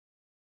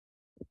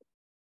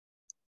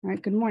All right,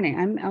 good morning.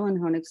 I'm Ellen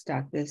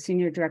Honigstock, the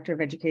Senior Director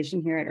of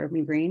Education here at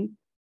Urban Green.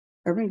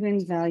 Urban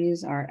Green's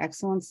values are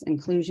excellence,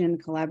 inclusion,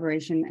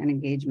 collaboration, and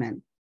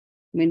engagement.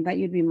 We invite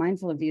you to be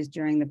mindful of these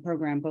during the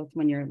program, both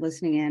when you're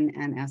listening in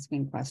and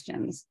asking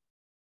questions.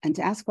 And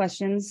to ask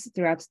questions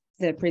throughout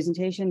the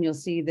presentation, you'll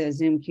see the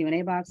Zoom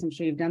Q&A box. I'm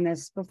sure you've done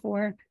this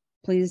before.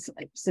 Please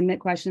submit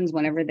questions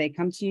whenever they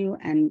come to you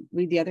and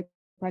read the other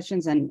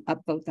questions and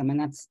upvote them.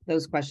 And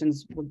those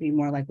questions will be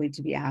more likely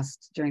to be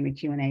asked during the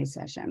Q&A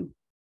session.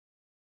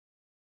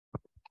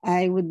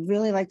 I would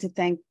really like to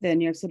thank the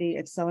New York City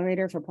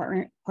Accelerator for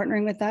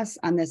partnering with us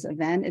on this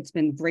event. It's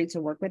been great to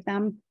work with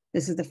them.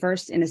 This is the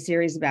first in a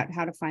series about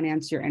how to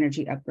finance your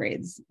energy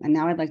upgrades. And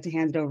now I'd like to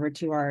hand it over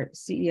to our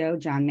CEO,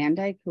 John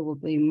Mandyke, who will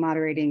be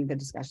moderating the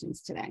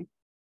discussions today.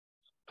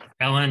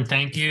 Ellen,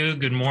 thank you.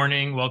 Good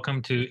morning.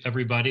 Welcome to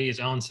everybody. As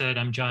Ellen said,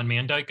 I'm John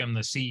Mandyke. I'm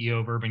the CEO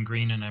of Urban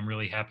Green, and I'm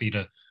really happy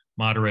to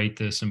moderate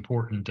this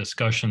important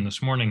discussion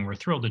this morning. We're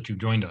thrilled that you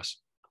joined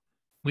us.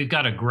 We've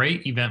got a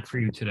great event for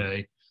you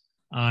today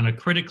on a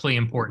critically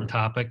important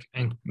topic,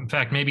 and in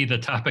fact, maybe the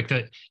topic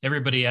that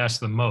everybody asks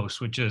the most,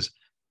 which is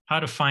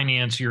how to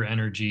finance your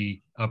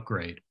energy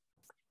upgrade.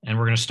 And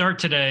we're going to start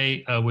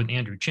today with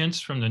Andrew Chintz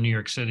from the New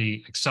York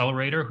City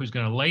Accelerator, who's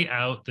going to lay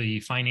out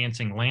the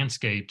financing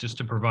landscape just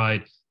to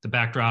provide the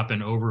backdrop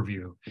and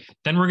overview.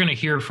 Then we're going to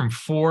hear from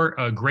four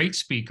great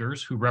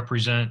speakers who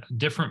represent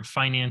different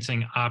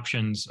financing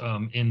options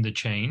in the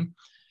chain.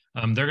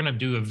 They're going to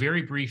do a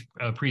very brief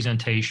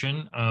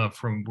presentation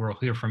we'll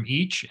hear from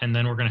each, and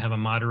then we're going to have a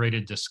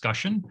moderated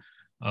discussion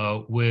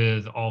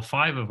with all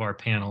five of our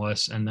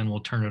panelists, and then we'll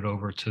turn it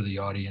over to the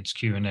audience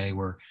Q&A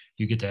where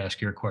you get to ask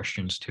your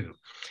questions too.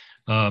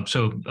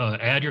 So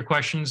add your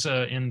questions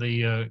in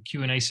the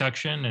Q&A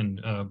section,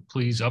 and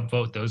please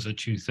upvote those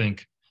that you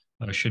think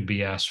should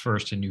be asked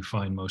first and you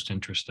find most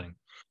interesting.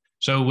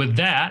 So with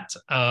that,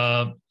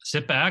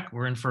 sit back.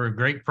 We're in for a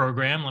great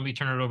program. Let me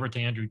turn it over to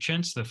Andrew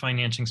Chintz, the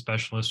financing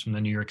specialist from the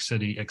New York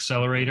City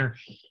Accelerator.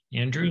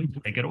 Andrew,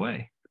 take it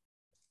away.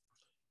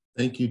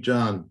 Thank you,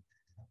 John.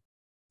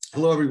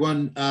 Hello,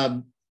 everyone.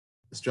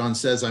 As John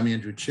says, I'm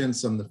Andrew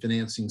Chintz. I'm the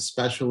financing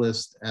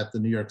specialist at the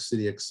New York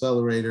City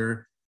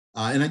Accelerator.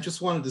 And I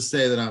just wanted to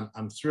say that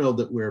I'm thrilled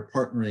that we're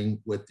partnering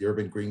with the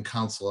Urban Green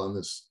Council on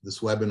this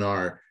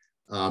webinar.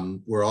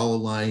 We're all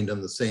aligned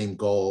on the same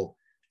goal,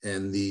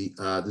 and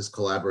this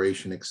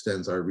collaboration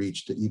extends our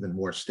reach to even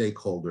more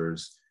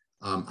stakeholders.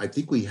 I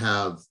think we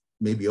have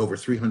maybe over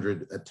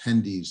 300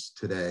 attendees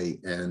today,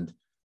 and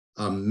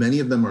many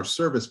of them are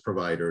service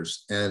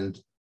providers. And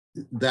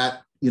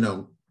that,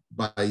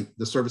 by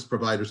the service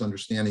providers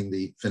understanding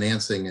the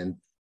financing and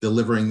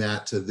delivering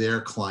that to their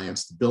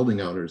clients, the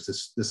building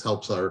owners, this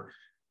helps our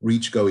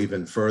reach go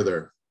even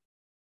further.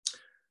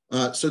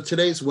 So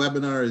today's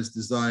webinar is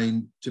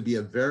designed to be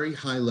a very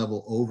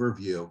high-level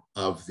overview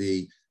of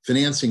the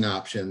financing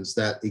options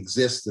that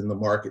exist in the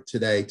market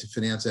today to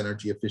finance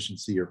energy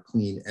efficiency or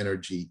clean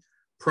energy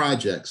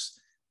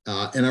projects.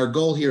 And our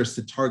goal here is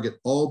to target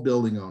all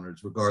building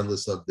owners,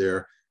 regardless of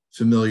their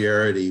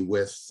familiarity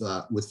with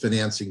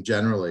financing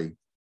generally.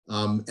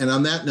 And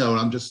on that note,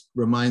 I'm just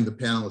remind the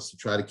panelists to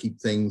try to keep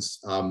things,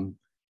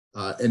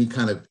 any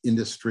kind of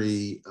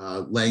industry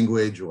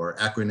language or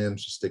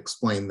acronyms, just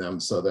explain them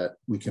so that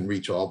we can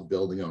reach all the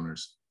building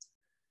owners.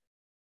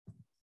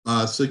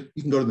 So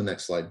you can go to the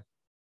next slide.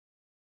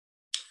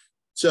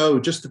 So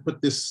just to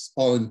put this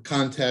all in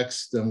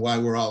context and why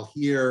we're all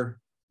here,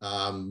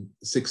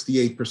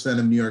 68%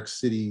 of New York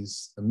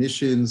City's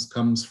emissions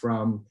comes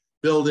from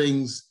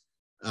buildings,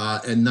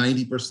 and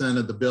 90%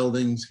 of the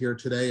buildings here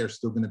today are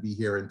still going to be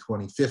here in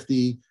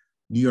 2050.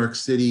 New York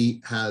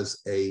City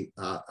has a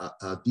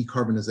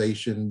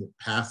decarbonization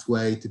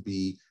pathway to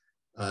be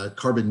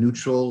carbon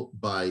neutral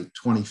by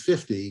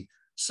 2050.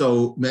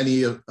 So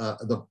many of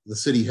the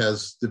city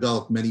has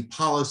developed many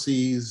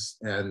policies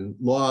and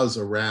laws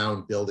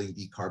around building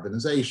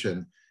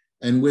decarbonization.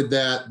 And with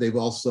that, they've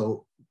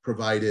also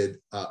provided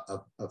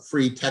a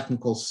free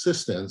technical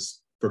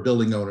assistance for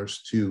building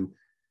owners to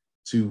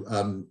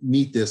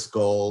meet this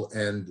goal.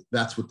 And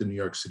that's what the New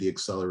York City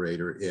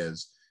Accelerator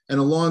is. And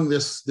along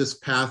this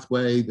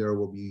pathway,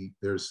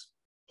 there's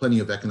plenty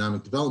of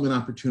economic development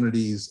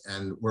opportunities.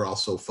 And we're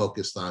also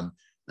focused on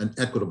an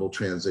equitable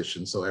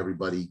transition so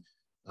everybody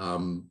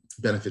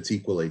benefits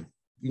equally.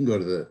 You can go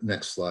to the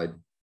next slide.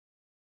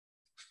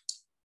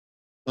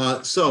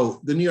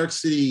 So the New York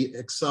City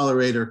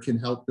Accelerator can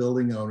help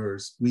building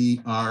owners. We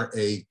are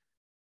a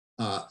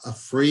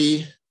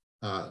free,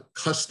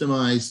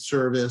 customized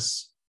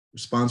service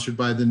sponsored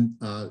by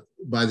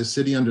the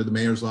city under the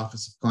Mayor's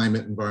Office of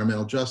Climate and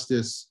Environmental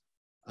Justice.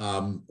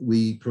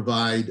 We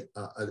provide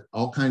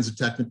all kinds of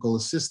technical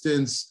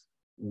assistance.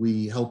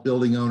 We help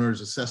building owners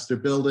assess their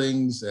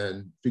buildings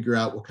and figure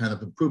out what kind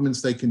of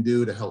improvements they can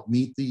do to help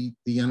meet the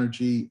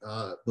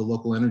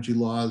local energy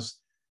laws.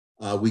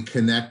 We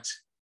connect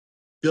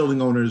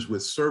building owners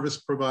with service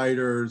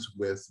providers,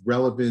 with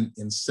relevant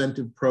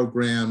incentive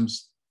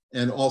programs,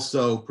 and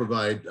also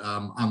provide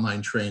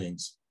online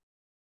trainings.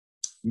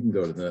 You can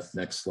go to the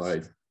next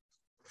slide.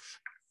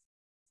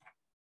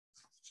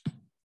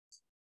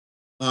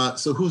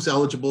 So who's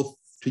eligible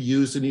to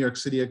use the New York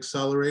City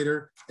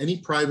Accelerator? Any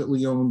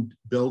privately owned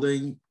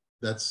building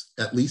that's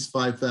at least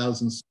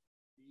 5,000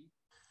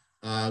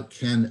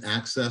 can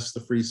access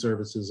the free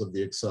services of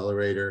the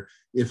Accelerator.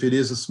 If it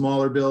is a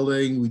smaller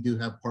building, we do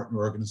have partner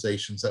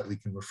organizations that we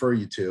can refer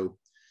you to.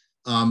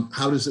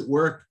 How does it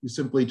work? You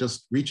simply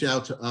just reach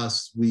out to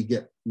us.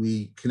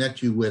 We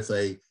connect you with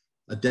a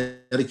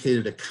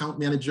dedicated account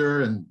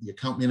manager, and the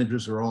account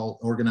managers are all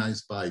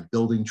organized by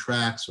building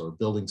tracks or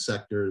building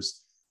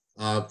sectors,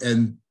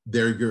 and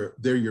they're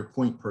your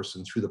point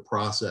person through the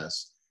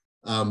process.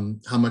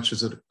 How much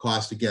does it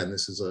cost? Again,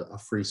 this is a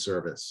free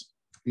service.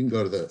 You can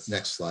go to the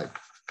next slide.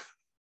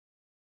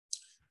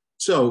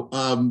 So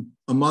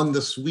among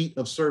the suite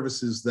of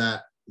services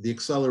that the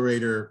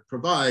Accelerator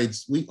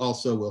provides, we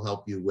also will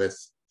help you with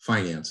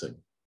financing.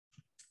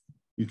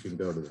 You can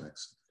go to the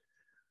next.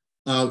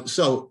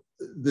 So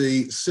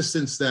the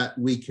assistance that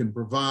we can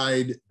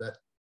provide, that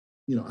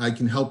I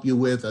can help you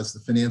with as the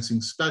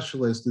financing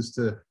specialist, is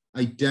to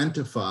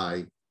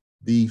identify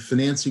the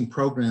financing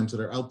programs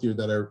that are out there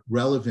that are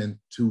relevant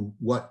to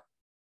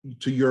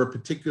your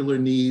particular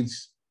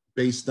needs,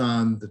 based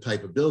on the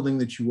type of building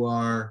that you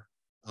are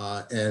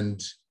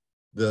and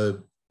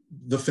the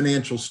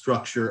financial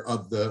structure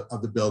of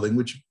the building,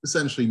 which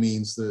essentially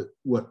means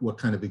what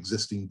kind of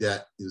existing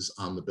debt is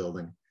on the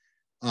building.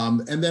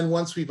 And then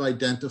once we've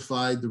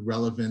identified the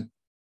relevant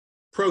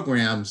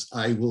programs,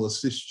 I will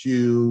assist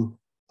you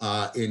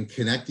in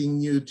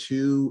connecting you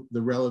to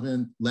the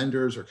relevant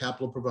lenders or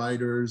capital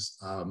providers,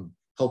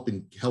 help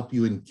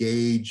you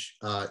engage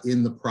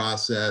in the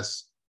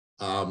process,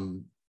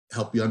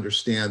 help you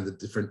understand the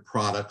different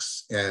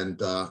products, and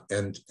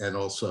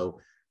also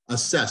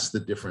assess the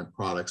different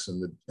products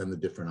and the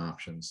different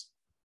options.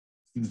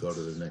 You can go to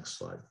the next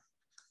slide.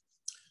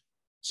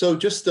 So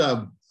just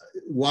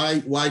why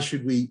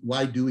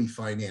do we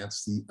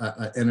finance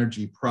the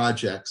energy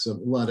projects? A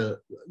lot of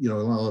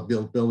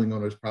building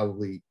owners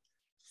probably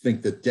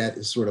think that debt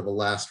is sort of a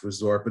last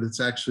resort, but it's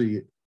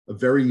actually a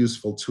very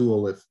useful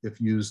tool if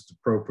used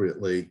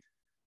appropriately.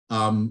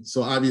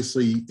 So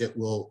obviously it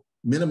will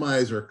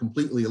minimize or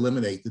completely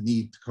eliminate the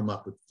need to come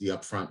up with the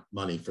upfront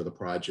money for the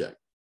project.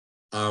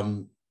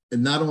 And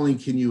not only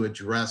can you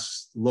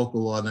address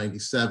local law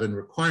 97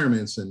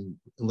 requirements and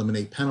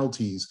eliminate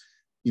penalties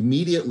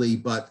immediately,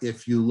 but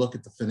if you look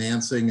at the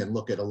financing and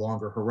look at a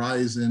longer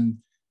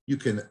horizon, you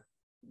can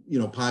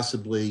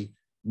possibly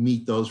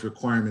meet those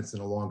requirements on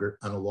a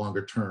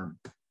longer term.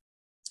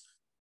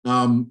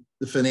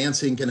 The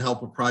financing can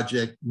help a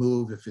project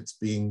move if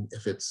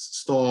it's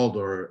stalled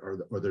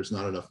or there's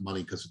not enough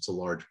money because it's a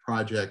large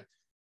project.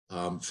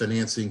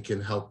 Financing can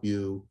help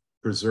you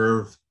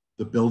preserve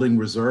the building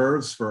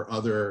reserves for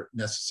other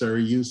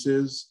necessary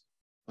uses.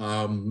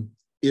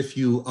 If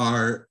you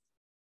are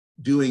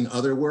doing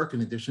other work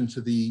in addition to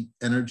the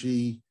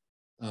energy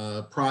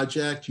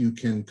project, you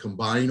can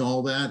combine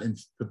all that and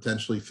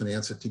potentially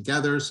finance it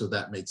together. So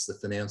that makes the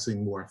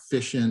financing more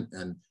efficient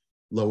and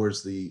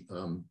lowers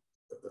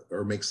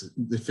or makes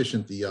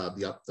efficient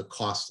the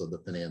cost of the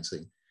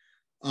financing.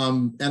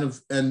 And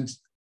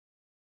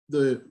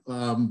the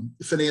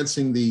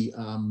financing the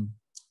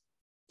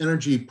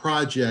energy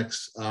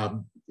projects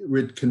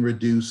can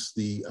reduce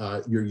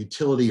your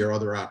utility or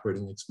other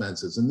operating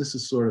expenses. And this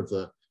is sort of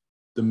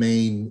the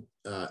main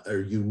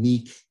or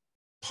unique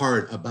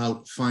part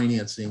about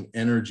financing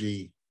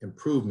energy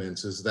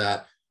improvements, is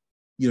that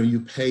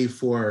you pay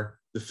for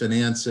the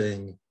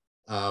financing,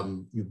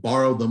 you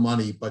borrow the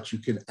money, but you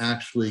can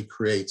actually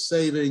create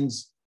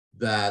savings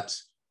that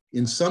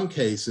in some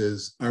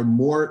cases can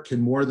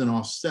more than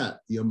offset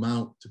the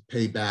amount to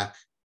pay back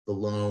the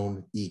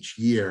loan each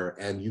year.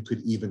 And you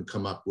could even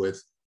come up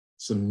with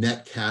some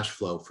net cash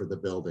flow for the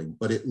building,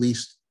 but at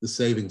least the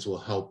savings will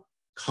help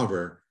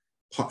cover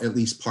at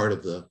least part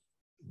of the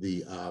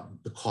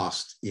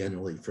cost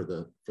annually for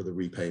the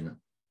repayment.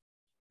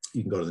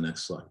 You can go to the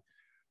next slide.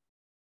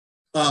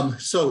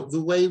 So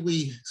the way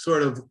we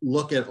sort of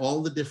look at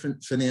all the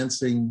different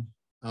financing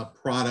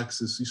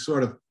products is you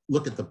sort of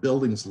look at the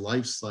building's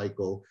life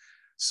cycle.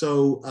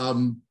 So,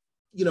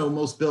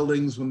 most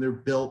buildings, when they're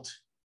built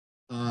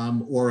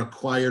or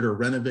acquired or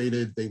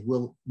renovated, they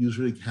will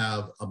usually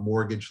have a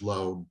mortgage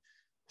loan.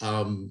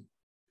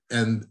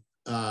 And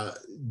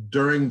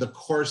during the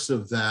course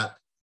of that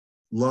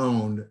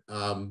loan,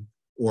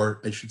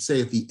 or I should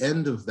say at the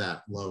end of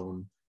that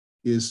loan,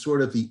 is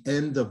sort of the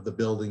end of the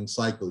building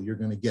cycle. You're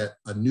going to get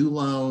a new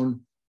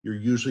loan. You're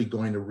usually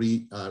going to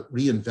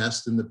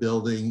reinvest in the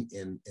building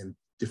in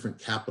different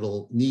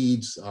capital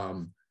needs,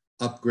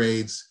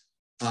 upgrades.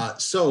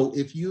 So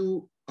if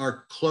you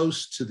are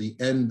close to the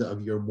end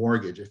of your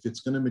mortgage, if it's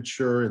going to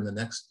mature in the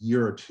next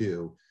year or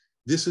two,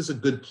 this is a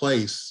good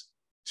place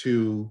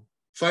to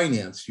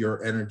finance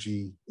your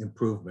energy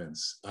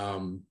improvements.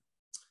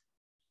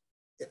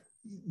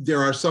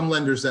 There are some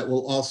lenders that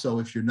will also,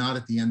 if you're not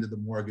at the end of the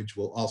mortgage,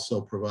 will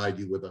also provide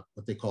you with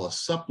what they call a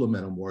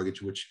supplemental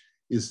mortgage, which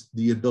is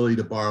the ability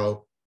to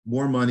borrow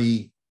more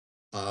money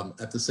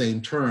at the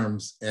same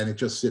terms, and it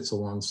just sits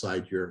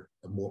alongside your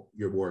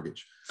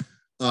mortgage.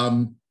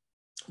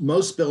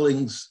 most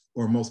buildings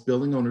or most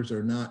building owners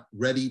are not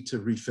ready to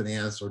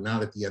refinance or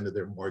not at the end of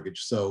their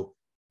mortgage. So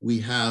we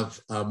have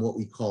what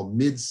we call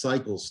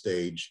mid-cycle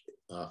stage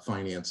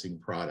financing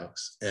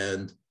products.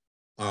 And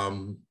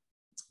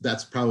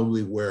that's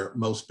probably where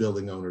most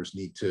building owners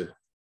need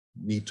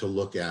to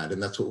look at.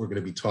 And that's what we're going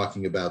to be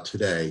talking about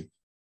today.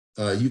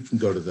 You can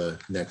go to the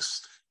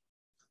next.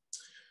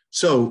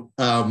 So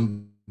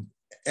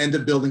end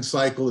of building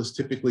cycle is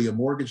typically a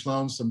mortgage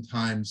loan.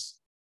 Sometimes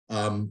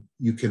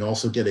you can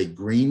also get a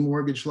green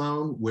mortgage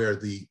loan where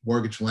the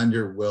mortgage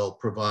lender will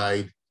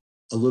provide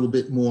a little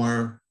bit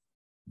more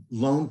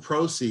loan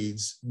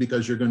proceeds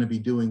because you're going to be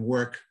doing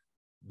work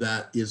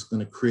that is going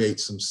to create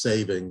some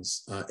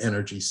savings,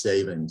 energy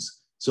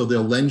savings. So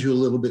they'll lend you a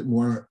little bit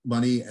more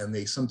money, and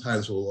they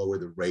sometimes will lower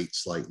the rate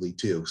slightly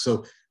too.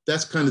 So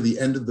that's kind of the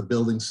end of the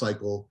building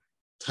cycle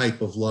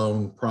type of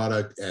loan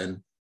product. And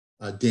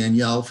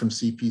Danielle from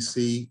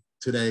CPC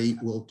today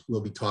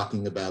will be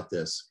talking about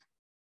this.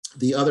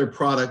 The other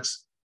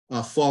products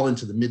fall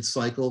into the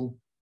mid-cycle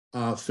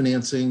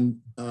financing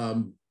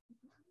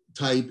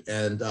type,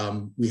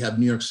 and we have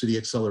New York City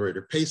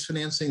Accelerator PACE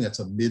financing. That's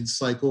a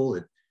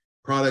mid-cycle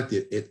product.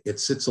 It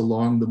sits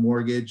along the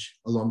mortgage,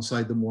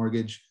 alongside the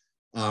mortgage,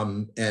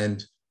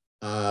 and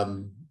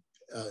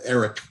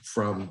Eric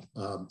from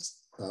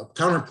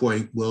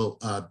Counterpointe will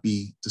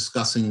be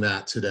discussing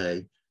that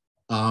today.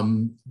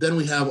 Then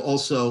we have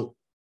also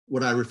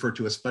what I refer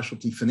to as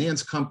specialty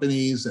finance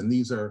companies, and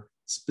these are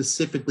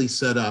specifically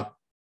set up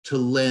to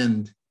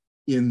lend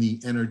in the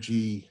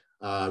energy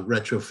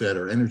retrofit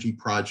or energy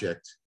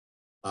project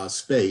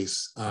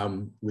space.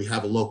 We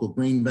have a local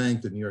green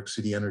bank, the New York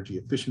City Energy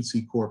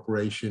Efficiency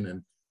Corporation,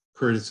 and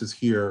Curtis is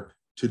here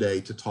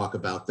today to talk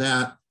about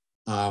that.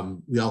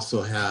 We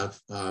also have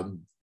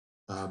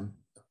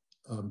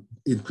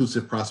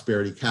Inclusive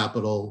Prosperity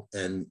Capital,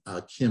 and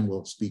Kim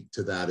will speak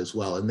to that as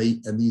well. And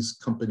these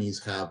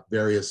companies have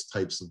various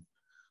types of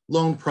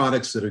loan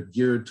products that are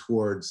geared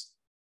towards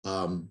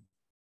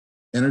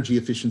energy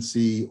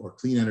efficiency or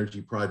clean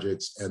energy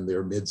projects and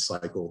their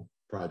mid-cycle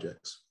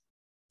projects.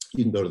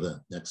 You can go to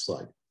the next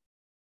slide.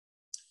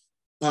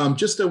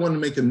 Just I want to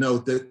make a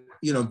note that,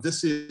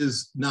 this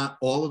is not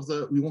all of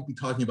we won't be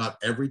talking about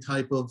every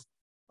type of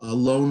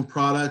loan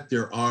product.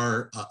 There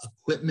are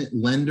equipment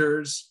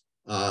lenders.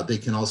 They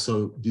can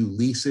also do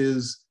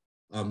leases.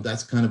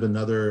 That's kind of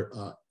another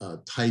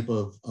type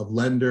of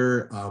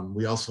lender.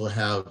 We also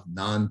have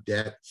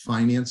non-debt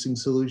financing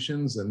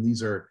solutions, and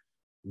these are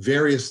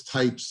various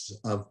types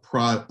of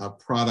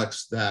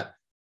products that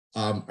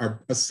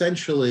are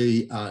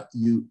essentially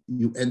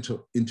you enter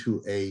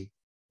into a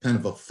kind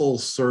of a full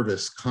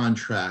service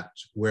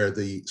contract where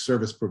the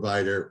service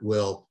provider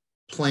will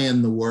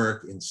plan the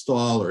work,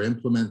 install or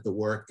implement the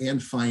work,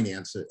 and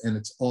finance it, and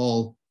it's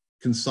all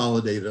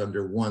consolidated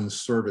under one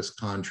service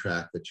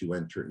contract that you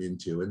enter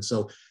into. And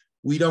so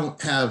we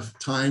don't have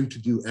time to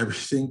do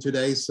everything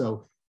today,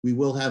 so we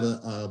will have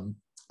a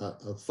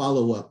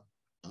follow-up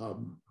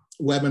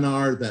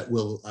webinar that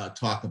will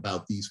talk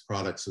about these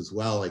products as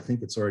well. I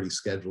think it's already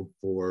scheduled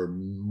for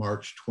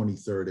March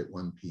 23rd at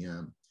 1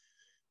 p.m.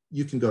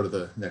 You can go to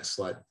the next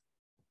slide.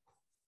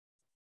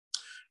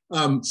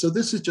 So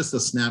this is just a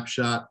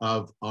snapshot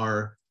of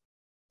our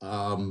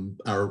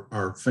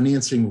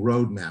financing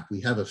roadmap.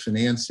 We have a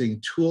financing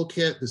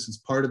toolkit. This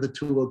is part of the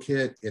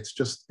toolkit. It's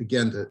just,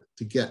 again,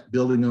 to get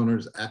building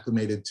owners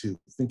acclimated to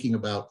thinking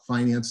about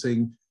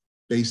financing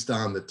based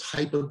on the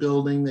type of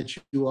building that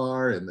you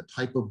are and the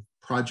type of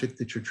project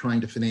that you're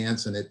trying to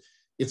finance. And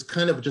it's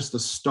kind of just a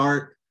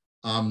start.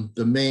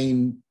 The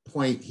main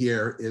point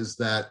here is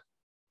that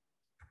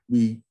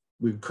we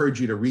encourage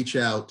you to reach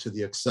out to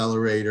the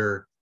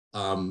Accelerator.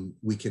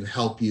 We can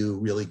help you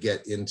really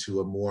get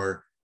into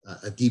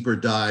a deeper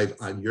dive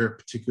on your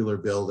particular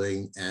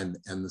building and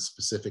the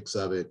specifics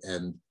of it,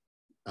 and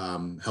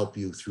help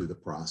you through the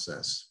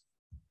process.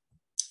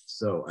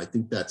 So I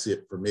think that's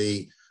it for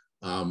me.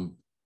 I'm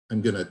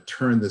going to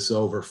turn this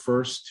over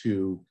first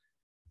to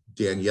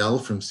Danielle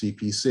from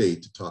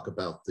CPC to talk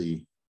about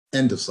the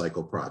end of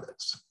cycle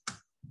products.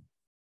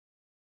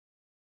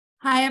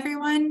 Hi,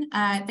 everyone.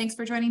 Thanks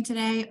for joining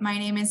today. My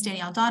name is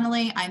Danielle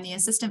Donnelly. I'm the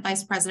Assistant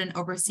Vice President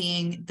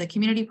overseeing the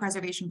Community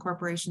Preservation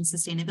Corporation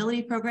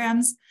sustainability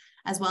programs,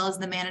 as well as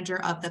the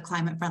manager of the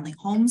Climate Friendly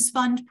Homes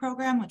Fund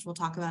program, which we'll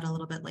talk about a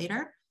little bit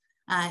later.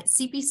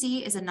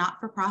 CPC is a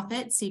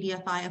not-for-profit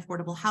CDFI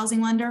affordable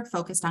housing lender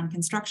focused on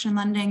construction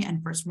lending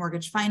and first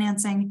mortgage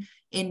financing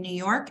in New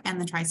York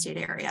and the tri-state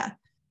area.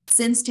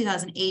 Since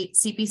 2008,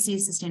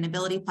 CPC's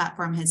sustainability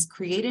platform has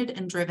created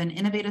and driven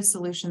innovative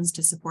solutions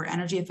to support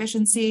energy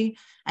efficiency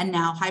and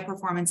now high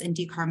performance and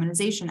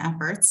decarbonization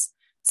efforts.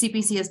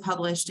 CPC has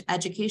published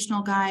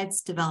educational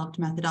guides, developed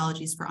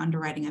methodologies for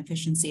underwriting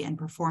efficiency and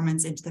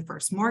performance into the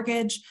first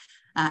mortgage.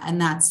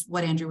 And that's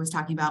what Andrew was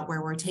talking about,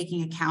 where we're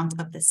taking account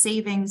of the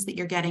savings that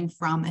you're getting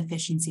from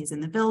efficiencies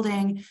in the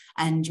building,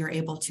 and you're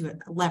able to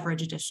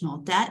leverage additional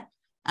debt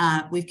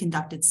We've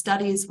conducted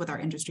studies with our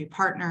industry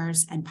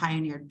partners and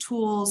pioneered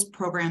tools,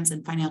 programs,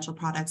 and financial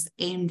products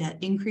aimed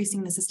at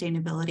increasing the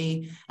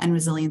sustainability and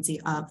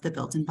resiliency of the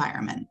built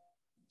environment.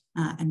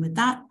 And with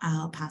that,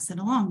 I'll pass it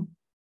along.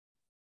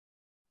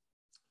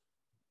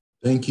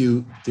 Thank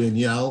you,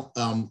 Danielle.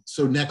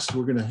 So next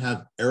we're going to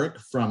have Eric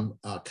from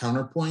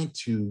Counterpointe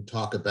to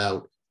talk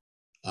about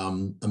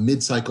a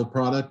mid-cycle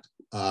product,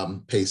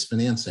 PACE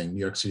financing, New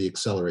York City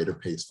Accelerator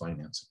PACE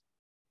financing.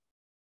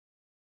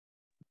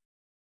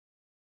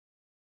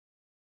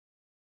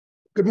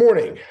 Good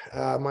morning.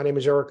 My name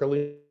is Eric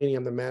Alini.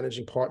 I'm the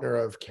managing partner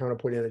of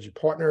Counterpointe Energy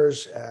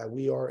Partners.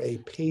 We are a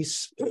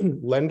PACE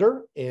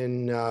lender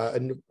in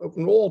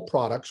all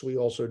products. We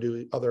also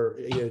do other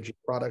energy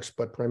products,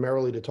 but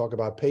primarily to talk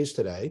about PACE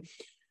today.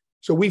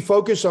 So we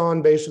focus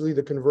on basically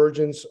the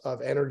convergence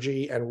of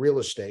energy and real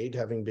estate,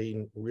 having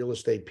been real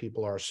estate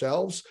people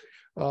ourselves,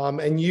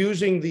 and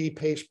using the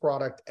PACE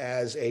product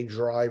as a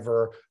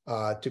driver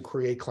to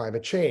create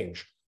climate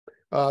change.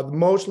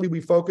 Mostly we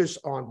focus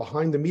on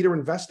behind the meter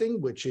investing,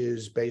 which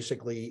is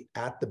basically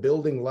at the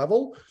building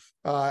level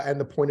and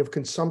the point of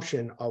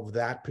consumption of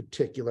that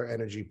particular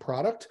energy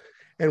product.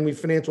 And we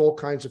finance all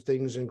kinds of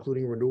things,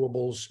 including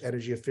renewables,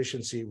 energy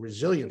efficiency,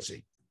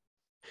 resiliency.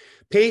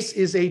 PACE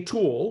is a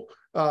tool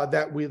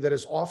that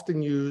is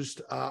often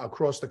used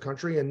across the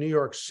country, and New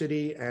York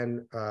City,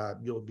 and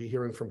you'll be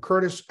hearing from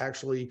Curtis,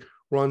 actually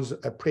runs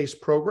a PACE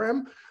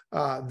program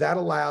that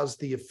allows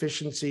the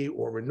efficiency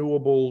or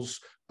renewables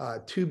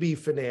to be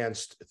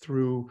financed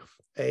through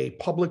a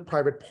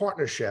public-private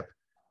partnership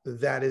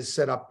that is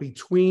set up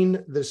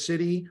between the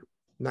city,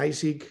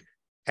 NYCEEC,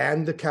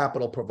 and the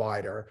capital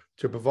provider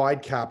to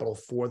provide capital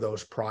for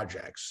those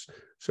projects.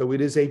 So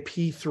it is a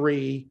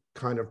P3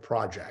 kind of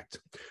project.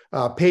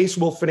 PACE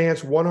will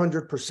finance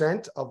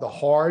 100% of the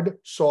hard,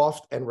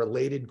 soft, and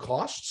related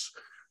costs.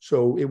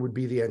 So it would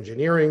be the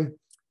engineering,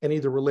 any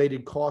of the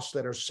related costs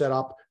that are set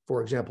up,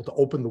 for example, to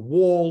open the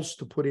walls,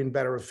 to put in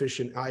better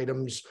efficient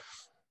items,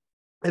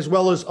 as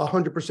well as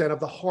 100% of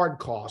the hard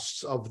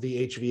costs of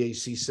the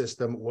HVAC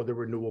system or the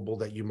renewable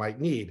that you might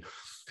need.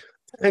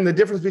 And the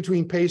difference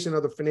between PACE and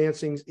other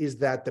financings is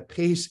that the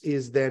PACE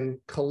is then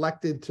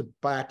collected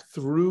back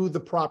through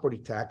the property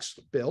tax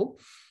bill.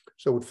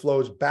 So it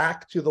flows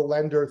back to the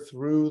lender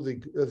through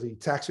the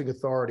taxing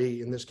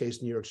authority, in this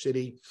case, New York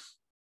City,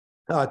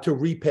 to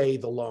repay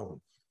the loan.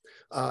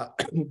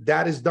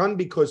 That is done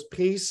because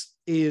PACE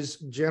is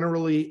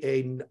generally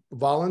a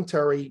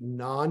voluntary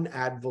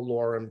non-ad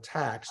valorem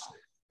tax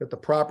that the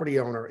property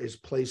owner is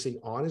placing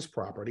on his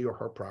property or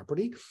her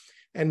property.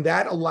 And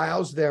that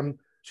allows them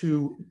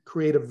to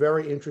create a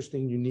very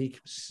interesting, unique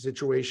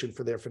situation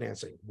for their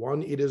financing.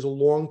 One, it is a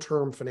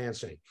long-term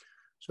financing.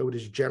 So it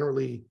is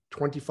generally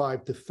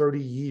 25 to 30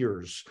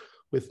 years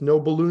with no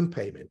balloon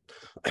payment.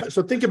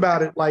 So think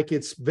about it like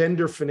it's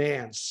vendor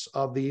finance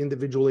of the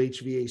individual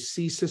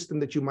HVAC system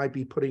that you might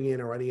be putting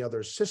in or any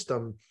other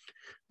system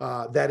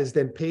that is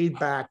then paid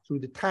back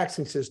through the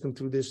taxing system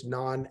through this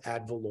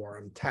non-ad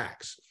valorem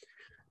tax.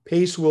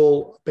 PACE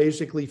will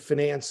basically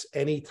finance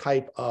any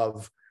type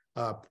of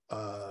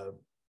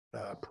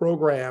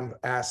program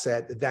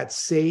asset that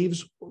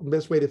saves. The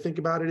best way to think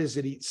about it is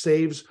that it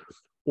saves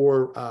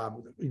or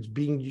is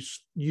being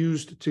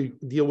used to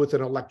deal with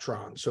an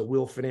electron. So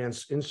we'll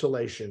finance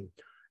insulation,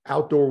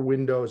 outdoor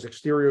windows,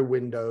 exterior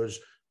windows,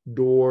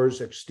 doors,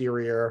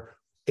 exterior,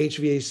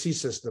 HVAC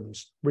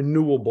systems,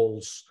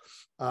 renewables,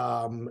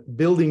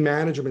 building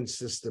management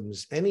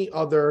systems, any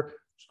other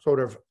sort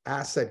of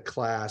asset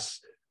class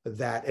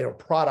that in a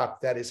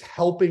product that is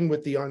helping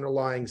with the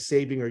underlying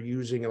saving or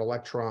using an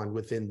electron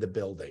within the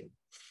building.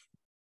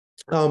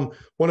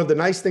 One of the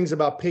nice things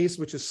about PACE,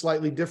 which is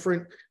slightly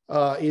different,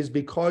 is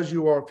because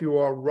if you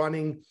are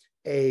running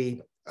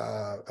a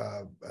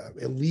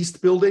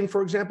leased building,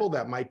 for example,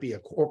 that might be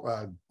a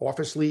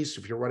office lease.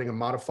 If you're running a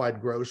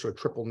modified gross or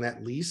triple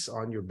net lease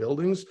on your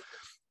buildings,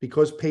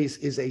 because PACE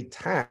is a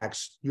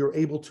tax, you're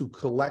able to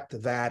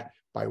collect that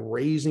by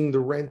raising the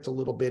rent a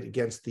little bit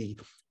against the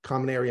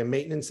common area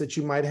maintenance that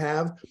you might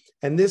have.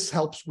 And this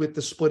helps with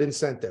the split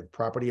incentive.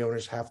 Property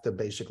owners have to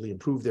basically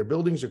improve their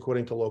buildings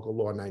according to local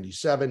law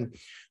 97,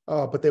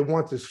 but they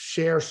want to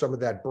share some of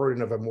that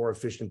burden of a more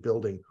efficient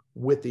building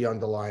with the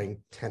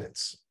underlying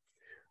tenants.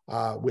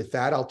 With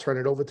that, I'll turn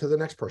it over to the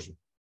next person.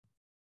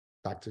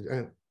 Back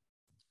to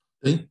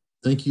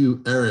Thank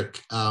you,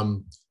 Eric.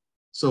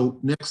 So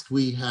next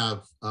we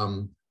have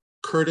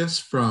Curtis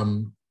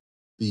from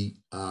the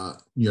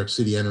New York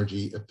City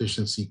Energy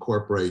Efficiency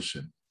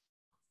Corporation.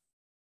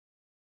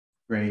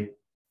 Great.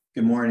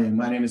 Good morning.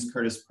 My name is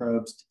Curtis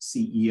Probst,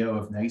 CEO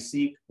of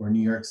NYCEEC, or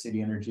New York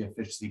City Energy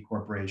Efficiency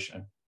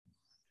Corporation.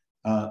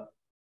 If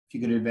you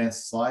could advance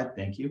the slide,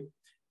 thank you.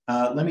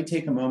 Let me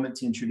take a moment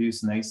to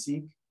introduce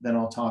NYCEEC, then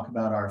I'll talk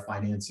about our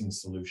financing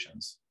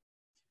solutions.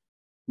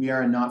 We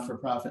are a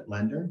not-for-profit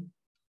lender.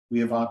 We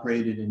have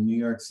operated in New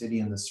York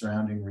City and the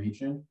surrounding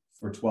region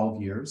for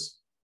 12 years.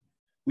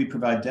 We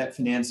provide debt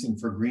financing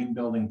for green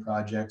building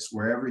projects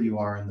wherever you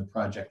are in the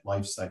project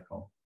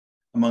lifecycle.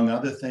 Among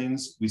other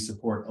things, we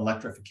support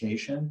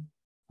electrification,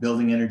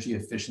 building energy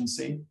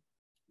efficiency,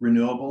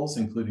 renewables,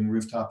 including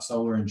rooftop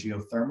solar and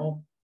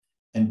geothermal,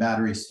 and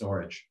battery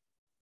storage.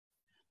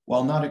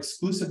 While not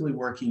exclusively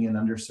working in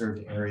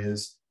underserved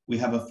areas, we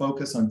have a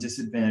focus on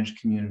disadvantaged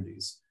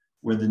communities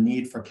where the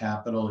need for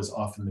capital is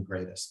often the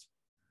greatest.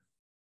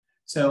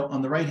 So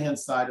on the right-hand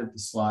side of the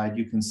slide,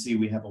 you can see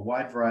we have a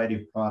wide variety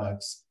of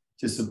products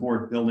to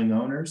support building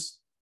owners,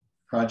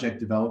 project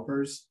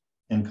developers,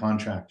 and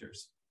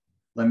contractors.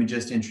 Let me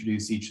just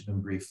introduce each of them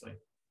briefly.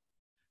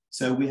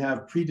 So we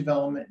have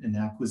pre-development and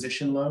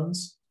acquisition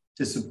loans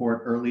to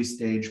support early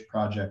stage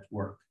project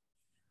work.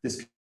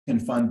 This can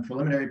fund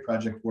preliminary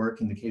project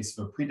work in the case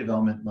of a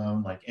pre-development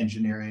loan like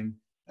engineering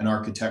and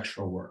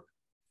architectural work.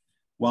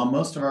 While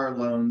most of our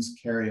loans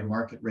carry a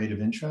market rate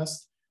of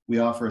interest, we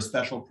offer a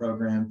special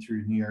program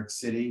through New York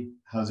City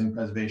Housing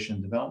Preservation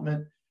and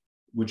Development,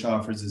 which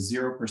offers a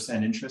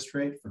 0% interest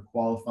rate for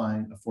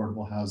qualifying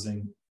affordable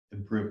housing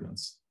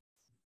improvements.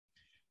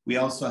 We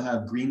also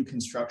have green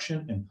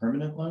construction and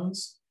permanent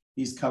loans.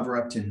 These cover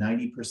up to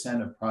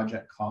 90% of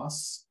project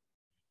costs.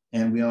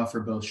 And we offer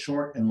both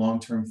short and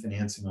long-term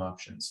financing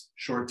options,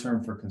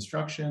 short-term for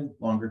construction,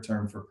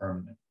 longer-term for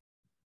permanent.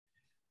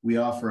 We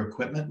offer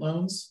equipment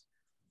loans.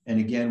 And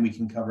again, we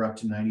can cover up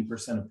to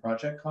 90% of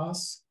project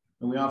costs.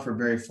 And we offer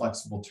very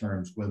flexible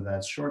terms, whether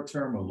that's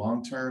short-term or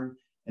long-term,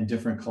 and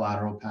different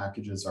collateral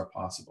packages are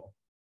possible.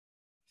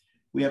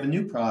 We have a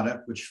new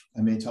product, which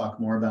I may talk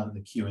more about in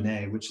the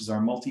Q&A, which is our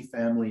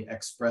Multifamily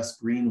Express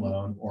Green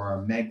Loan, or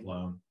our MEG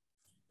loan.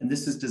 And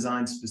this is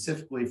designed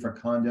specifically for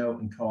condo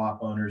and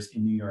co-op owners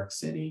in New York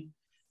City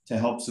to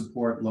help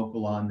support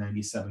local law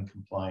 97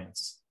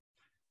 compliance.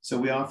 So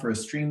we offer a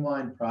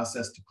streamlined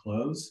process to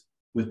close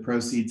with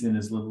proceeds in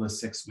as little as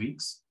 6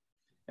 weeks.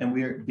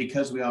 And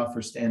because we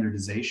offer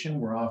standardization,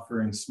 we're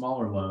offering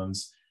smaller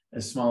loans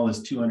as small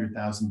as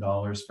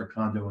 $200,000 for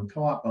condo and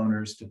co-op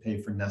owners to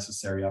pay for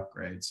necessary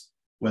upgrades,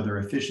 whether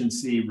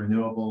efficiency,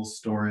 renewables,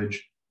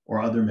 storage, or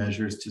other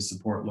measures to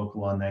support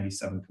local law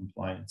 97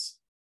 compliance.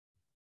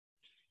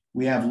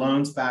 We have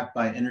loans backed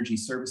by energy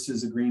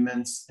services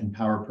agreements and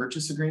power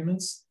purchase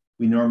agreements.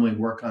 We normally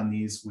work on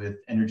these with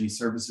energy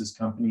services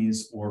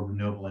companies or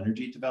renewable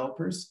energy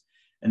developers,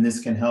 and this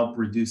can help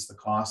reduce the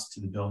cost to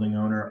the building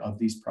owner of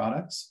these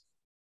products.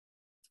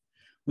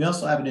 We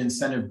also have an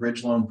incentive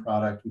bridge loan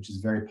product, which is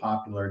very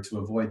popular to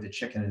avoid the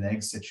chicken and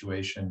egg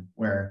situation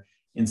where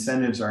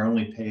incentives are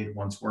only paid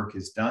once work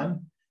is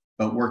done,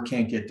 but work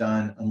can't get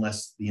done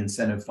unless the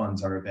incentive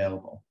funds are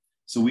available.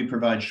 So we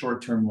provide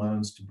short-term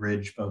loans to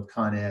bridge both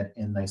Con Ed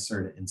and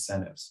NYCERTA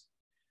incentives.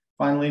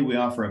 Finally, we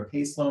offer a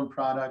PACE loan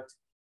product.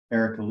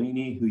 Eric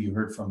Alini, who you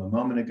heard from a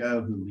moment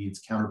ago, who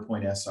leads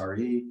Counterpointe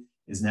SRE,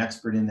 is an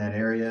expert in that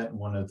area,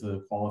 one of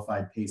the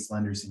qualified PACE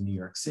lenders in New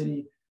York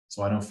City.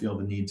 So I don't feel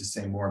the need to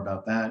say more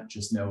about that.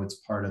 Just know it's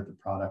part of the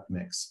product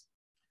mix.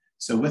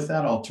 So with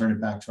that, I'll turn it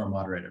back to our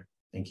moderator.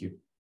 Thank you.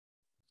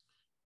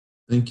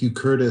 Thank you,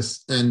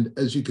 Curtis. And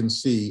as you can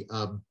see,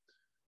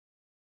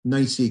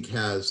 NYCEEC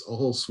has a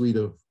whole suite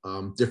of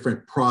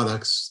different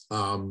products,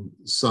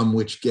 some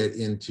which get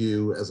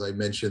into, as I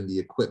mentioned, the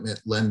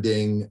equipment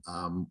lending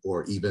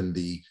or even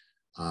the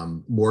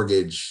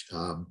mortgage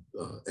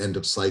end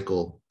of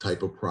cycle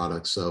type of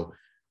products. So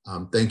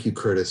thank you,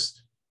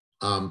 Curtis.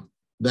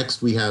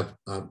 Next, we have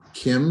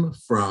Kim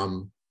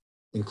from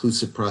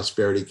Inclusive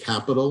Prosperity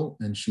Capital,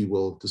 and she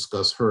will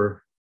discuss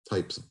her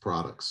types of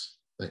products.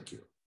 Thank you.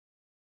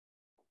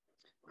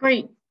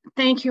 Great.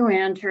 Thank you,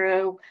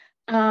 Andrew.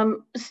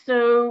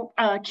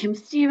 Kim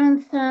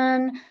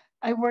Stevenson,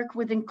 I work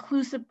with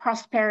Inclusive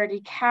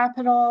Prosperity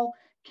Capital.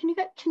 Can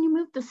you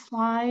move the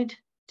slide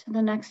to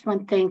the next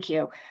one? Thank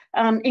you.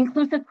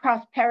 Inclusive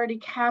Prosperity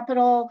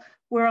Capital,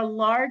 where a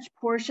large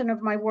portion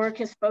of my work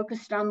is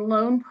focused on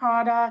loan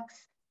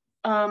products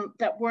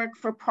that work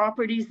for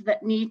properties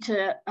that need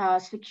to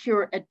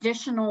secure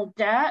additional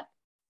debt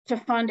to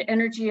fund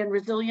energy and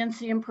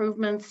resiliency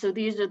improvements. So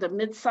these are the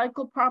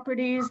mid-cycle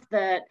properties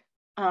that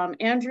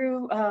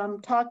Andrew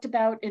talked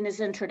about in his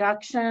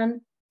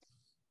introduction.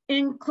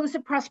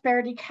 Inclusive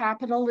Prosperity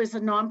Capital is a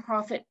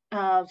nonprofit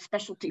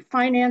specialty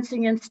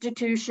financing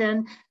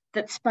institution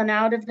that spun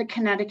out of the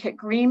Connecticut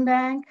Green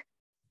Bank.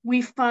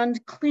 We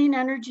fund clean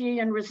energy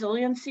and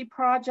resiliency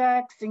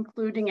projects,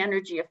 including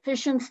energy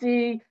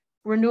efficiency,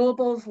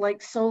 renewables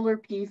like solar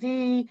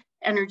PV,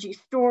 energy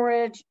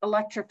storage,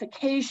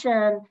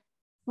 electrification.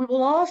 We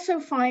will also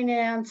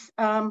finance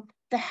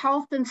the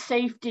health and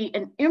safety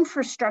and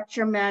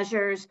infrastructure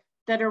measures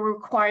that are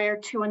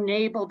required to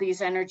enable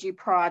these energy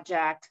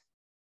projects.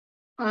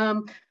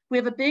 We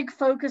have a big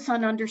focus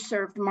on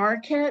underserved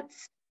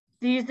markets.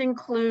 These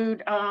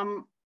include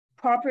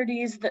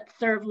properties that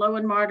serve low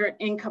and moderate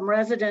income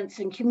residents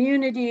and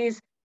communities,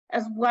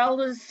 as well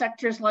as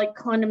sectors like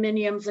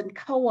condominiums and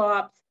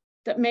co-ops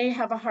that may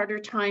have a harder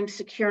time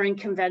securing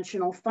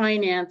conventional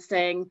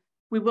financing.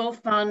 We will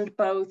fund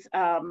both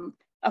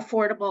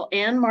affordable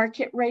and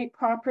market rate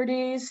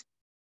properties.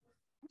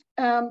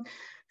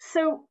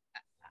 So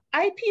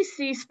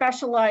IPC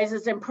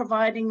specializes in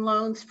providing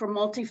loans for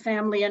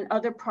multifamily and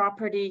other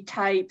property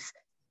types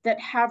that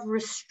have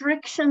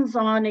restrictions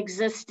on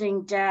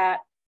existing debt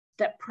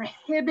that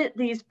prohibit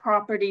these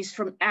properties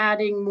from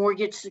adding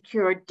mortgage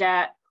secured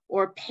debt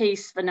or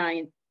PACE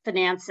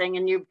financing.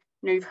 And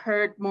you've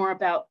heard more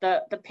about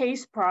the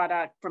PACE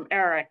product from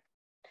Eric.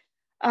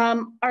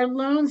 Our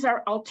loans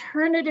are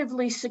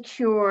alternatively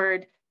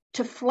secured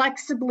to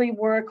flexibly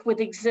work with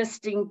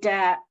existing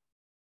debt.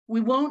 We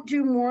won't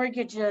do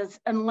mortgages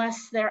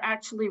unless they're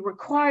actually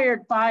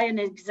required by an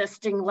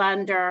existing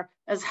lender,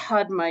 as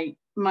HUD might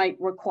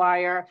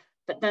require,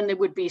 but then they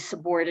would be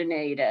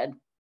subordinated.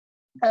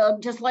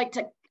 Just like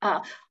to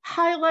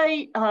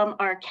highlight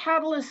our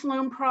Catalyst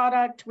loan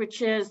product,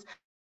 which is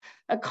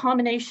a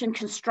combination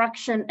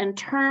construction and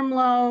term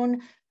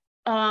loan.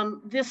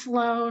 This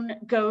loan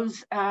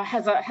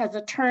has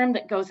a term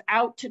that goes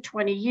out to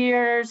 20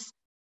 years.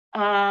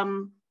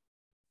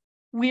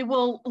 We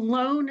will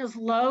loan as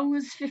low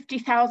as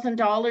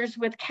 $50,000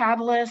 with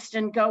Catalyst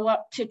and go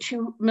up to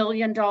 $2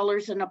 million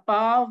and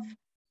above,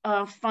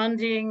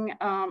 funding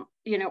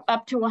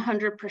up to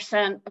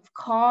 100% of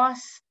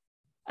costs.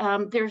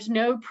 There's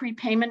no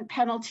prepayment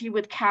penalty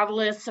with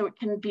Catalyst, so it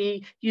can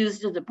be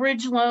used as a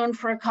bridge loan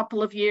for a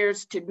couple of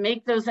years to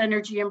make those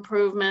energy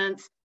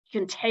improvements.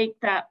 You can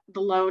take the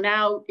loan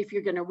out if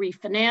you're going to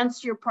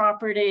refinance your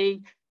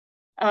property.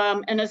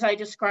 And as I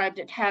described,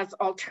 it has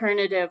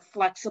alternative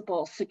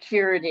flexible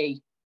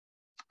security.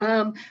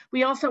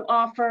 We also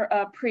offer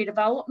a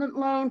pre-development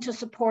loan to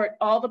support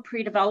all the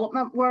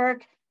pre-development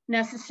work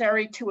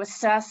necessary to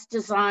assess,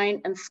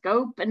 design, and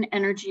scope an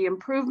energy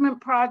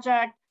improvement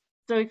project.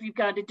 So if you've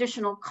got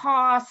additional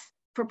costs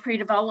for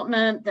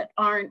pre-development that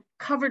aren't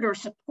covered or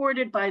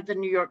supported by the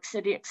New York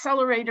City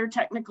Accelerator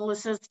technical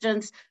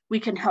assistance, we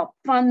can help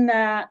fund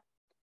that.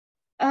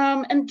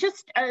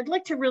 I'd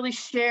like to really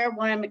share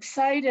why I'm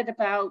excited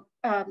about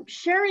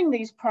sharing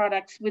these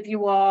products with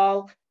you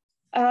all.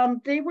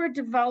 They were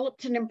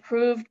developed and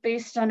improved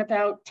based on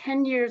about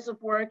 10 years of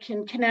work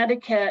in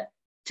Connecticut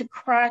to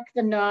crack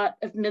the nut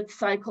of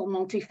mid-cycle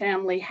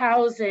multifamily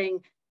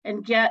housing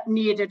and get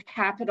needed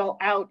capital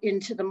out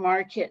into the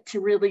market to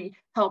really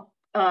help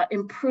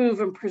improve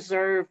and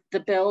preserve the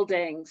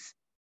buildings.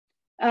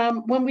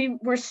 When we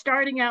were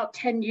starting out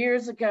 10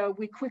 years ago,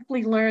 we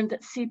quickly learned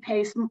that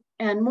CPACE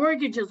and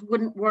mortgages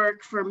wouldn't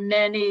work for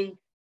many,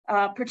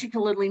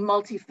 particularly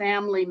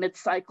multifamily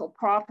mid-cycle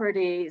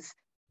properties,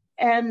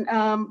 and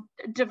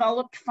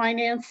developed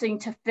financing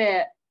to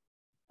fit.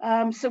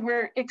 So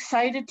we're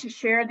excited to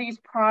share these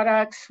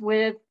products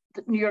with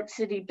the New York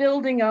City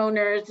building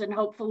owners, and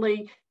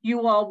hopefully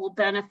you all will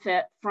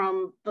benefit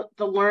from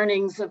the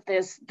learnings of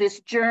this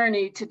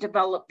journey to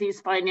develop these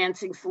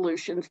financing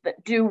solutions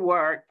that do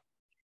work.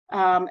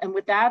 And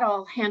with that,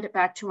 I'll hand it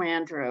back to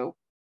Andrew.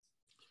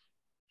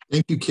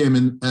 Thank you,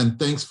 Kim, and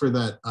thanks for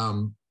that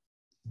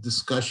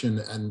discussion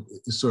and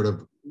sort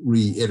of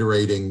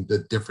reiterating the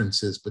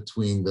differences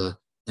between the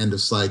end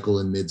of cycle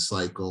and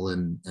mid-cycle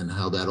and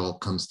how that all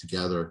comes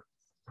together.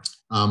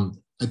 I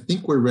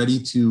think we're ready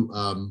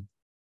to,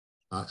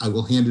 I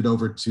will hand it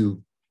over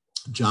to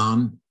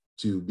John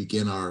to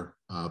begin our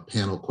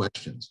panel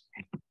questions.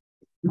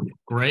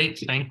 Great,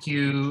 thank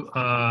you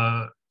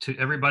to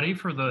everybody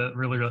for the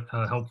really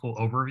helpful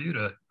overview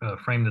to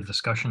frame the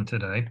discussion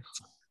today.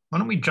 Why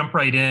don't we jump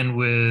right in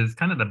with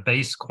kind of the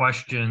base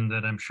question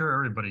that I'm sure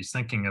everybody's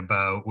thinking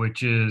about,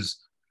 which is,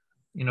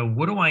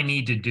 what do I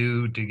need to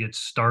do to get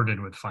started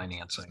with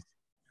financing?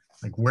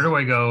 Like, where do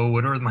I go?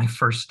 What are my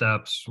first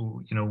steps?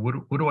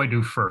 What do I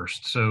do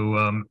first? So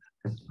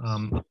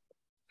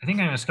I think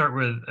I'm going to start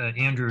with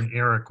Andrew and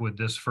Eric with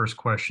this first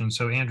question.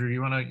 So Andrew,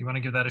 you want to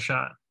give that a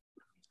shot?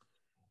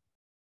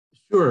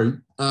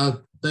 Sure.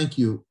 Thank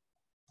you.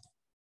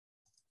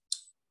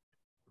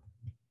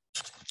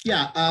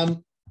 Yeah.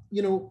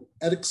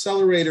 At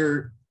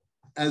Accelerator,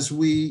 as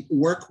we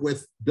work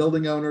with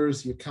building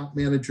owners, the account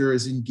manager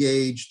is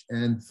engaged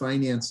and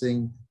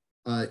financing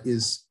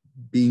is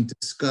being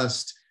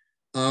discussed.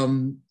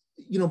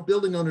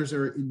 Building owners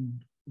are in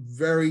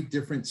very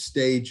different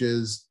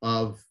stages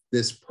of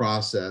this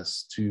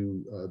process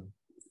to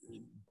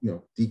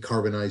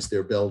decarbonize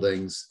their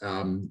buildings,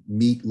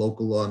 meet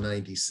local law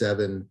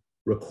 97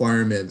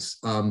 requirements.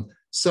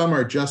 Some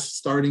are just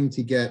starting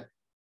to get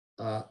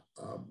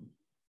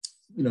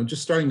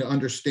just starting to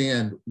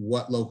understand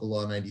what local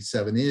law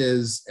 97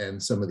 is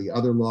and some of the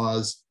other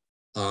laws.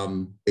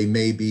 They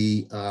may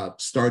be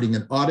starting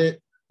an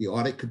audit. The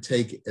audit could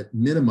take a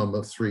minimum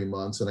of 3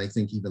 months, and I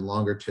think even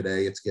longer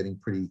today. It's getting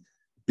pretty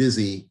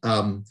busy.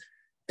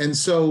 And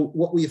so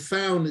what we have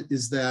found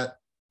is that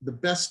the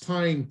best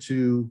time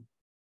to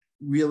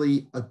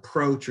really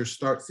approach or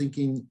start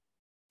thinking,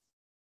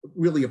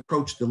 really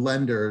approach the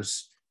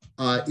lenders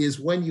is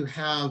when you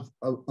have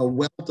a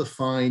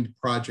well-defined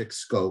project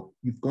scope.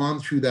 You've gone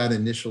through that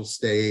initial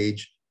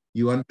stage.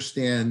 You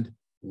understand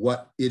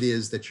what it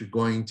is that you're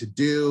going to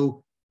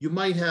do. You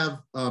might have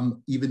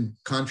even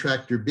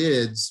contractor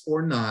bids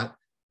or not,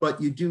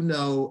 but you do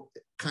know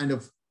kind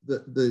of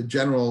the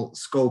general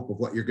scope of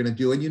what you're going to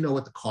do, and you know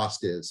what the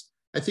cost is.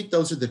 I think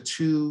those are the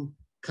two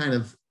kind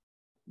of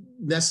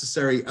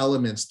necessary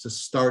elements to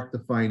start the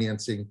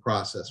financing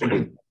process.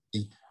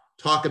 We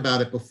talk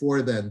about it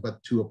before then,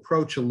 but to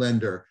approach a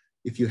lender,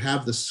 if you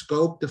have the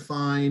scope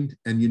defined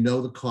and you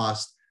know the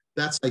cost,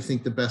 that's, I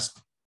think, the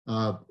best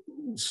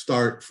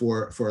start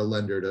for a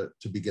lender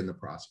to begin the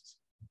process.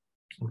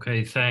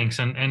 Okay, thanks.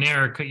 And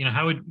Eric, you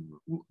know,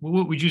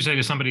 what would you say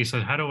to somebody who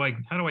said, how do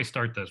I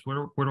start this?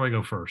 Where do I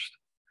go first?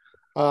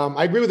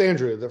 I agree with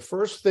Andrew. The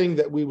first thing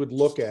that we would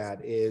look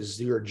at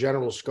is your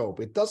general scope.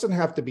 It doesn't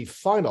have to be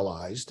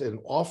finalized. And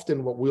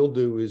often what we'll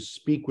do is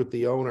speak with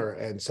the owner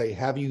and say,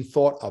 have you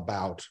thought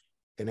about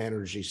an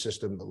energy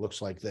system that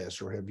looks like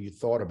this? Or have you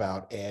thought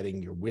about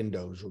adding your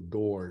windows or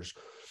doors?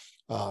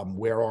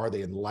 Where are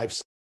they in the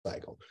life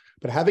cycle?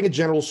 But having a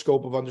general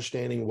scope of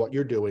understanding what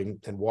you're doing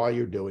and why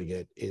you're doing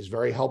it is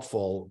very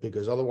helpful,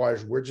 because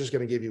otherwise we're just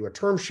going to give you a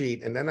term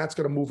sheet and then that's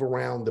going to move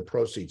around the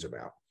proceeds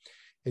amount.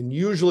 And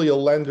usually a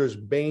lender's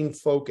main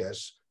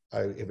focus,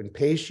 if in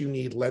case you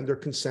need lender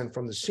consent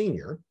from the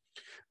senior,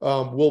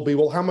 will be,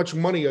 well, how much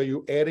money are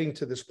you adding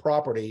to this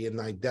property in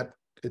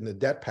the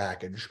debt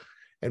package?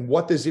 And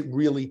what does it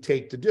really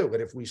take to do? And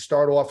if we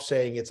start off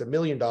saying it's $1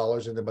 million,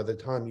 and then by the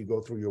time you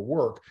go through your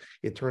work,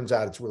 it turns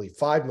out it's really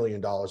 $5 million,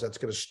 that's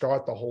going to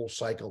start the whole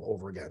cycle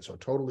over again. So I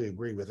totally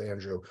agree with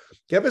Andrew.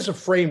 Give us a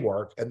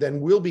framework, and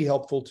then we'll be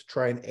helpful to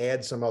try and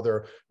add some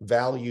other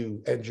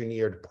value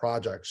engineered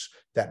projects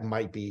that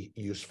might be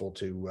useful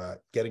to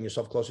getting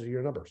yourself closer to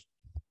your numbers.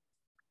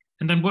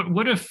 And then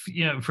what if,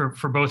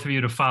 for both of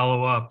you to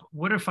follow up,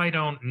 what if I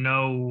don't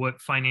know what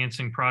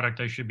financing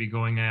product I should be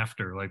going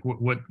after? Like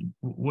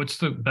what's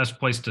the best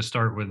place to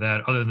start with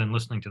that other than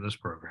listening to this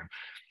program?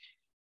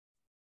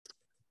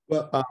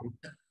 Well,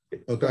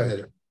 go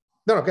ahead.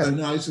 No, go ahead.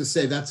 No, I was just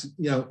say that's,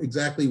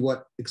 exactly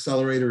what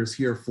Accelerator is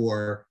here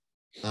for,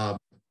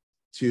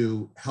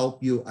 to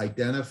help you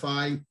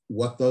identify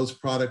what those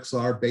products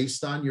are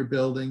based on your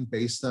building,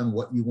 based on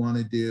what you want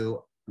to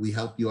do. We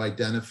help you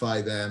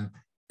identify them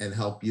and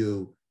help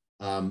you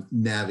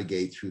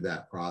navigate through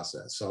that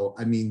process. So,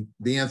 I mean,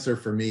 the answer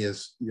for me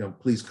is,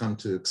 please come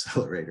to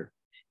Accelerator.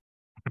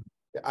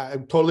 I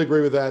totally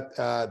agree with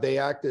that. They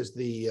act as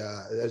the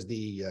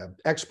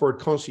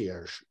expert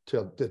concierge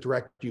to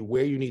direct you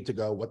where you need to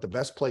go, what the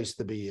best place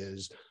to be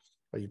is.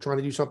 Are you trying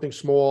to do something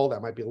small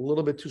that might be a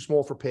little bit too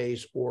small for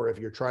PACE, or if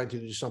you're trying to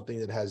do something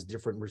that has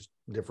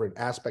different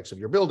aspects of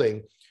your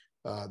building,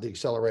 the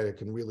Accelerator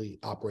can really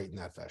operate in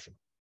that fashion.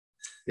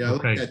 Yeah,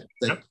 okay.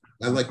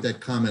 I like that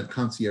comment,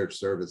 concierge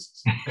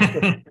services.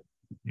 There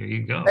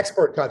you go.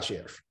 Expert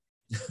concierge.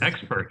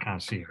 Expert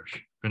concierge,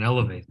 been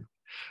elevated.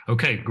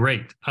 Okay,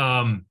 great.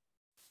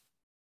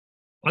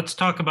 Let's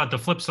talk about the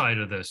flip side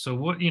of this. So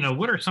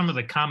what are some of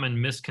the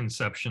common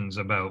misconceptions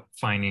about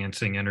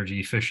financing energy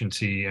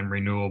efficiency and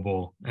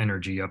renewable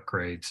energy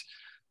upgrades?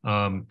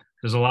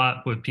 There's a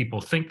lot what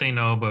people think they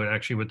know, but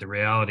actually what the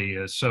reality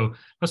is. So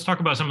let's talk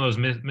about some of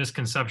those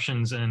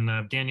misconceptions.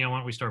 And Danielle, why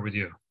don't we start with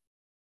you?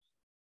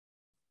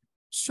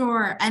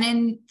 Sure. And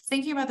in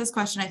thinking about this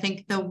question, I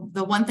think the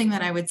one thing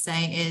that I would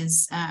say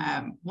is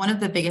one of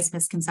the biggest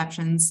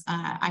misconceptions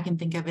I can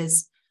think of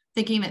is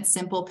thinking that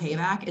simple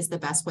payback is the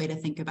best way to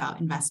think about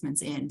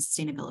investments in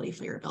sustainability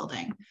for your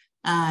building.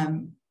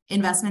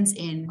 Investments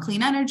in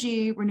clean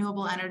energy,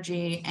 renewable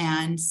energy,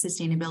 and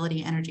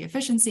sustainability energy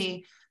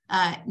efficiency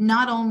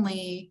not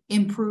only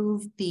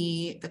improve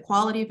the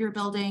quality of your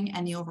building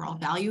and the overall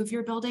value of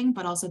your building,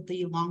 but also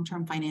the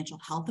long-term financial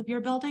health of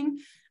your building.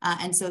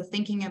 And so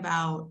thinking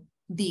about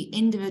the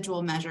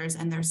individual measures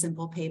and their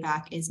simple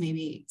payback is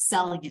maybe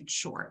selling it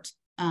short.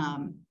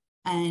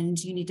 And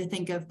you need to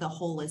think of the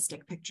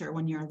holistic picture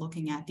when you're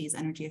looking at these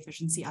energy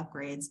efficiency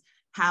upgrades.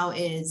 How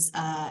is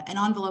an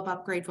envelope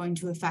upgrade going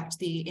to affect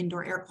the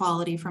indoor air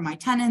quality for my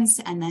tenants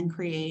and then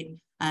create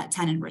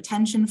tenant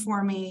retention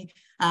for me?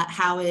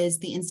 How is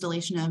the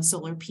installation of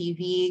solar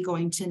PV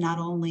going to not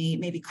only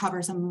maybe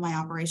cover some of my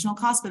operational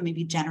costs, but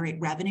maybe generate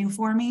revenue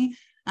for me?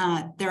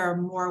 There are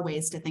more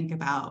ways to think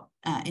about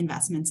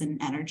investments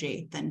in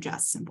energy than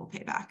just simple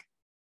payback.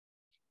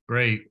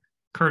 Great.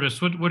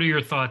 Curtis, what are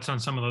your thoughts on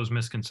some of those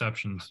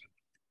misconceptions?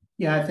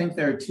 Yeah, I think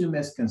there are two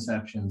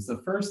misconceptions.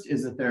 The first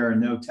is that there are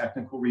no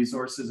technical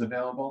resources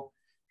available.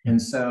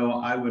 And so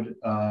I would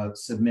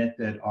submit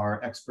that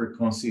our expert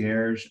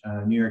concierge,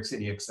 New York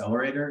City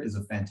Accelerator, is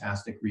a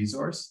fantastic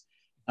resource.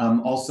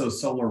 Also,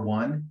 Solar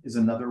One is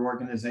another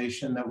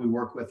organization that we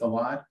work with a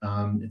lot.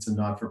 It's a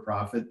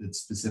not-for-profit that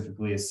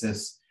specifically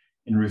assists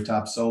in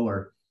rooftop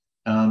solar.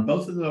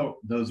 Both of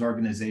those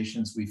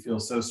organizations, we feel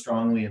so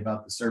strongly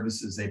about the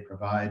services they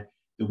provide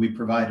that we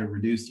provide a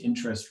reduced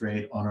interest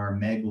rate on our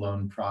MEG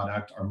loan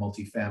product, our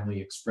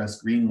multifamily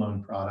express green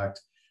loan product,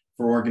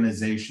 for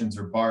organizations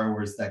or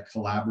borrowers that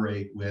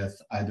collaborate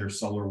with either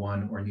Solar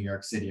One or New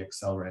York City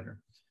Accelerator.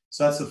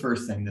 So that's the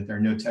first thing, that there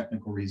are no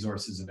technical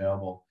resources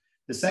available.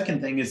 The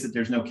second thing is that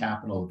there's no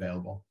capital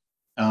available.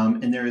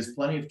 And there is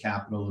plenty of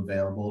capital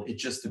available. It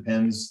just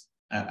depends,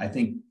 I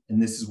think,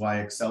 and this is why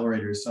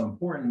Accelerator is so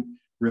important,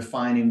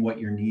 refining what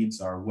your needs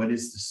are. What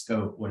is the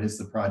scope? What is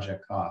the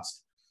project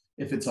cost?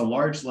 If it's a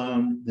large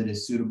loan that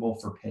is suitable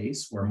for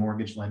PACE, where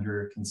mortgage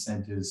lender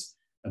consent is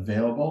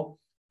available,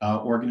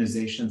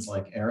 organizations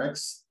like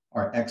ERICS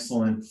are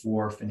excellent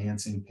for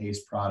financing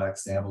PACE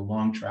products. They have a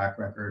long track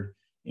record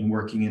in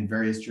working in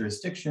various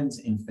jurisdictions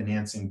in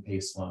financing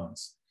PACE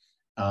loans.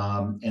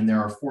 And there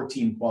are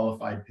 14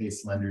 qualified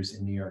PACE lenders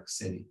in New York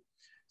City.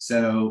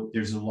 So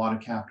there's a lot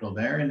of capital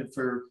there. And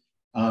for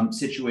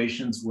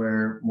situations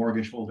where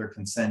mortgage holder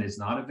consent is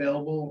not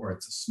available, or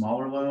it's a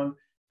smaller loan,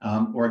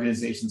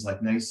 organizations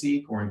like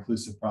NYCEEC or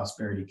Inclusive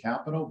Prosperity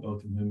Capital,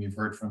 both of whom you've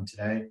heard from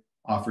today,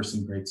 offer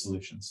some great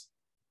solutions.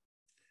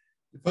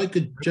 If I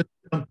could just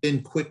jump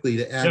in quickly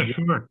to add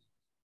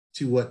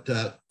to what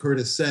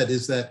Curtis said,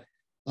 is that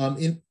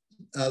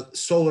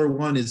Solar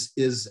One is,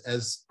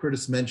 as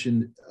Curtis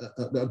mentioned,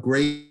 a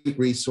great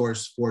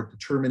resource for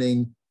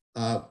determining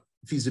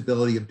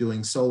feasibility of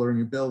doing solar in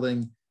your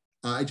building.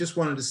 I just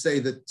wanted to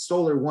say that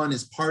Solar One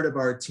is part of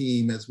our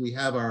team, as we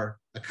have our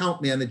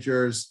account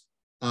managers,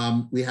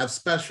 we have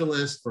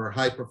specialists for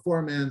high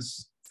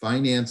performance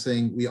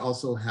financing. We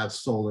also have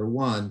Solar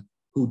One,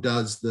 who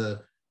does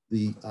the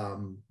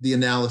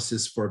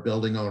analysis for a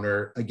building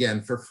owner,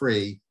 again, for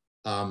free,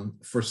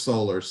 for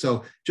solar.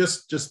 So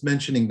just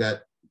mentioning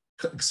that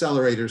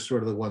Accelerator is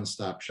sort of the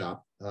one-stop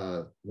shop.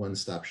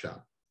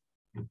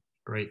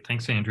 Great,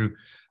 thanks, Andrew.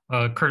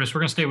 Curtis,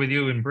 we're going to stay with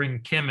you and bring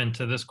Kim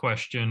into this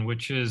question,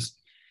 which is,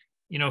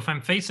 you know, if I'm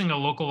facing a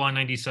local law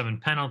 97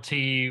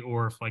 penalty,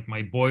 or if like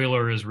my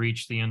boiler has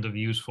reached the end of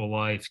useful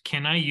life,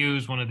 can I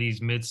use one of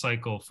these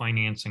mid-cycle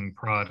financing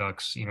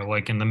products, you know,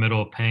 like in the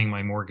middle of paying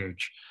my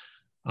mortgage,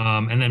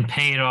 and then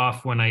pay it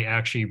off when I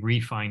actually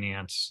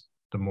refinance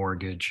the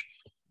mortgage?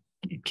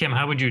 Kim,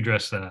 how would you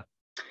address that?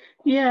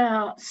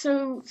 Yeah,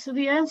 so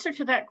the answer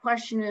to that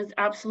question is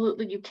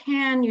absolutely you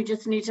can. You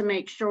just need to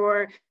make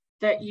sure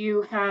that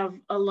you have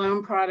a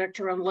loan product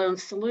or a loan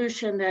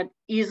solution that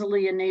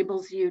easily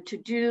enables you to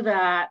do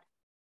that.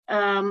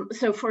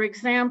 So for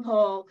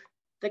example,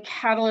 the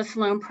Catalyst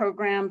loan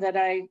program that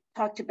I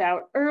talked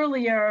about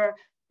earlier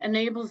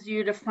enables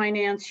you to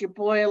finance your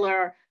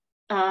boiler.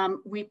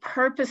 We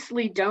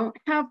purposely don't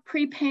have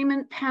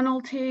prepayment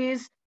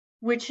penalties,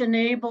 which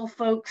enable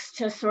folks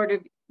to sort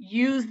of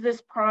use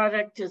this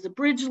product as a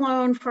bridge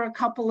loan for a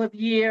couple of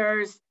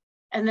years.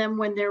 And then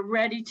when they're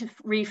ready to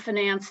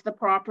refinance the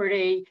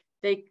property,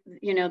 they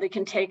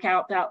can take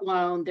out that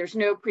loan. There's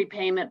no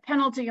prepayment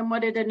penalty. And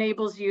what it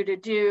enables you to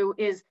do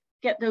is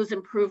get those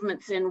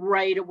improvements in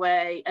right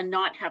away and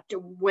not have to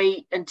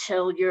wait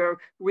until you're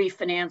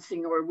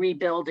refinancing or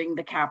rebuilding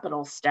the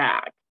capital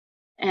stack.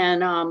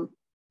 And,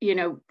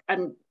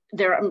 and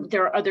there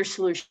are other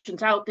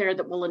solutions out there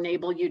that will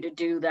enable you to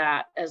do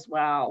that as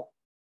well.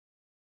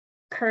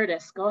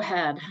 Curtis, go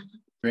ahead.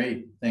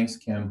 Great, thanks,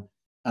 Kim.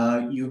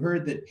 You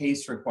heard that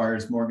PACE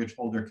requires mortgage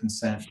holder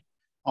consent.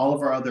 All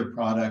of our other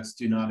products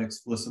do not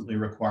explicitly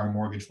require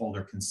mortgage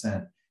holder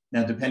consent.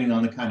 Now, depending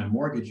on the kind of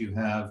mortgage you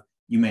have,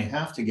 you may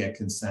have to get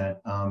consent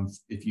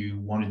if you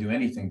want to do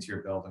anything to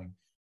your building.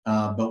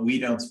 But we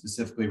don't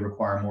specifically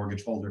require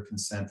mortgage holder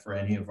consent for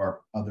any of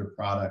our other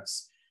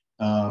products.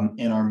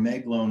 And our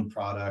MEG loan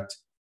product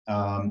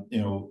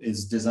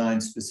is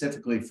designed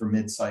specifically for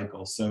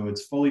mid-cycle. So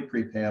it's fully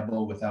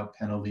prepayable without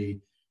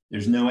penalty.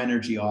 There's no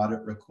energy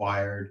audit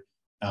required.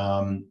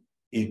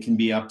 It can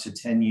be up to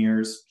 10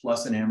 years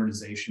plus an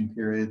amortization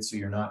period. So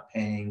you're not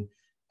paying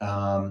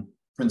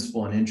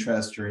principal and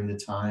interest during the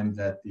time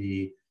that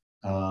the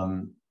for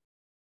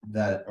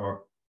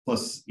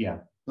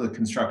the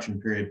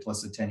construction period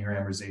plus a 10-year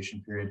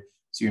amortization period.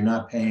 So you're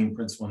not paying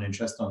principal and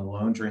interest on the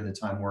loan during the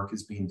time work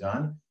is being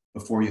done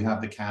before you have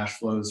the cash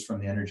flows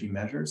from the energy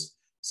measures.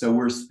 So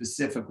we're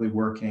specifically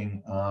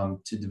working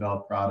to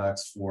develop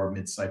products for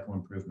mid-cycle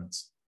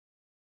improvements.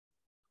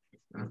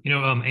 You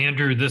know,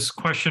 Andrew, this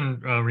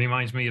question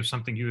reminds me of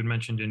something you had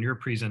mentioned in your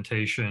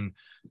presentation,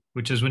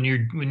 which is when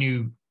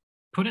you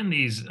put in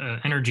these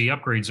energy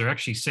upgrades, they're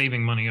actually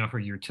saving money off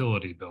of your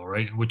utility bill,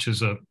 right? Which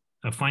is a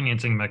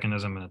financing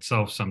mechanism in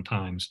itself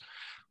sometimes.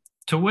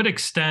 To what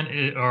extent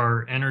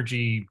are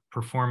energy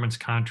performance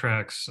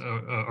contracts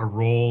a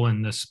role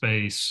in this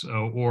space,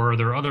 or are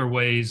there other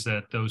ways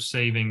that those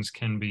savings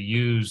can be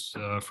used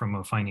from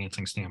a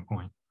financing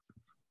standpoint?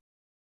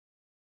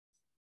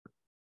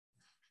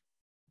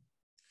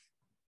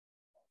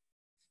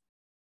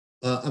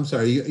 I'm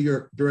sorry,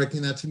 you're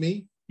directing that to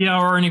me? Yeah,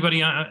 or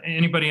anybody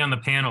on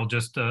the panel.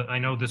 Just I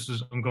know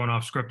I'm going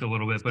off script a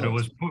little bit, but it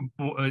was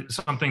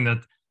something that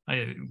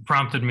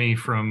prompted me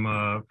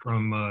from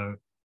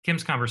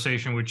Kim's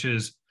conversation, which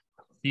is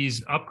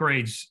these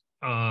upgrades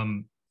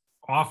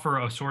offer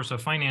a source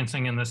of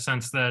financing in the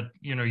sense that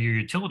your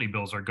utility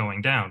bills are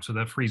going down, so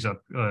that frees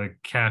up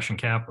cash and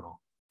capital.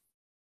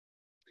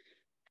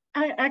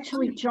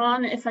 Actually,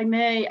 John, if I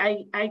may,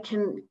 I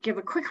can give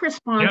a quick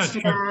response to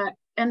that.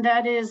 And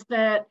that is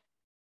that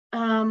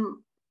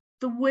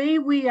the way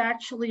we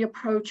actually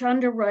approach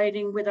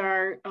underwriting with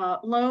our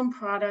loan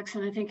products,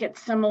 and I think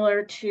it's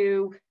similar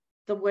to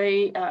the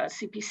way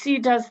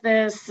CPC does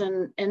this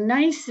and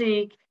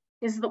NYCEEC,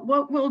 is that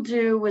what we'll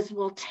do is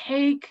we'll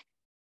take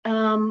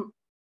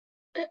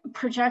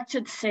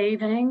projected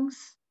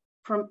savings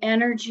from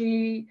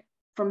energy,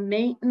 from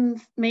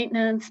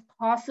maintenance,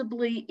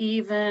 possibly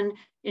even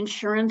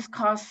insurance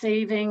cost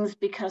savings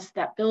because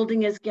that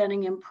building is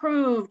getting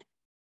improved.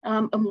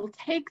 And we'll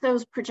take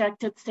those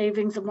projected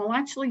savings and we'll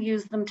actually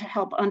use them to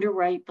help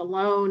underwrite the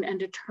loan and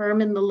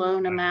determine the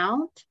loan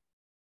amount.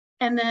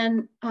 And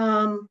then,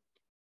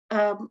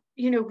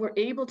 we're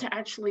able to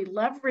actually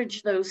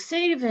leverage those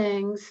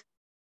savings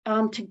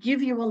to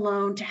give you a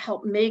loan to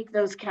help make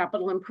those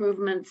capital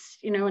improvements.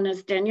 And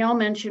as Danielle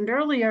mentioned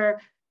earlier,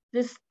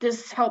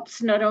 this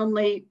helps not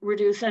only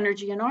reduce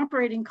energy and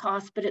operating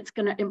costs, but it's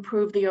going to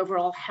improve the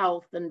overall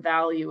health and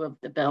value of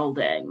the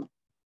building.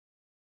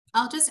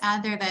 I'll just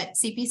add there that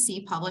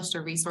CPC published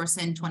a resource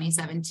in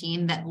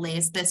 2017 that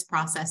lays this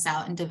process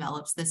out and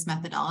develops this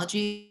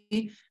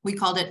methodology. We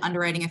called it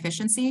underwriting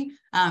efficiency,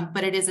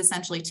 but it is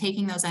essentially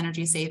taking those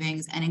energy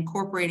savings and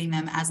incorporating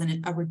them as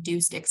a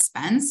reduced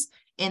expense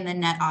in the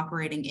net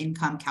operating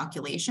income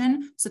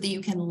calculation so that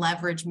you can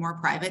leverage more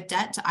private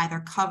debt to either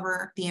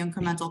cover the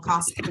incremental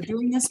costs for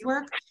doing this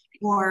work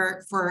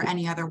or for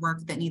any other work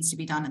that needs to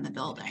be done in the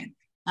building.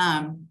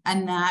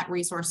 And that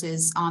resource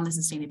is on the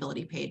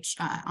sustainability page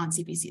on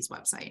CPC's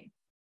website.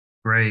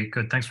 Great,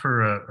 good. Thanks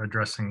for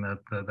addressing that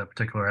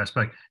particular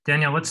aspect.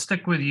 Danielle, let's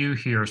stick with you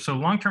here. So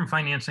long-term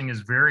financing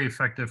is very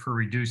effective for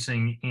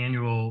reducing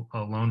annual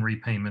loan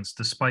repayments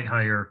despite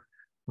higher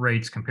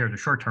rates compared to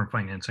short-term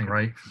financing,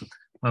 right?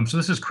 So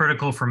this is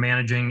critical for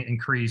managing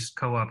increased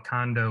co-op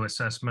condo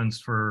assessments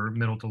for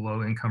middle to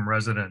low income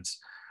residents.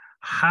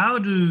 How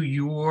do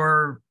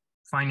your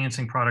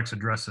financing products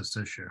address this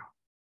issue?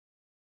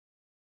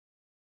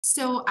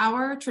 So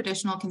our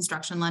traditional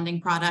construction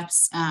lending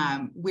products,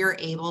 we're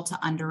able to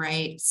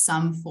underwrite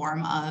some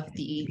form of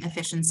the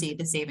efficiency,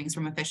 the savings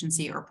from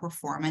efficiency or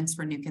performance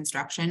for new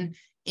construction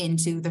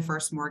into the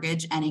first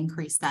mortgage and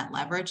increase that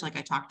leverage like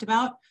I talked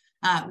about.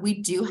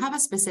 We do have a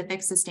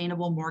specific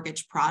sustainable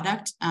mortgage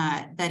product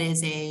that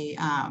is a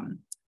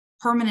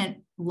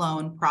permanent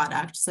loan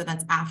product. So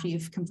that's after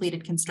you've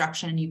completed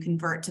construction and you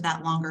convert to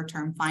that longer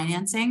term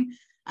financing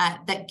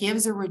that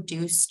gives a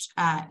reduced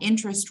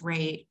interest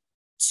rate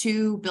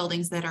to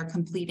buildings that are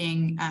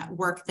completing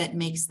work that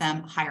makes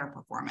them higher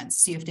performance.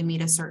 So you have to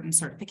meet a certain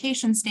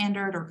certification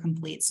standard or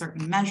complete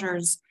certain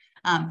measures.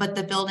 But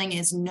the building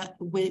is,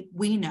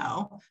 we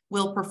know,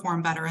 will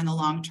perform better in the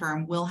long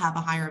term, will have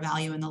a higher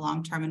value in the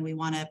long term, and we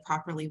want to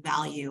properly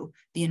value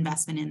the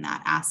investment in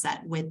that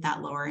asset with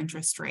that lower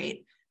interest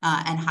rate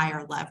and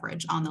higher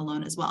leverage on the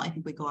loan as well. I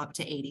think we go up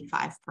to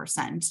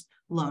 85%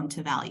 loan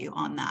to value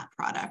on that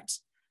product.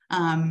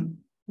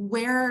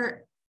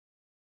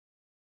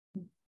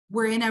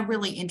 We're in a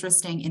really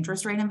interesting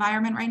interest rate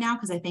environment right now,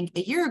 because I think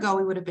a year ago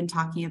we would have been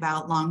talking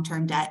about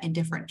long-term debt in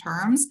different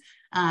terms.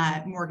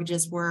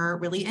 Mortgages were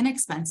really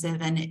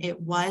inexpensive, and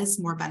it was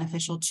more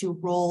beneficial to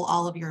roll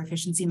all of your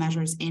efficiency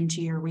measures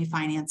into your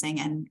refinancing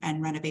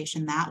and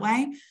renovation that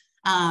way.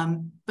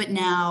 But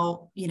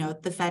now,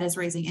 the Fed is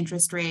raising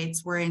interest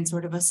rates. We're in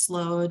sort of a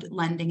slowed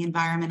lending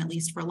environment, at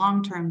least for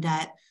long-term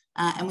debt.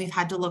 And we've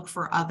had to look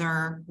for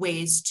other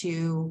ways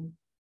to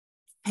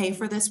pay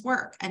for this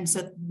work. And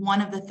so one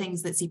of the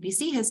things that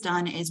CPC has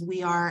done is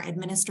we are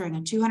administering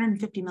a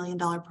 $250 million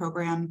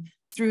program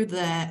through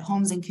the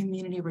Homes and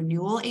Community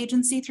Renewal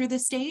Agency through the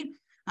state.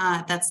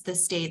 That's the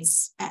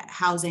state's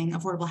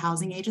affordable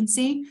housing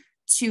agency,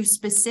 to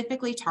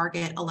specifically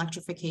target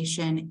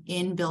electrification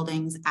in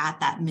buildings at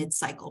that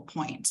mid-cycle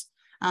point.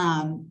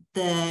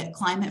 The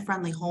Climate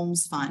Friendly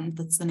Homes Fund,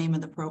 that's the name of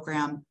the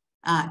program,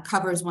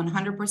 covers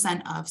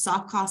 100% of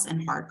soft costs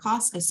and hard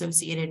costs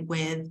associated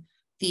with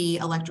the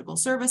electrical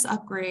service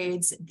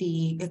upgrades,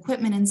 the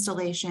equipment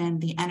installation,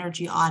 the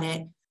energy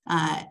audit,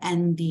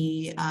 and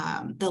the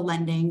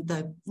lending,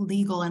 the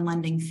legal and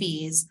lending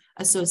fees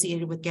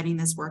associated with getting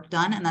this work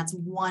done. And that's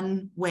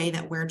one way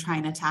that we're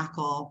trying to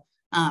tackle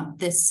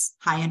this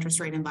high interest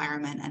rate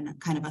environment and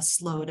kind of a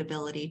slowed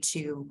ability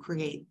to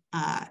create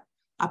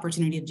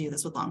opportunity to do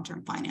this with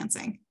long-term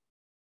financing.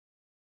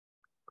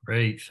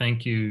 Great,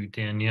 thank you,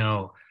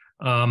 Danielle.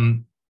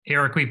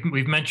 Eric,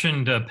 we've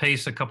mentioned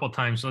PACE a couple of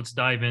times. Let's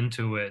dive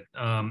into it.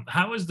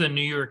 How is the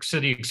New York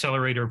City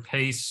Accelerator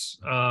PACE,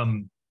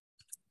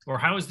 or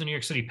how is the New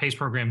York City PACE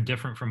program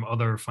different from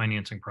other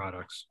financing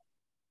products?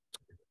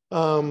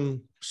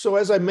 So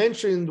as I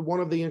mentioned,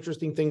 one of the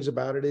interesting things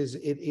about it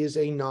is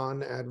a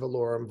non-ad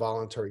valorem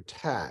voluntary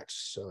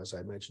tax. So as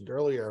I mentioned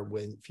earlier,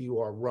 if you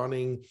are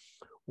running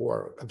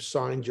or have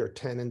signed your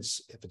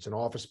tenants, if it's an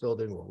office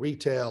building or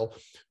retail,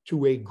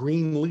 to a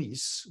green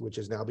lease, which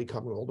is now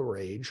becoming all the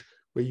rage,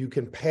 where you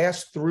can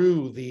pass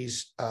through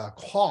these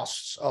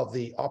costs of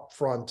the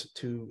upfront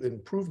to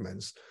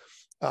improvements,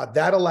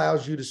 that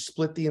allows you to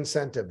split the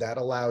incentive. That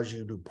allows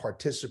you to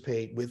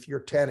participate with your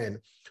tenant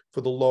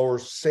for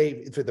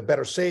the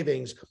better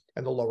savings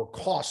and the lower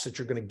costs that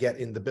you're going to get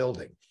in the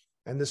building.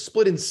 And the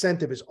split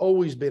incentive has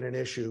always been an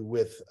issue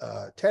with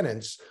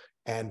tenants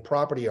and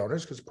property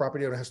owners, because the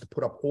property owner has to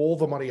put up all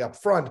the money up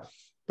front,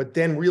 but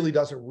then really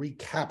doesn't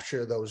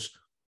recapture those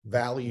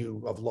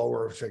value of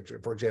lower,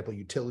 for example,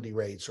 utility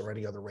rates or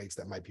any other rates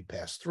that might be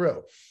passed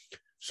through.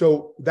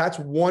 So that's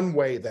one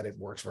way that it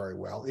works very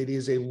well. It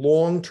is a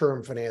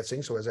long-term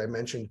financing. So as I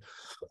mentioned,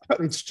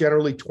 it's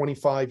generally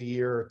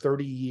 25-year,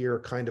 30-year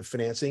kind of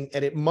financing,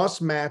 and it must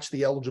match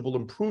the eligible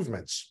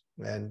improvements.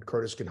 And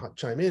Curtis can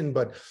chime in,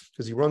 but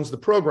because he runs the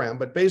program.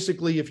 But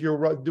basically, if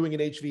you're doing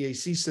an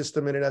HVAC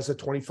system and it has a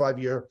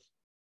 25-year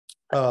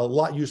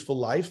useful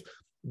life,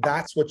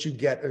 that's what you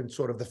get in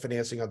sort of the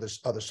financing on this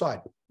other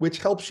side, which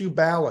helps you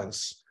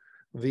balance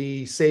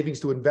the savings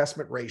to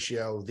investment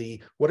ratio,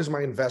 what is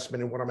my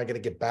investment and what am I going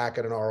to get back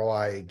at an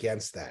ROI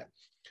against that.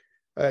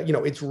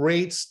 Its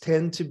rates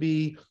tend to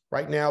be,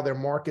 right now, their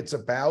market's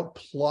about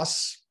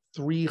plus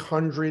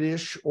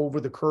 300-ish over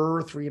the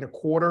curve,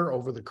 3.25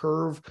 over the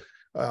curve,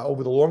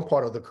 over the long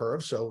part of the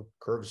curve. So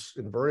curve's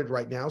inverted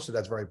right now, so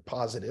that's very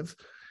positive.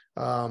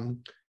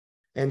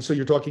 And so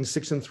you're talking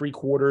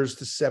 6.75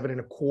 to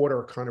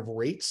 7.25 kind of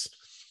rates.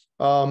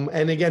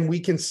 And again, we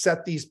can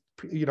set these,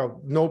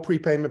 no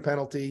prepayment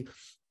penalty,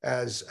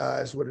 as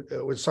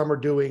what some are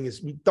doing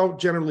is we don't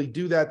generally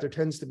do that. There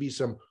tends to be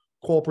some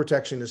call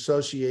protection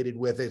associated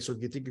with it. So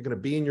if you think you're going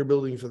to be in your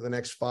building for the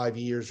next 5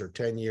 years or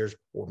 10 years,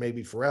 or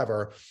maybe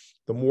forever,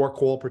 the more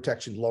call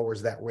protection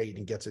lowers that rate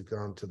and gets it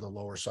down to the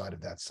lower side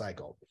of that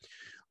cycle.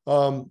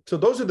 So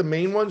those are the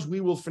main ones. We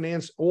will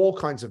finance all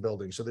kinds of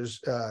buildings. So there's,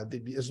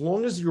 as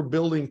long as your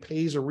building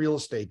pays a real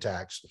estate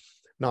tax,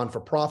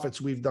 non-for-profits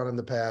we've done in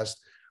the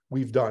past,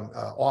 we've done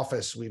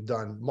office, we've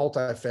done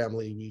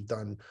multifamily, we've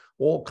done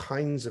all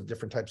kinds of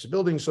different types of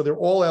buildings. So they're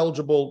all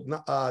eligible.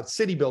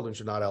 City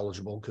buildings are not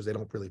eligible because they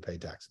don't really pay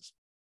taxes.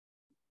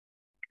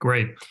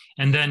 Great.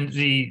 And then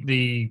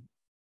the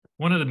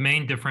one of the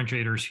main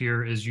differentiators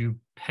here is you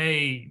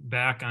pay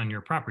back on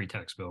your property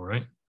tax bill,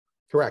 right?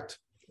 Correct.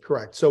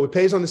 So it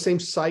pays on the same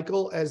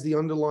cycle as the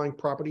underlying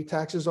property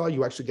taxes are.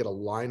 You actually get a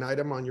line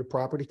item on your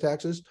property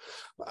taxes.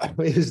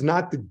 It is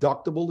not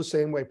deductible the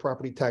same way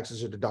property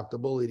taxes are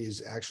deductible. It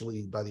is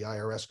actually, by the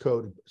IRS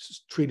code,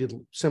 treated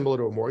similar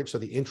to a mortgage. So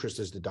the interest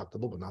is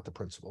deductible, but not the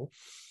principal.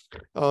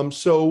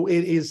 So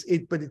it is,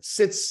 but it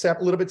sits a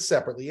little bit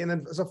separately.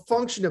 And as a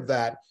function of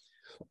that,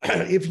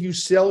 if you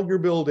sell your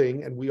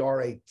building and we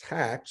are a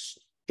tax,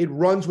 it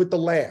runs with the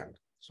land.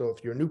 So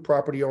if your new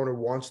property owner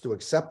wants to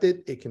accept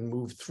it, it can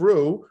move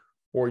through,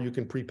 or you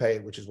can prepay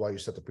it, which is why you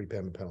set the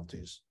prepayment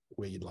penalties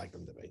where you'd like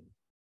them to be.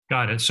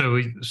 Got it.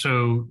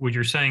 So what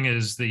you're saying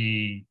is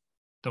the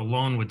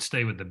loan would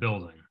stay with the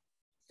building.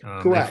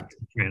 Correct.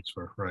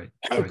 Transfer, right.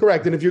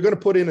 Correct. And if you're going to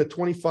put in a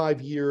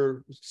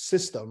 25-year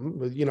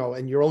system,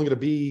 and you're only going to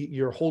be,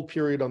 your hold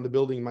period on the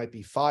building might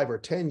be 5 or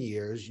 10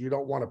 years, you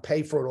don't want to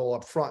pay for it all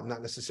up front and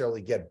not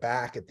necessarily get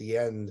back at the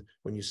end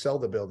when you sell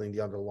the building,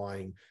 the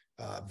underlying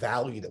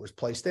value that was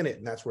placed in it.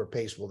 And that's where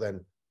PACE will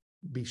then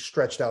be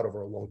stretched out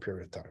over a long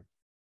period of time.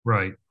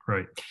 Right.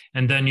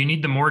 And then you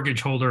need the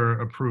mortgage holder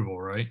approval,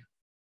 right?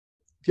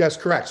 Yes,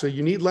 correct. So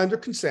you need lender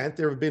consent.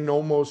 There have been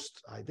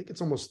I think it's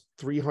almost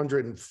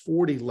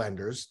 340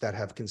 lenders that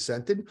have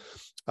consented.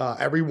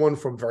 Everyone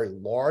from very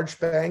large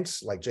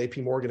banks like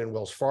JP Morgan and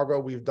Wells Fargo,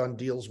 we've done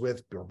deals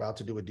with. We're about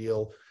to do a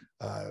deal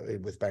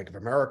with Bank of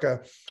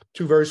America,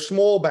 to very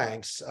small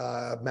banks.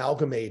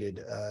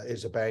 Amalgamated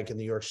is a bank in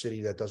New York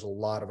City that does a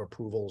lot of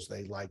approvals.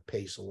 They like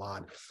PACE a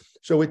lot.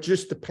 So it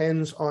just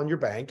depends on your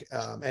bank.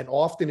 And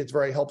often it's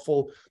very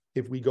helpful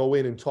if we go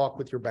in and talk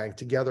with your bank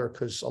together,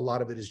 because a lot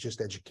of it is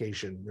just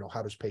education.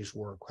 How does PACE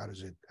work? How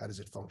does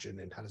it function?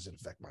 And how does it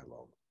affect my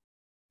loan?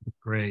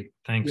 Great.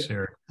 Thanks,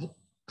 Eric.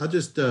 I'll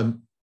just,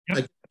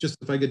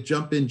 if I could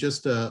jump in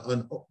just a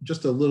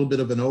little bit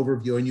of an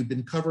overview, and you've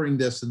been covering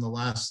this in the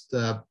last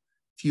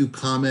few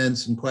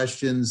comments and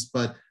questions,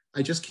 but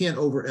I just can't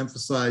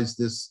overemphasize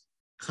this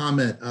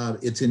comment.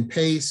 It's in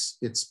PACE.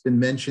 It's been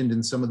mentioned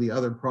in some of the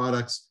other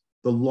products.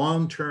 The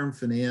long-term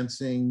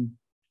financing,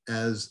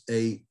 as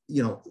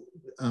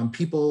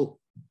people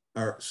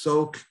are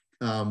so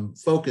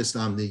focused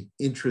on the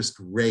interest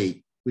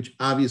rate, which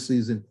obviously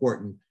is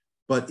important,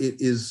 but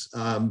it is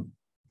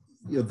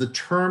the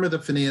term of the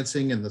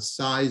financing and the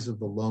size of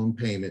the loan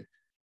payment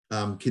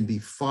can be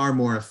far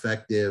more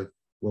effective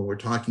when we're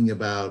talking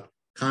about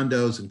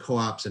condos and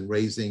co-ops and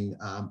raising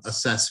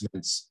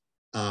assessments.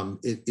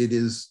 It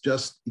is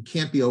just, it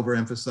can't be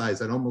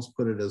overemphasized. I'd almost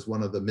put it as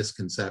one of the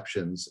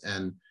misconceptions.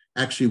 And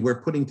actually,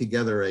 we're putting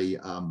together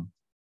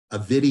a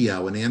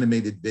video, an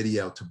animated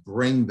video, to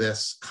bring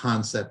this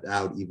concept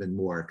out even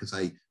more, because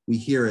we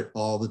hear it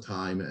all the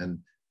time, and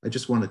I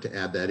just wanted to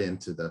add that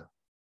into the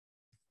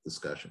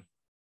discussion.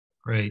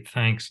 Great,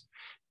 thanks.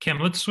 Kim,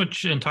 let's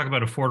switch and talk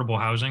about affordable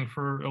housing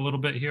for a little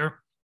bit here.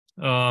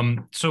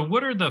 So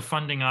what are the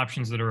funding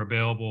options that are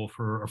available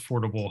for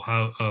affordable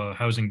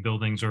housing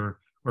buildings or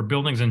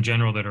buildings in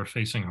general that are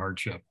facing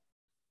hardship?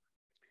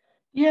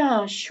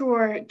 Yeah,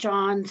 sure,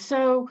 John.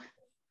 So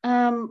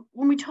when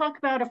we talk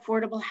about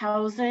affordable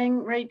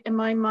housing, right, in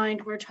my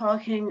mind, we're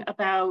talking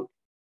about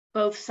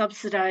both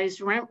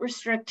subsidized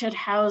rent-restricted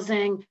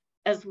housing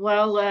as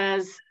well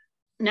as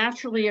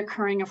naturally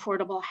occurring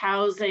affordable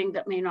housing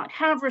that may not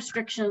have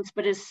restrictions,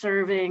 but is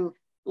serving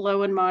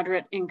low and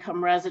moderate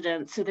income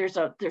residents. So there's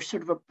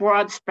sort of a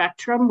broad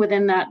spectrum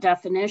within that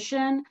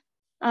definition.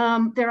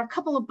 There are a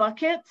couple of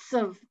buckets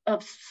of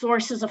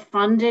sources of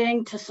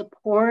funding to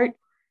support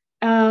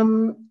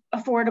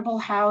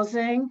affordable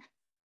housing.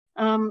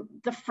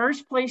 The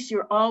first place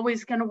you're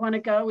always going to want to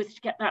go is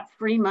to get that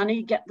free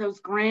money, get those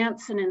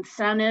grants and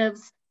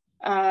incentives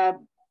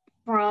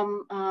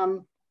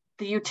from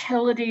the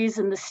utilities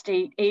and the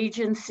state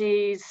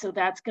agencies. So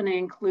that's going to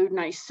include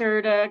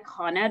NYCERDA,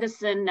 Con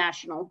Edison,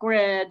 National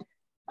Grid,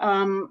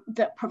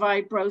 that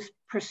provide both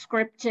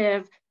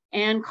prescriptive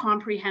and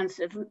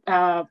comprehensive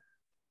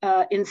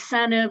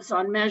incentives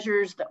on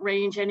measures that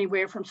range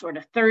anywhere from sort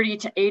of 30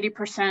 to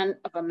 80%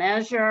 of a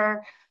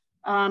measure.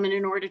 And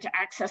in order to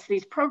access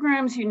these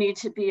programs, you need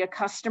to be a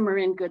customer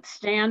in good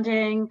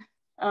standing.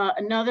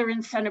 Another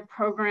incentive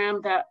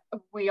program that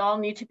we all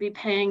need to be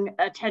paying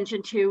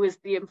attention to is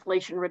the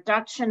Inflation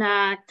Reduction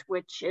Act,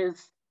 which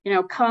is,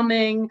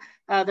 coming.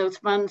 Those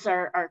funds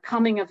are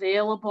coming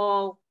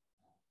available.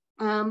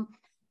 Then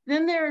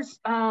there's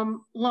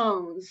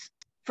loans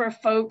for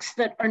folks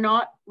that are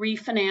not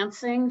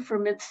refinancing for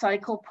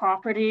mid-cycle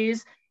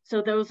properties.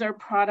 So those are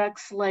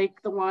products like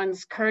the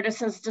ones Curtis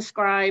has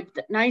described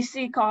that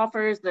NYCEEC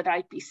offers, that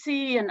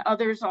IPC and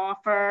others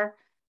offer.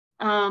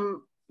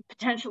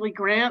 Potentially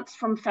grants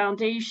from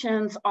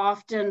foundations,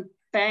 often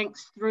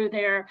banks through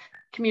their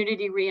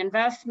Community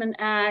Reinvestment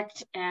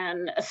Act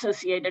and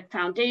associated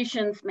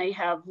foundations may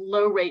have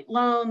low rate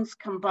loans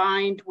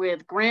combined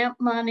with grant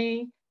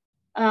money.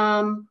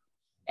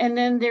 And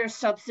then there's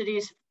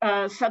subsidies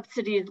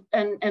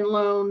and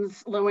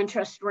loans, low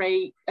interest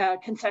rate,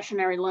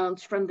 concessionary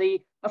loans from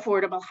the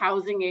affordable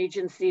housing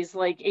agencies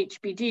like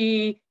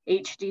HPD,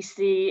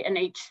 HDC, and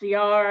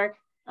HCR.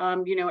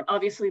 And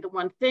obviously the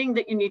one thing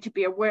that you need to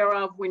be aware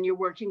of when you're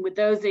working with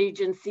those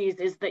agencies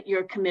is that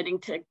you're committing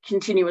to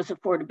continuous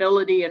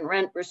affordability and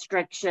rent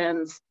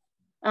restrictions.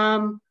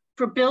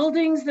 For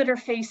buildings that are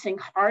facing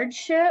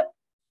hardship,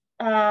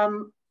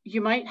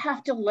 you might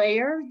have to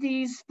layer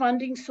these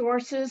funding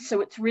sources.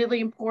 So it's really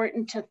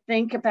important to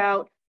think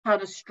about how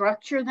to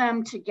structure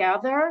them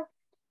together.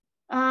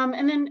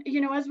 And then,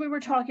 as we were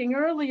talking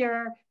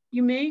earlier,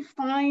 you may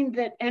find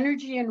that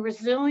energy and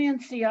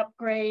resiliency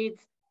upgrades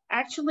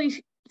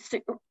actually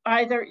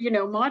either,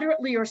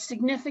 moderately or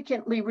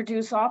significantly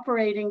reduce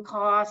operating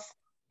costs.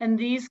 And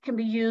these can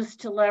be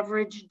used to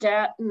leverage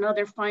debt and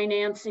other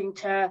financing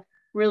to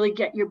really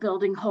get your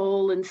building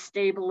whole and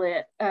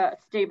stabilize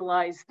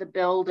the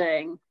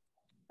building.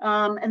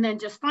 And then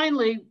just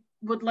finally,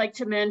 would like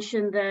to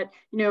mention that,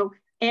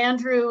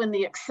 Andrew and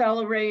the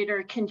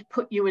Accelerator can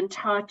put you in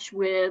touch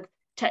with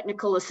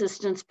technical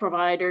assistance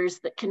providers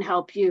that can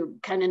help you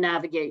kind of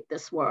navigate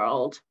this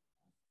world.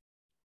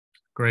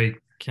 Great,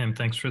 Kim,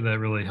 thanks for that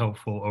really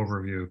helpful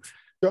overview.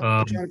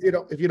 John,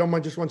 if you don't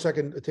mind, just 1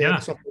 second to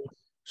add something.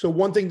 So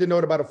one thing to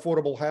note about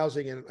affordable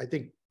housing, and I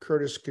think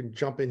Curtis can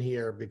jump in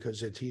here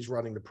because he's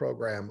running the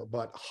program,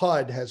 but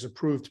HUD has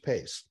approved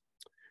PACE.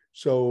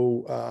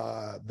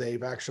 So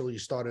they've actually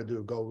started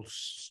to go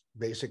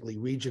basically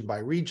region by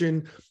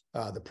region.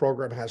 The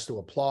program has to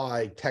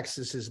apply.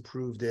 Texas has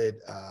approved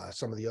it.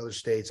 Some of the other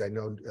states, I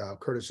know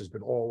Curtis has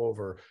been all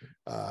over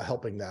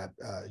helping that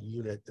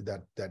unit,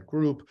 that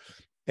group.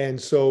 And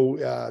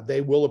so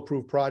they will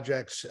approve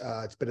projects.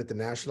 It's been at the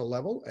national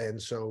level.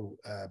 And so,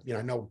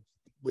 I know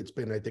it's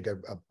been, I think,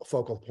 a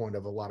focal point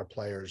of a lot of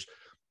players.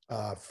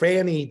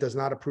 Fannie does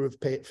not approve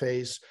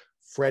PACE.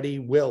 Freddie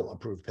will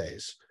approve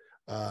PACE.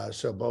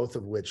 So both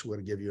of which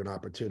would give you an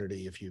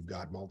opportunity if you've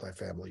got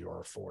multifamily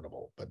or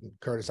affordable. But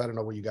Curtis, I don't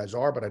know where you guys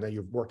are, but I know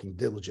you're working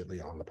diligently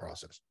on the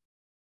process.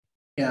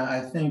 Yeah, I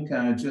think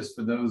just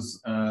for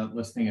those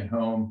listening at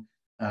home,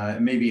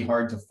 it may be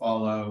hard to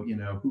follow,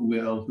 who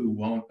will, who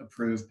won't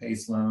approve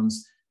PACE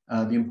loans.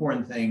 The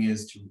important thing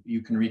is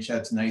you can reach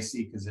out to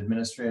NYCEEC as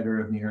administrator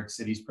of New York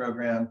City's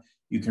program.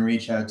 You can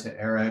reach out to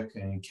Eric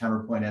and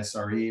Counterpointe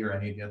SRE or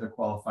any of the other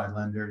qualified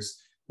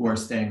lenders who are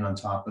staying on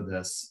top of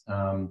this.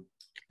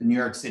 The New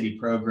York City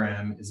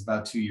program is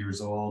about 2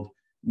 years old.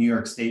 New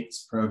York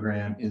State's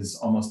program is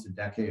almost a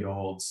decade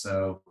old.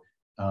 So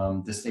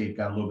the state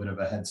got a little bit of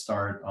a head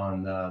start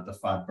on the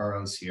 5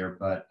 boroughs here,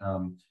 but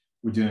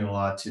we're doing a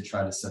lot to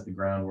try to set the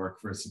groundwork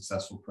for a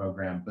successful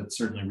program, but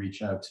certainly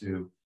reach out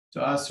to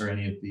us or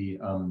any of the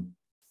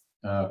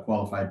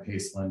qualified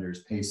PACE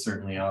lenders. PACE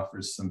certainly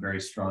offers some very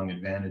strong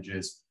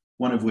advantages,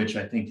 one of which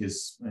I think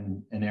is,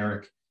 and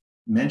Eric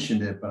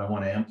mentioned it, but I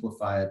want to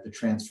amplify it, the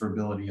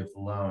transferability of the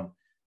loan.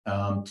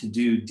 To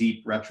do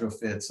deep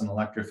retrofits and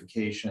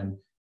electrification,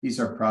 these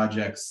are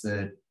projects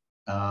that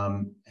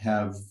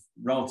have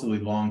relatively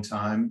long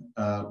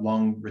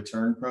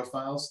return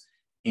profiles.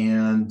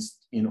 And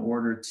in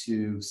order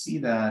to see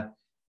that,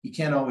 you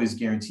can't always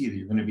guarantee that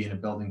you're going to be in a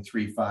building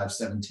 3, 5,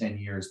 7, 10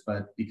 years,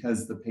 but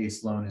because the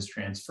PACE loan is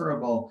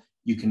transferable,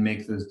 you can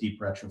make those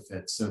deep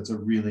retrofits. So it's a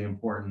really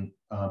important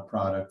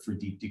product for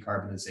deep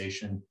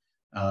decarbonization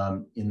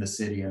in the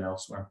city and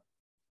elsewhere.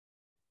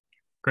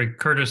 Great,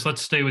 Curtis,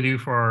 let's stay with you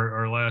for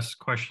our last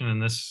question in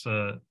this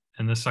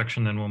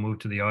section, then we'll move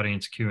to the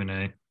audience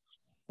Q&A.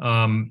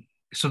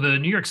 So the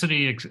New York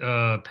City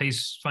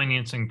PACE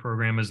financing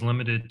program is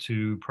limited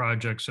to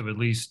projects of at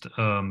least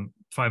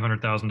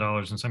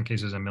 $500,000, in some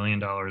cases $1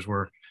 million,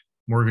 where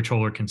mortgage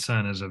holder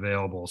consent is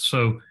available.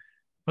 So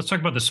let's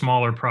talk about the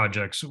smaller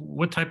projects.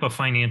 What type of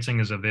financing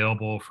is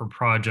available for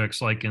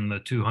projects like in the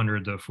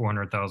 $200,000 to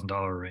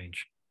 $400,000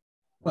 range?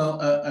 Well,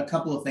 a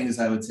couple of things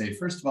I would say.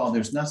 First of all,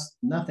 there's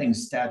nothing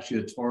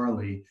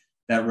statutorily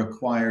that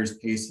requires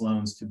PACE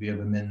loans to be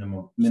of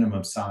a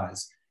minimum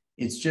size.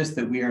 It's just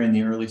that we are in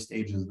the early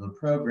stages of the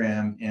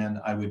program, and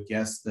I would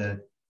guess that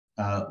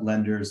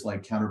lenders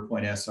like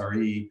Counterpointe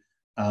SRE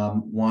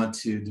want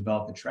to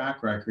develop a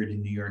track record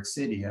in New York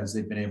City, as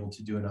they've been able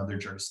to do in other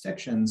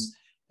jurisdictions.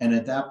 And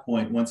at that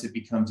point, once it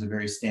becomes a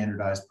very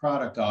standardized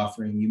product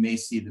offering, you may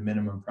see the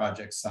minimum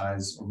project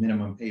size or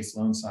minimum PACE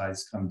loan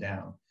size come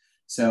down.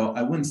 So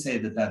I wouldn't say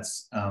that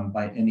that's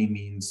by any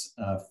means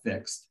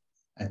fixed.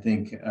 I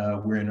think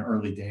we're in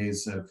early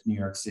days of New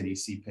York City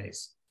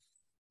CPACE.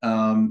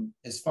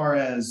 As far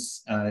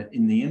as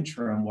in the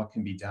interim, what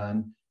can be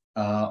done,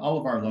 all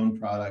of our loan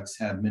products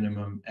have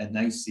minimum at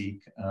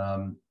NYCEEC,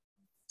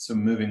 so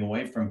moving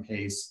away from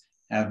PACE,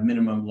 have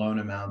minimum loan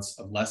amounts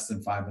of less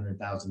than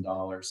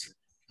 $500,000.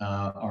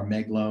 Our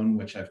MEG loan,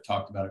 which I've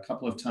talked about a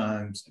couple of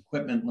times,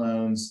 equipment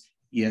loans,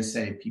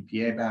 ESA,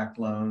 PPA-backed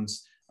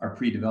loans, our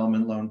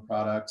pre-development loan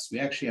products. We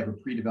actually have a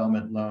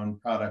pre-development loan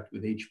product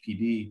with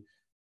HPD,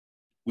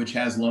 which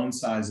has loan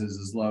sizes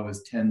as low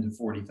as $10,000 to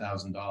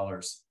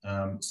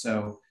 $40,000.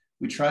 So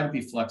we try to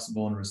be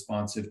flexible and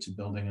responsive to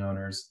building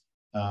owners.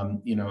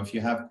 If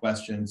you have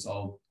questions,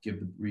 I'll give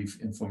the brief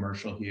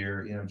infomercial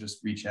here.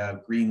 Just reach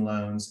out,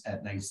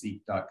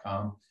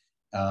 greenloans@nyceec.com,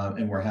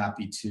 and we're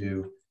happy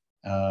to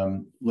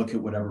look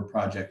at whatever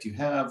project you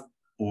have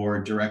or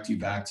direct you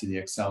back to the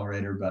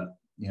Accelerator. But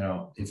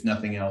if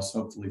nothing else,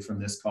 hopefully from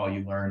this call,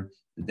 you learn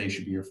that they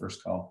should be your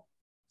first call.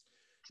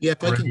 Yeah,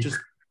 if I can just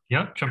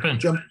jump in.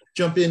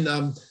 Jump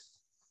in.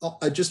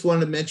 I just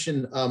wanted to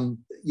mention,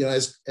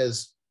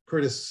 as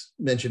Curtis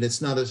mentioned,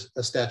 it's not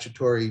a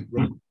statutory,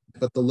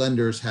 but the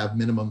lenders have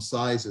minimum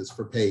sizes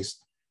for PACE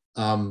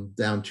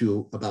down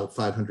to about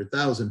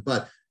 500,000.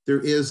 But there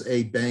is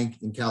a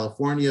bank in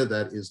California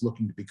that is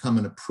looking to become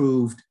an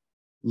approved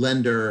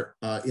lender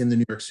in the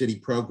New York City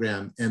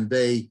program, and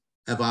they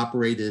have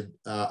operated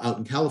out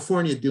in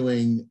California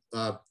doing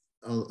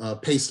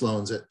PACE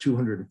loans at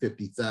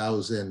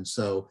 250,000.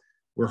 So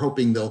we're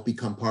hoping they'll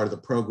become part of the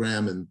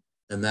program,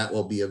 and that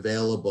will be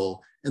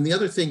available. And the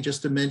other thing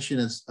just to mention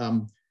is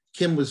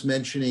Kim was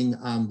mentioning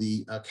on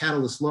the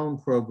Catalyst Loan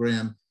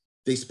Program,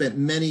 they spent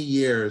many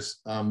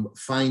years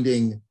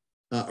finding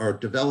or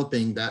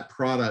developing that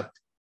product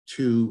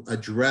to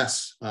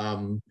address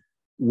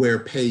where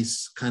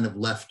PACE kind of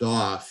left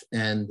off.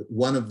 And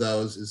one of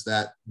those is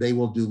that they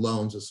will do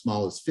loans as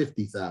small as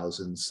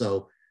 50,000.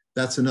 So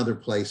that's another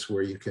place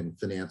where you can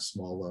finance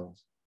small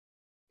loans.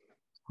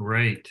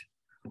 Great.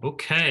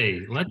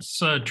 Okay,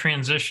 let's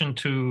transition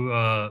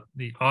to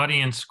the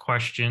audience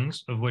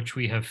questions, of which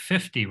we have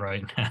 50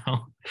 right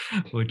now,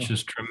 which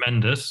is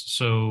tremendous.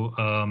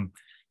 So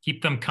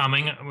keep them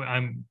coming.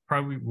 I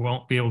probably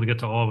won't be able to get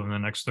to all of them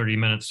in the next 30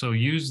 minutes. So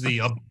use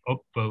the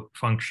upvote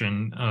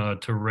function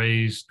to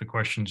raise the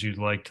questions you'd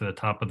like to the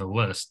top of the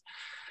list.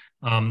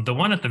 The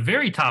one at the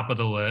very top of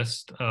the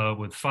list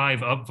with 5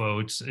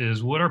 upvotes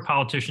is, what are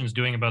politicians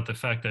doing about the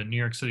fact that New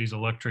York City's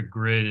electric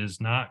grid is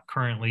not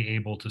currently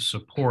able to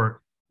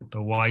support the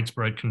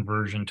widespread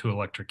conversion to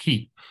electric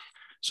heat?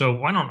 So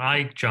why don't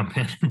I jump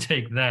in and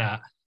take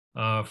that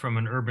from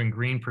an urban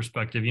green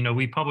perspective?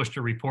 We published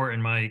a report,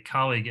 and my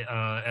colleague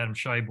Adam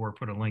Scheibor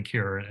put a link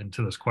here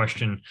into this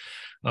question.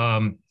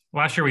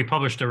 Last year we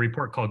published a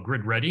report called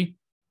Grid Ready,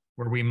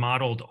 where we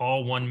modeled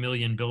all 1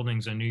 million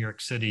buildings in New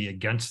York City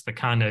against the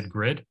Con Ed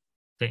grid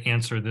to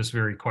answer this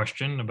very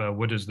question about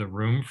what is the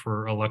room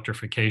for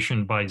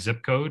electrification by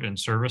zip code and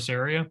service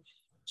area.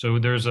 So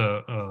there's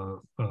a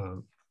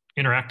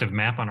interactive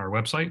map on our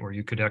website where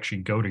you could actually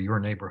go to your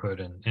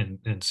neighborhood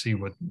and see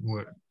what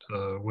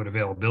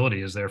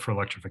availability is there for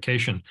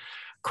electrification.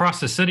 Across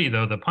the city,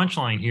 though, the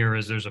punchline here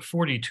is there's a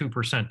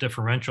 42%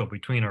 differential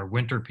between our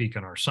winter peak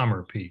and our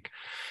summer peak.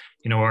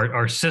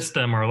 Our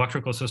system, our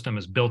electrical system,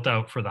 is built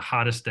out for the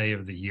hottest day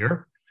of the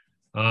year.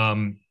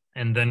 And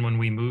then when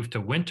we move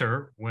to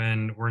winter,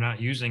 when we're not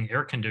using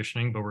air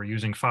conditioning, but we're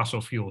using fossil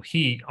fuel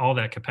heat, all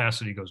that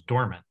capacity goes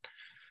dormant.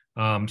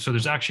 So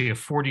there's actually a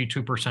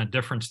 42%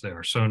 difference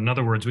there. So in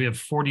other words, we have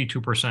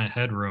 42%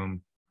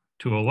 headroom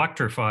to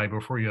electrify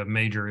before you have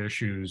major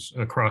issues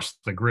across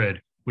the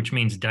grid, which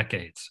means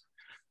decades.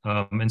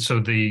 And so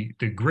the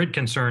grid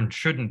concern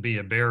shouldn't be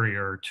a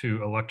barrier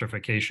to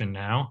electrification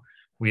now.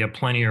 We have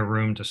plenty of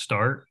room to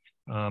start,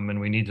 and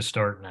we need to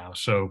start now.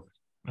 So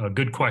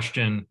good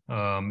question,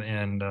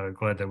 and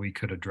glad that we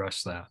could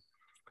address that.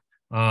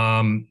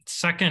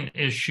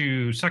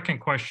 Second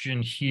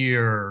question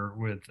here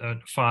with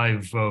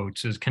 5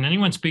 votes is, can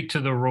anyone speak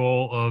to the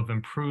role of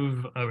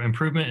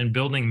improvement in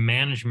building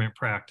management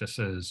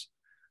practices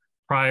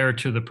prior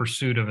to the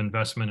pursuit of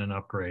investment and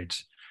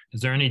upgrades?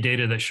 Is there any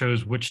data that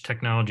shows which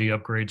technology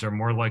upgrades are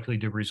more likely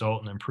to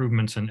result in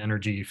improvements in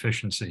energy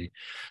efficiency?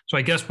 So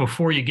I guess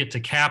before you get to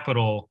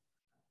capital,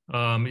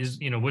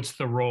 what's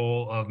the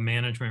role of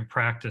management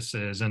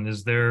practices, and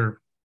is there,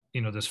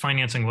 does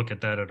financing look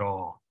at that at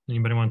all?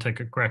 Anybody want to take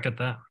a crack at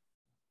that?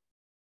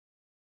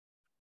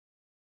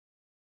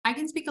 I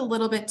can speak a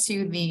little bit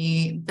to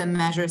the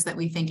measures that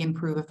we think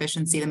improve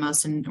efficiency the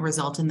most and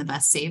result in the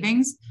best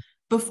savings.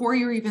 Before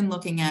you're even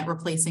looking at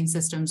replacing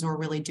systems or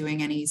really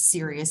doing any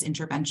serious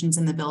interventions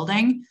in the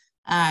building,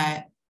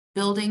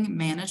 building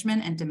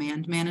management and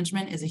demand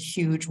management is a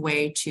huge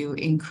way to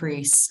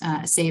increase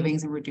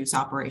savings and reduce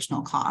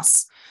operational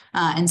costs.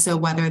 And so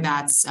whether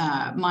that's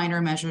minor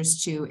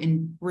measures to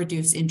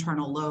reduce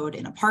internal load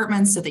in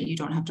apartments so that you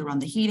don't have to run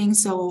the heating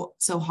so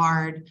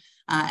hard,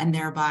 and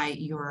thereby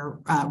you're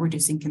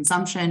reducing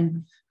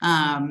consumption,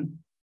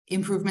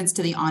 improvements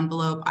to the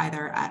envelope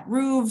either at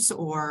roofs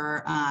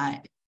or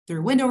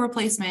through window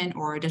replacement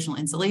or additional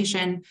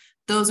insulation.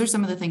 Those are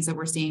some of the things that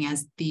we're seeing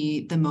as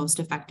the most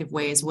effective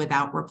ways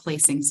without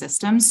replacing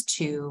systems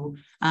to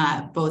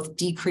both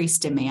decrease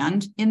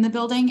demand in the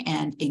building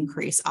and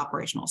increase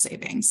operational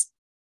savings.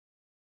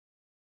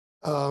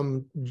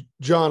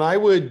 John, I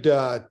would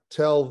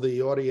tell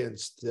the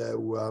audience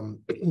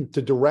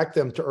to direct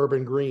them to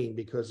Urban Green,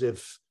 because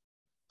if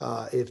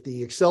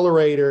the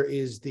Accelerator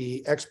is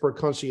the expert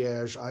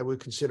concierge, I would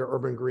consider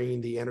Urban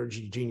Green the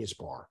energy genius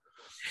bar.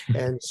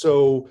 And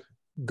so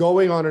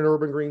going on an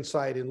Urban Green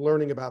site and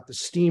learning about the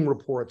STEAM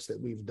reports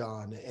that we've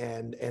done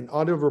and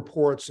other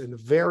reports and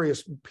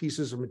various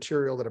pieces of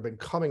material that have been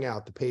coming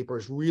out, the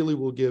papers really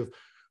will give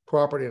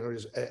property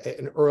owners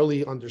an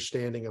early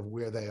understanding of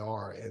where they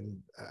are. And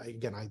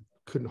again, I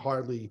couldn't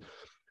hardly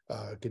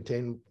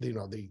contain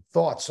the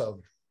thoughts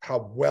of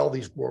how well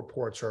these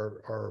reports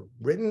are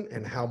written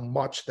and how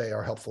much they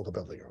are helpful to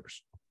building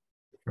owners.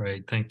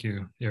 Great, thank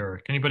you,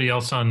 Eric. Anybody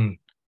else on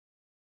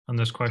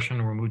this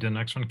question? We'll move to the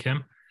next one,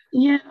 Kim.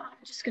 Yeah,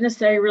 I'm just going to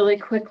say really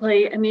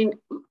quickly, I mean,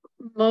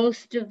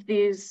 most of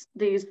these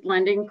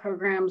lending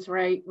programs,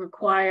 right,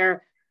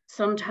 require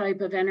some type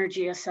of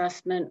energy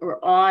assessment or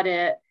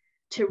audit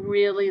to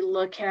really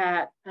look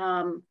at,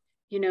 the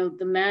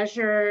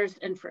measures,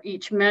 and for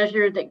each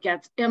measure that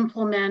gets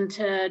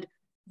implemented,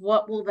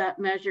 what will that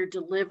measure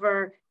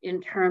deliver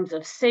in terms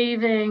of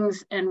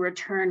savings and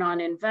return on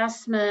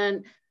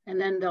investment? And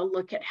then they'll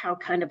look at how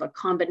kind of a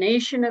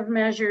combination of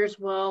measures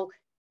will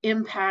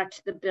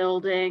impact the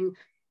building.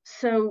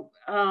 So,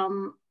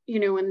 and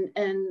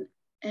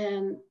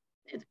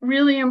it's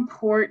really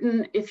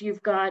important if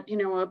you've got,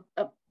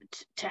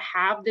 to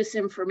have this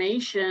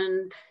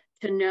information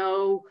to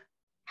know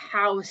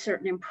how a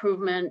certain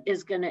improvement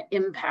is going to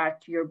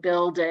impact your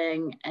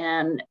building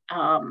and,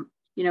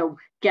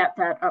 get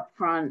that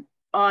upfront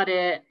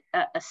audit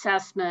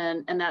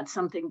assessment. And that's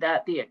something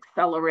that the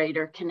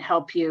Accelerator can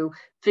help you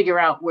figure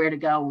out where to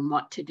go and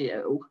what to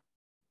do.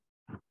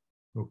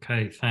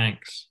 Okay,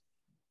 thanks.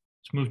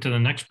 Let's move to the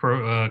next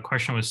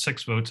question with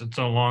 6 votes. It's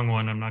a long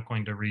one. I'm not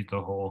going to read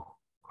the whole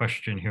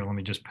question here. Let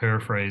me just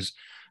paraphrase.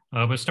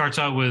 But it starts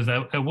out with,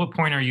 at what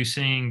point are you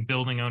seeing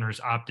building owners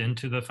opt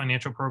into the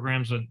financial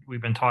programs that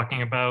we've been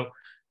talking about?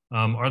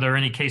 Are there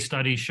any case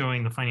studies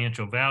showing the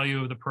financial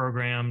value of the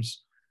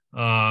programs?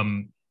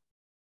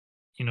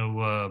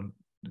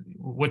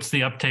 What's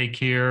the uptake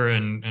here,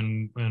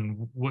 and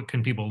what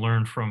can people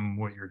learn from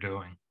what you're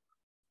doing?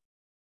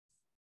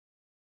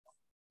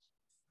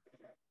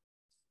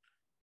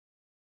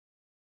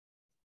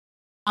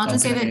 I'll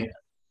just say that.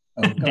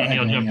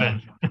 Danielle, jump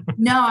in.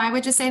 No, I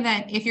would just say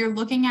that if you're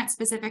looking at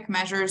specific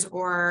measures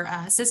or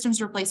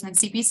systems replacement,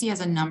 CPC has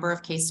a number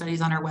of case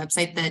studies on our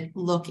website that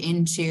look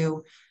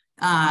into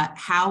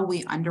how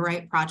we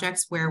underwrite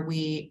projects where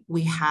we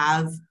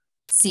have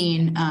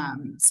seen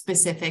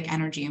specific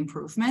energy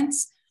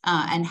improvements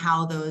and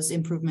how those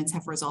improvements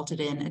have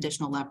resulted in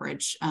additional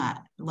leverage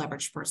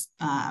for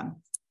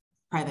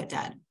private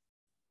debt.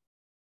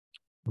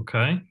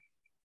 Okay.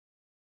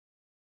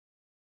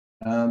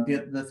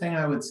 The thing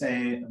I would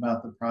say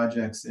about the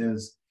projects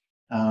is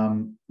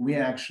we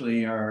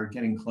actually are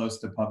getting close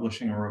to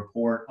publishing a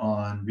report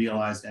on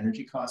realized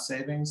energy cost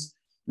savings.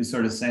 We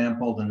sort of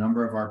sampled a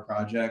number of our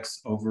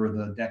projects over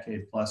the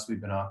decade plus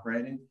we've been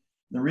operating.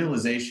 The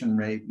realization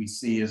rate we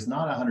see is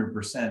not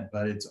 100%,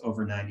 but it's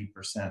over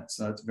 90%.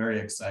 So it's very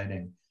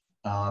exciting.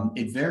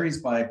 It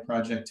varies by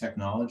project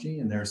technology,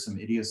 and there are some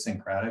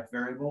idiosyncratic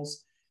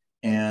variables.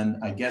 And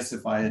I guess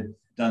if I had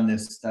done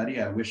this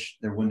study, I wish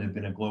there wouldn't have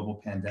been a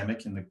global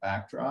pandemic in the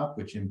backdrop,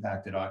 which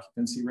impacted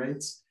occupancy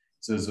rates.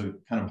 So it's a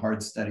kind of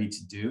hard study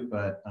to do,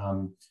 but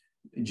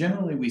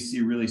generally we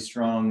see really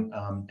strong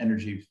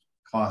energy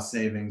cost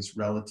savings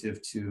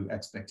relative to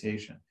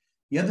expectation.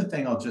 The other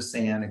thing I'll just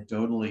say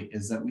anecdotally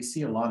is that we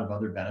see a lot of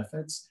other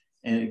benefits.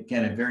 And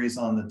again, it varies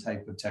on the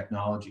type of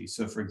technology.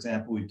 So for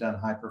example, we've done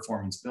high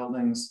performance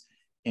buildings,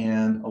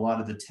 and a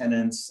lot of the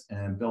tenants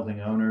and building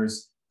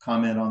owners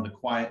comment on the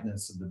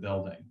quietness of the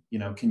building.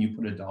 Can you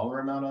put a dollar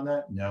amount on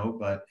that? No,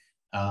 but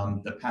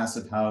the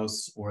passive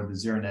house or the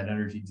zero net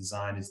energy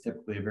design is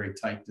typically a very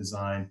tight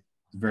design.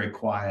 very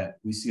quiet.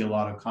 We see a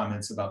lot of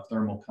comments about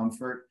thermal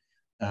comfort.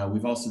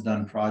 We've also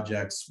done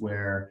projects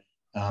where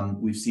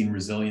we've seen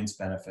resilience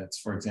benefits,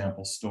 for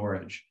example,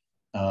 storage.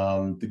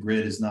 The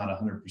grid is not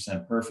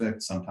 100%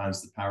 perfect.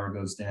 Sometimes the power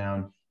goes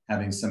down.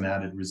 Having some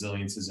added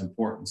resilience is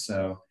important.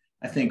 So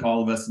I think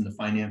all of us in the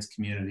finance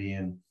community,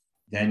 and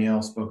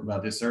Danielle spoke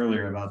about this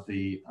earlier, about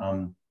the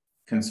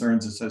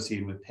concerns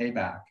associated with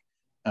payback.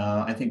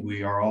 I think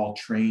we are all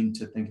trained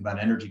to think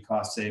about energy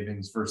cost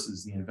savings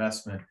versus the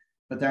investment,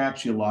 but there are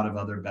actually a lot of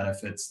other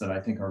benefits that I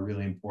think are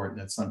really important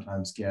that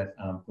sometimes get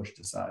pushed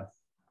aside.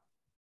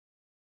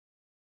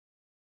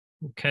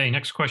 Okay,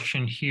 next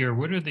question here.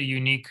 What are the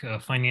unique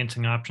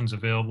financing options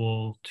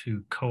available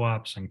to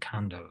co-ops and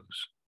condos?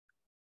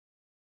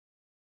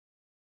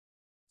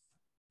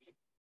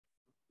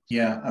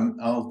 Yeah,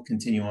 I'll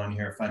continue on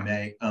here if I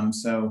may.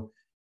 So,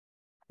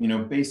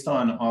 based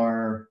on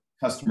our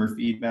customer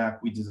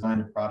feedback, we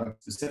designed a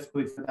product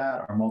specifically for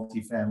that, our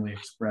multifamily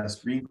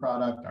express green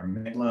product, our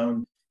MEG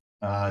loan.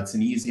 It's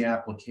an easy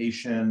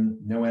application,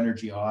 no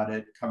energy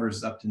audit,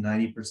 covers up to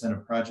 90%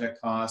 of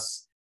project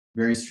costs,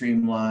 very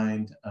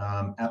streamlined,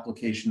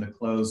 application to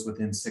close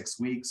within 6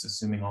 weeks,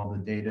 assuming all the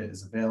data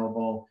is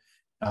available.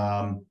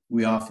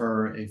 We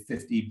offer a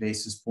 50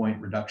 basis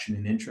point reduction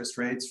in interest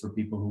rates for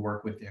people who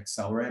work with the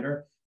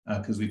Accelerator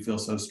because we feel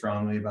so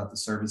strongly about the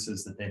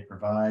services that they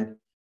provide.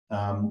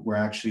 We're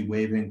actually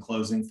waiving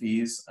closing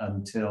fees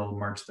until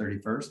March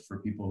 31st for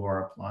people who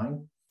are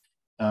applying.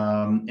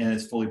 And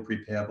it's fully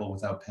prepayable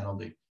without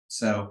penalty.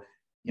 So,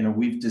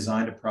 we've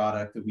designed a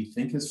product that we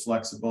think is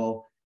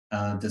flexible,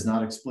 does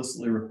not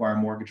explicitly require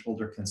mortgage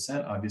holder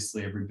consent.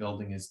 Obviously, every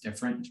building is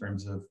different in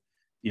terms of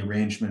the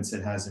arrangements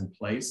it has in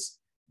place.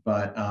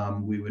 But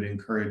we would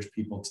encourage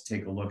people to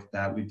take a look at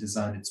that. We've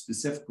designed it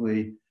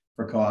specifically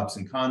for co-ops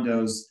and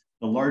condos.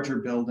 The larger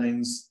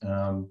buildings,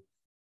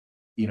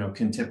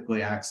 can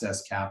typically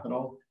access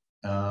capital.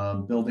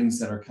 Buildings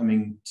that are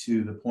coming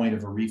to the point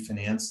of a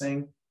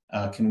refinancing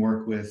can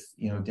work with,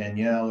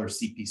 Danielle or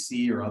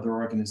CPC or other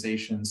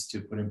organizations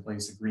to put in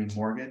place a green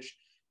mortgage.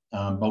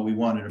 But we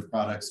wanted a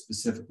product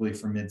specifically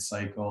for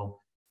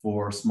mid-cycle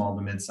for small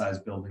to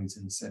mid-sized buildings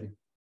in the city.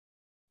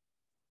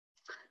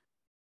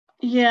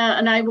 Yeah,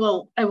 and I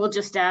will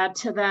just add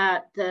to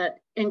that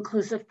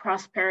Inclusive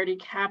Prosperity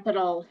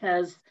Capital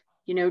has,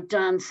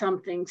 done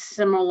something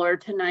similar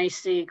to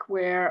NYCEEC,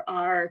 where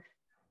our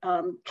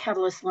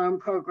Catalyst Loan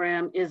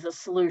Program is a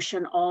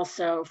solution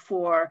also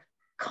for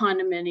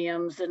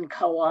condominiums and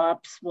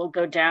co-ops. We'll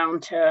go down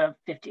to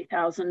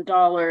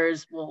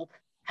 $50,000. We'll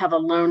have a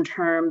loan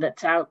term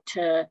that's out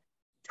to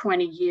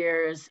 20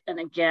 years. And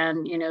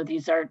again,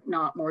 these are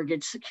not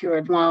mortgage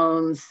secured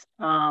loans.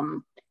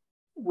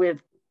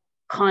 With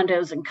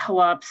condos and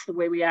co-ops, the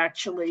way we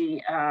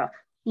actually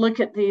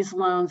look at these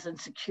loans and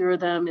secure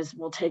them is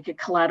we'll take a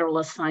collateral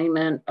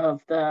assignment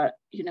of the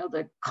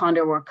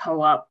condo or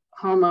co-op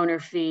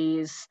homeowner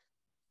fees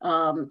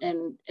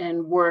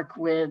and work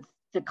with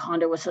the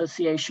condo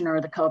association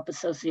or the co-op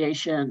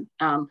association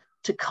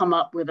to come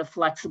up with a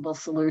flexible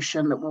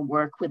solution that will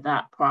work with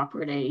that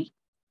property.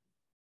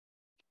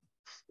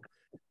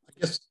 I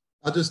guess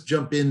I'll just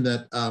jump in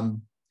that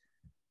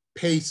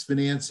PACE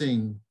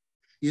financing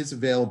is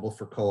available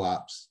for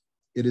co-ops.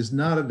 It is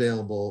not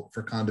available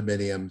for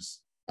condominiums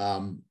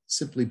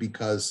simply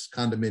because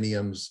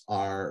condominiums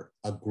are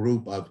a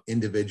group of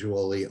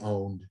individually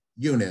owned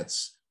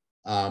units.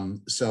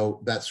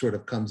 So that sort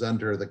of comes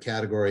under the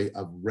category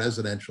of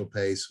residential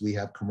PACE. We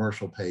have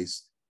commercial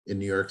PACE in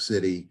New York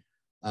City.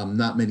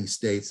 Not many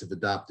states have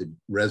adopted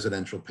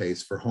residential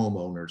PACE for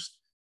homeowners,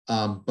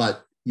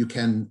 but you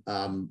can,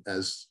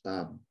 as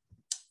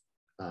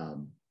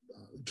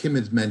Kim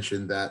has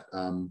mentioned, that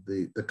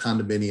the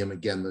condominium,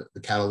 again,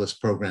 the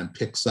Catalyst program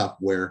picks up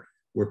where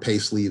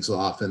PACE leaves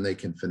off and they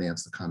can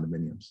finance the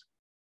condominiums.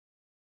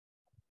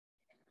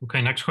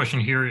 Okay, next question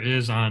here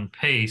is on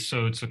PACE.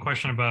 So it's a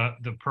question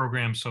about the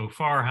program so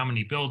far. How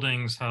many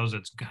buildings? How's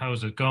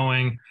it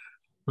going?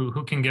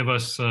 Who can give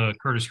us,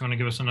 Curtis, you want to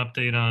give us an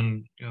update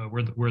on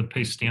where the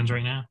PACE stands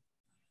right now?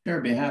 Sure,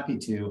 I'd be happy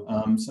to.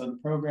 So the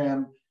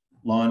program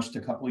launched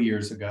a couple of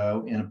years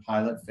ago in a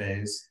pilot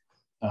phase.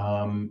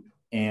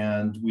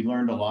 And we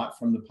learned a lot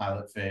from the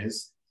pilot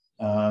phase.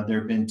 There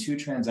have been 2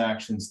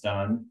 transactions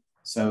done,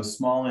 so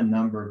small in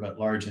number but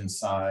large in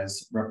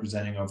size,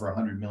 representing over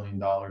 $100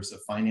 million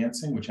of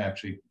financing, which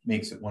actually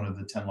makes it one of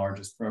the 10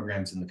 largest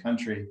programs in the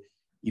country,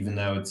 even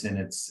though it's in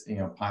its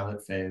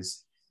pilot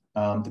phase.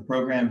 The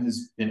program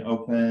has been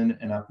open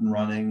and up and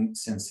running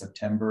since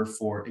September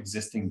for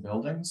existing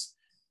buildings.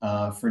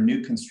 For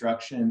new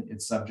construction,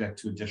 it's subject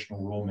to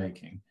additional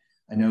rulemaking.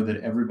 I know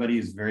that everybody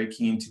is very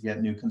keen to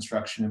get new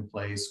construction in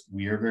place.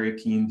 We are very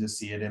keen to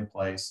see it in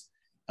place.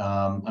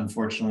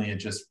 Unfortunately, it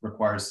just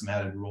requires some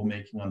added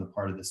rulemaking on the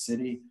part of the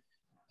city.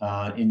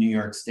 In New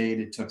York State,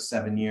 it took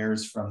 7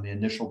 years from the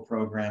initial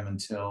program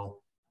until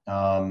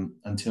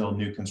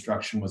new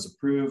construction was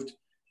approved.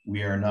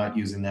 We are not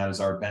using that as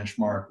our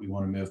benchmark. We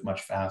want to move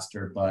much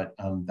faster, but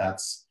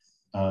that's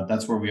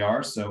where we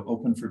are. So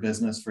open for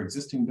business for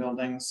existing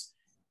buildings.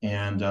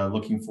 and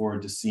looking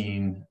forward to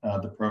seeing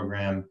the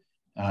program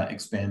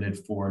expanded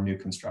for new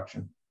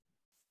construction.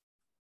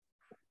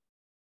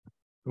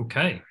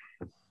 Okay.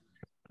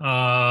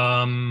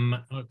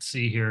 Let's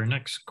see here.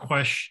 Next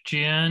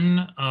question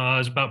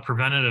is about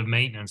preventative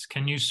maintenance.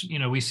 Can you,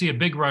 we see a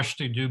big rush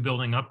to do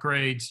building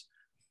upgrades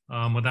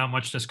without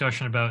much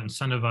discussion about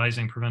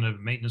incentivizing preventative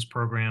maintenance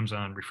programs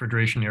on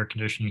refrigeration, air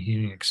conditioning,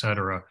 heating, et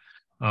cetera.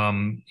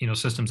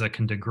 Systems that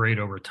can degrade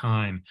over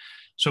time.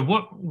 So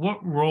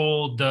what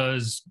role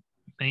does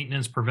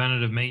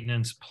preventative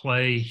maintenance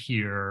play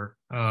here?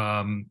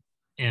 And,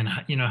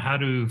 how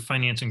do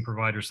financing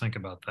providers think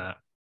about that?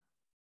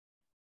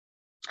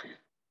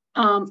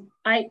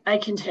 I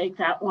can take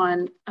that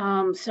one.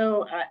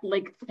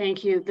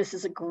 Thank you. This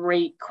is a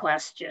great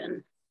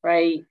question,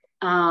 right?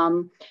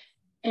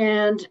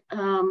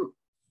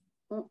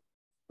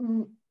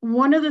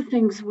 One of the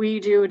things we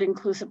do at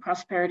Inclusive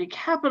Prosperity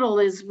Capital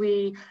is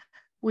we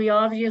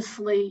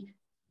obviously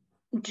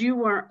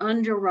do our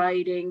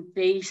underwriting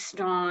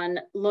based on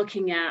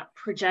looking at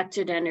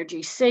projected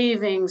energy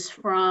savings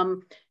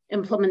from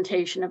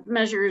implementation of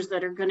measures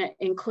that are going to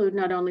include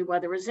not only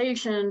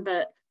weatherization,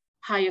 but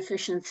high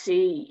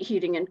efficiency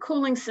heating and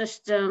cooling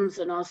systems,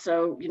 and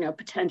also,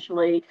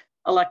 potentially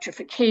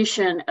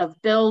electrification of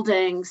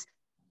buildings.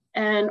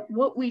 And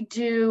what we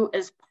do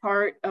as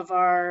part of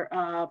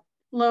our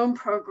loan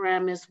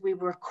program is we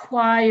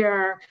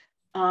require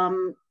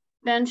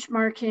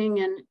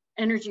benchmarking and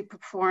energy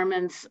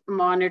performance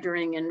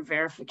monitoring and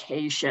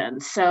verification.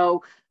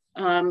 So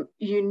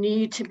you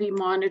need to be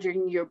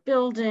monitoring your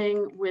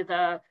building with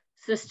a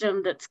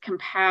system that's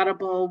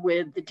compatible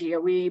with the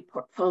DOE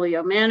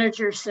portfolio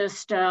manager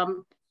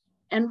system.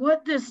 And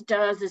what this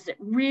does is it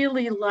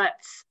really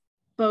lets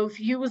both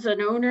you as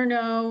an owner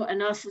know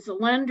and us as a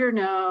lender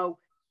know,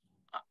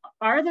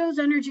 are those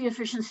energy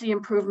efficiency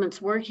improvements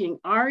working?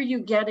 Are you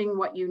getting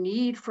what you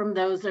need from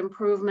those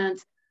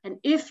improvements? And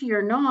if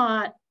you're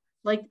not,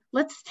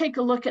 let's take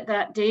a look at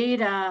that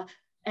data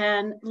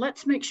and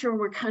let's make sure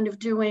we're kind of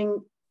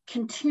doing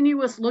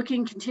continuous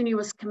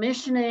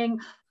commissioning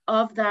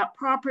of that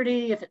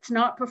property. If it's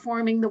not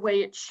performing the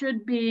way it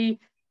should be,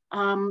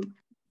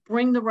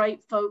 bring the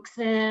right folks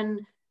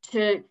in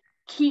to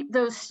keep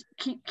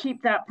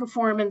that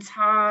performance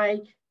high,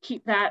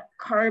 keep that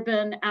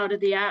carbon out of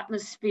the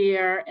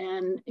atmosphere,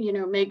 and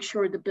make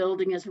sure the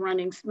building is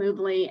running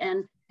smoothly.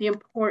 And the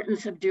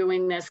importance of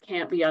doing this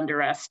can't be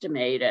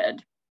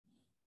underestimated.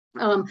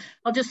 I'll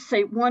just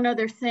say one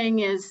other thing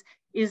is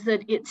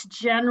that it's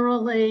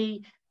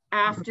generally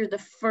after the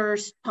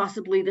first,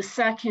 possibly the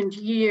second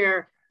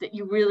year, that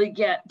you really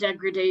get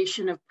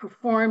degradation of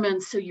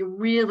performance. So you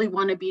really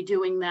want to be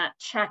doing that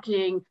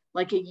checking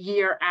like a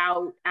year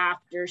out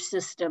after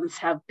systems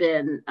have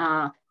been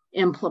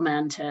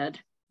implemented.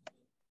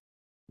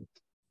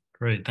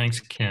 Great, thanks,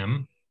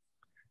 Kim.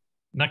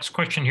 Next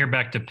question here,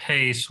 back to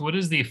PACE. What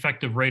is the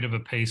effective rate of a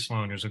PACE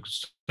loan?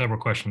 There's several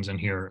questions in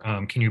here.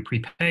 Can you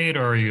prepay it,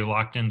 or are you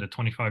locked into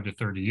 25 to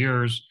 30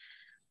 years?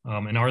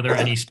 And are there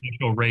any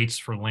special rates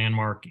for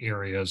landmark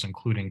areas,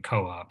 including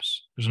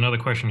co-ops? There's another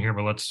question here,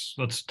 but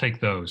let's take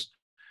those.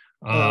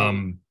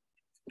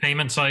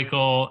 Payment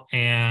cycle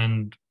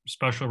and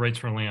special rates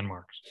for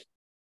landmarks.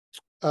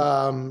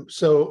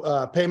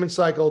 Payment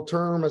cycle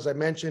term, as I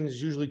mentioned,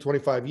 is usually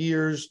 25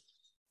 years.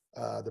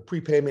 The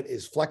prepayment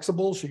is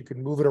flexible, so you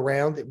can move it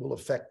around. It will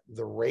affect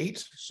the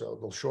rate. So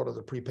the shorter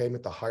the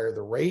prepayment, the higher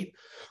the rate.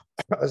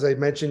 As I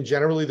mentioned,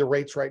 generally the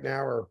rates right now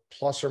are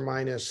plus or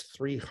minus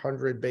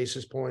 300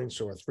 basis points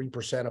or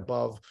 3%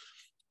 above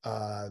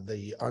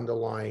the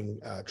underlying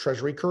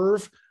treasury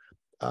curve.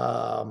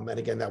 And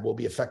again, that will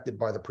be affected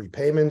by the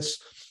prepayments.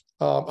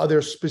 Are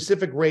there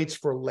specific rates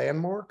for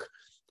landmark?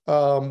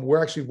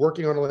 We're actually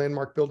working on a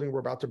landmark building we're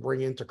about to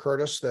bring into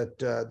Curtis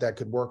that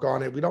could work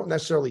on it. We don't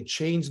necessarily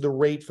change the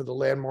rate for the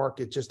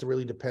landmark. It just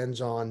really depends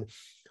on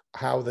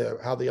how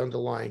the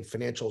underlying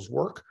financials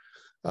work.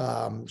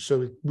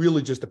 So it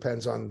really just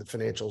depends on the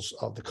financials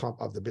of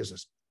the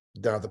business.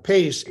 Now, the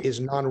PACE is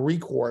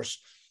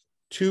non-recourse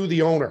to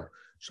the owner,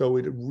 so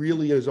it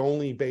really is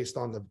only based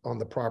on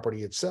the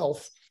property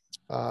itself.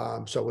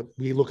 So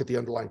we look at the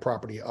underlying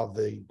property of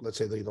let's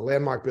say the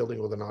landmark building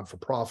or the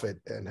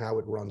non-for-profit and how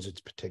it runs its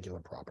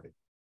particular property.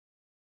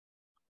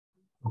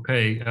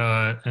 Okay,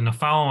 and a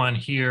follow-on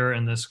here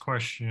in this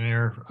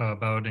questionnaire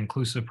about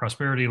inclusive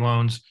prosperity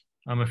loans.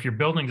 If your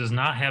building does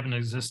not have an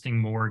existing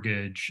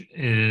mortgage,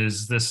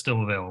 is this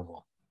still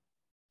available?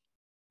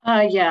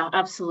 Yeah,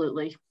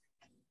 absolutely.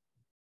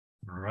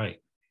 All right.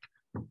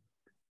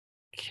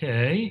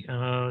 Okay,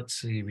 let's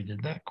see, we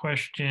did that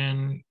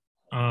question.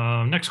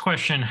 Next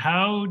question,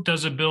 how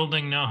does a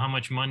building know how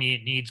much money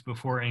it needs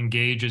before it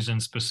engages in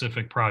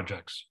specific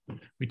projects?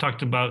 We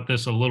talked about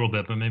this a little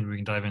bit, but maybe we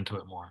can dive into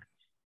it more.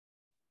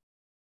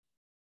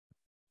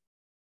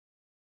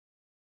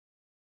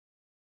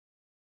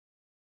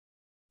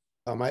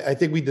 I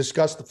think we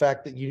discussed the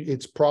fact that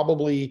it's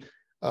probably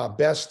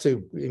best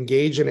to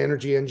engage an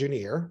energy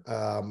engineer,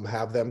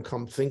 have them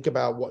come think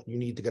about what you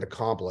need to get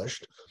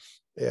accomplished.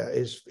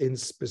 is in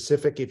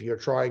specific. If you're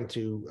trying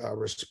to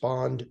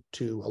respond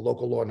to a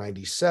local law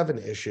 97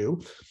 issue,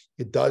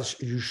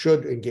 you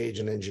should engage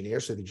an engineer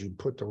so that you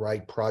put the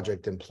right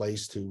project in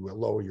place to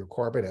lower your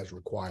carbon as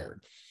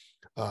required.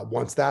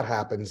 Once that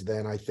happens,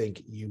 then I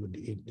think you would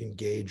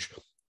engage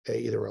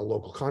either a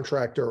local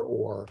contractor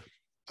or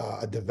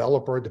a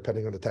developer,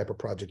 depending on the type of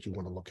project you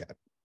want to look at.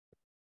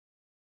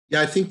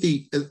 Yeah, I think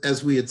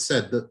as we had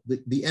said,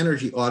 the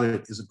energy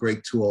audit is a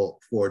great tool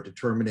for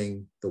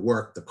determining the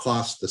work, the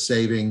cost, the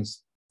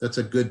savings. That's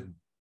a good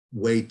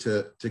way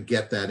to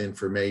get that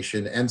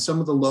information. And some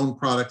of the loan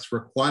products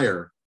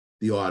require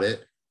the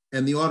audit,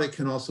 and the audit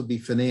can also be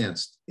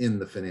financed in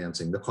the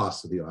financing, the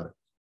cost of the audit.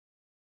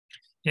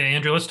 Yeah,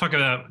 Andrew, let's talk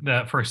about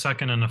that for a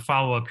second and a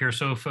follow-up here.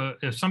 So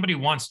if somebody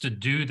wants to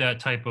do that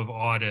type of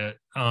audit,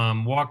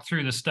 walk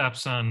through the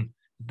steps on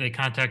they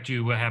contact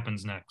you, what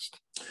happens next?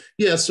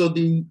 Yeah, so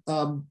the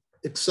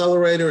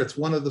Accelerator, it's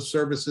one of the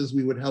services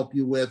we would help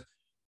you with.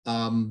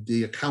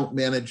 The account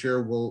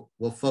manager will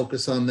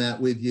focus on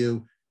that with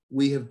you.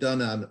 We have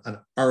done an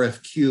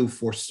RFQ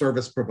for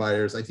service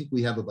providers. I think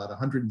we have about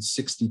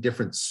 160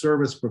 different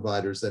service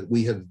providers that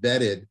we have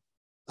vetted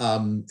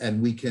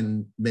and we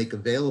can make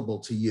available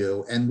to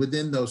you. And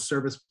within those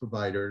service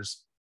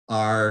providers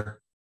are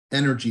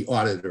energy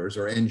auditors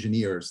or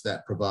engineers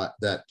that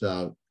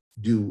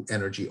do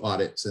energy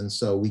audits. And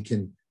so we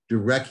can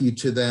direct you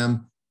to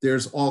them.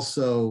 There's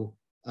also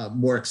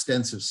more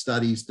extensive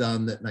studies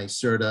done that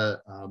NYCERTA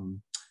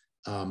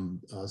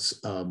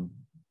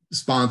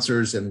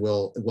sponsors and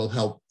will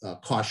help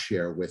cost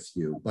share with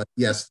you. But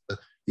yes,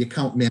 the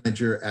account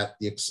manager at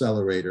the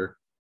Accelerator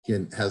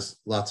has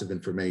lots of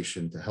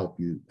information to help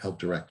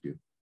direct you.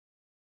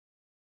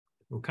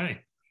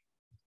 Okay.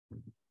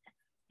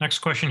 Next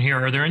question here.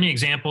 Are there any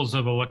examples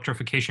of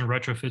electrification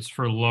retrofits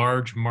for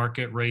large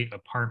market rate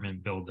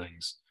apartment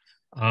buildings?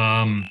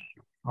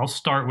 I'll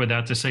start with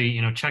that to say,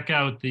 check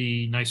out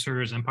the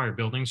NYCERTA's Empire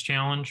Buildings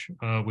Challenge,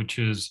 which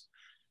is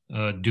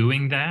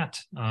doing that.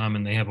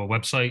 And they have a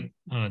website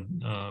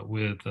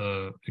with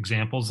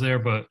examples there,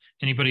 but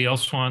anybody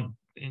else want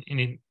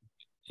any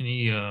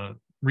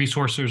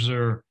resources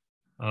or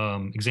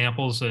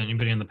examples that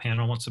anybody on the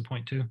panel wants to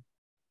point to?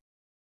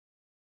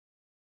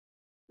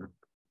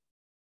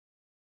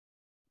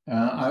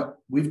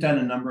 We've done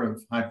a number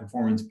of high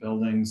performance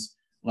buildings,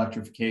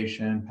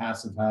 electrification,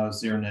 passive house,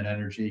 zero net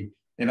energy.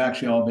 They've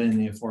actually all been in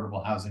the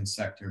affordable housing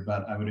sector,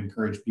 but I would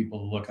encourage people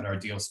to look at our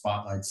deal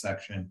spotlight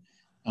section.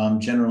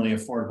 Generally,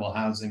 affordable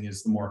housing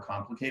is the more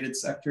complicated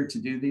sector to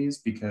do these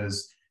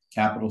because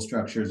capital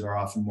structures are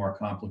often more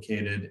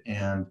complicated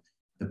and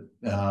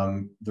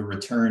the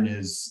return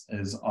is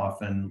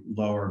often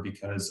lower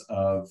because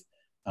of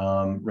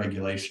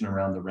regulation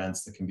around the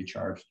rents that can be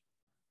charged.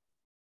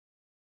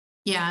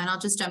 Yeah, and I'll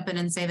just jump in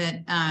and say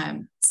that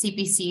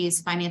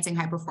CPC's Financing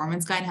High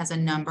Performance Guide has a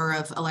number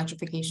of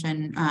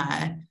electrification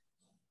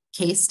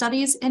case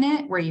studies in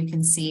it where you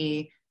can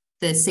see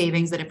the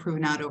savings that have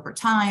proven out over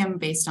time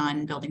based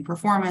on building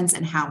performance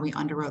and how we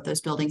underwrote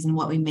those buildings and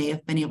what we may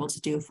have been able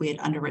to do if we had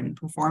underwritten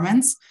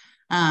performance,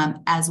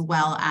 as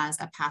well as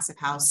a passive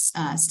house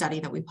study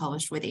that we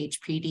published with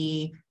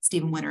HPD,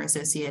 Stephen Winter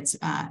Associates,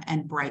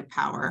 and Bright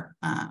Power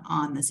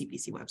on the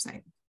CPC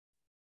website.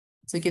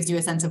 So it gives you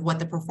a sense of what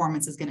the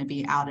performance is going to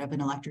be out of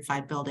an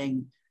electrified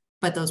building,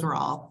 but those were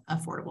all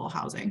affordable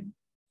housing.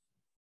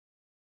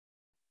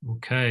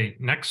 Okay,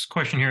 next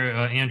question here,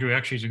 Andrew,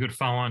 actually is a good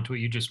follow-on to what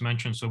you just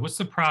mentioned. So what's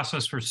the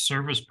process for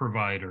service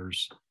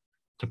providers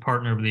to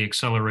partner with the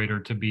Accelerator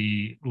to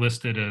be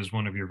listed as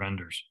one of your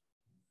vendors?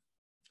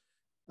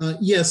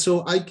 Yeah,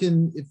 so I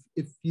can,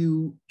 if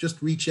you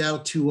just reach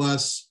out to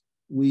us,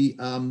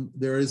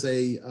 there is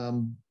a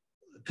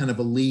kind of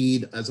a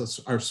lead as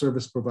our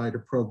service provider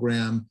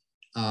program.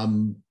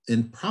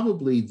 And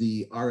probably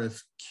the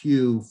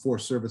RFQ for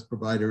service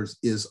providers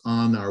is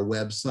on our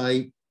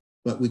website,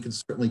 but we can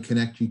certainly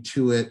connect you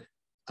to it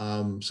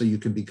so you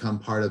can become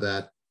part of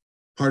that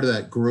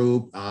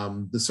group.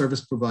 The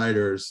service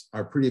providers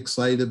are pretty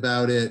excited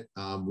about it.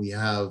 We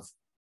have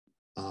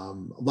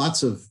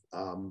lots of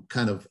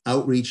kind of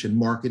outreach and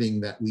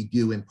marketing that we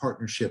do in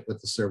partnership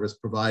with the service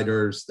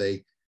providers.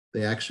 They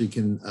actually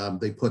can,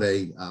 they put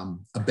a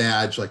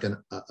badge, like an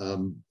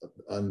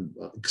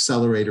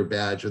Accelerator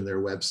badge on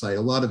their website.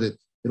 A lot of it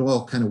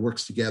all kind of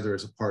works together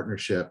as a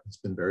partnership. It's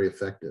been very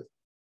effective.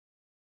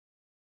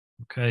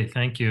 Okay,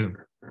 thank you.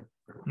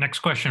 Next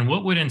question.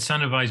 What would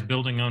incentivize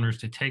building owners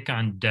to take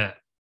on debt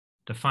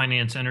to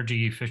finance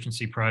energy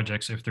efficiency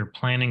projects if they're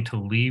planning to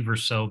leave or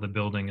sell the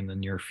building in the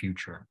near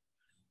future?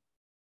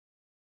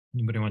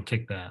 Anybody want to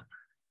take that?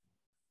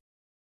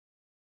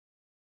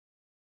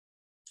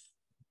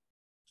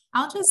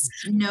 I'll just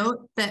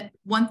note that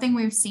one thing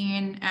we've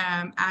seen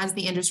as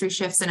the industry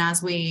shifts and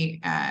as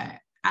we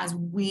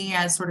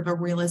as sort of a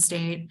real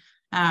estate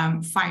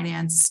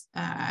finance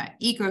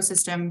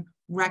ecosystem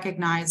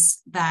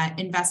recognize that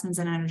investments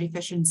in energy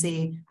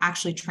efficiency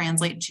actually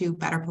translate to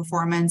better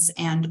performance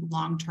and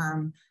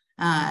long-term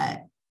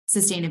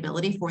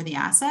sustainability for the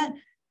asset.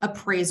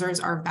 appraisers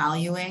are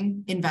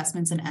valuing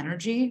investments in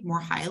energy more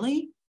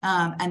highly,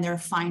 and they're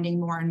finding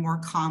more and more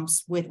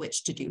comps with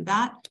which to do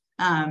that.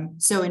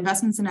 So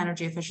investments in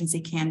energy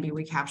efficiency can be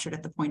recaptured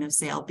at the point of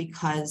sale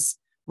because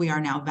we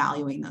are now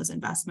valuing those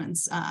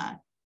investments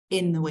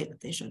in the way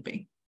that they should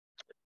be.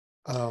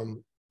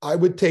 I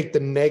would take the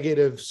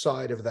negative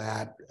side of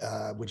that,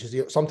 which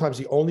is sometimes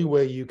the only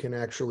way you can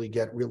actually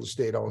get real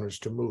estate owners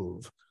to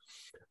move.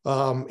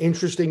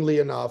 Interestingly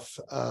enough,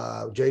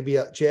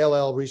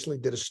 JLL recently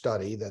did a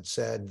study that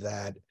said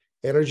that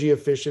energy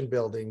efficient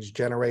buildings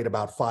generate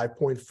about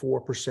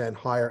 5.4%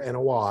 higher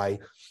NOI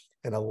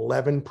and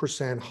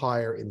 11%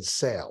 higher in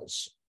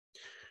sales.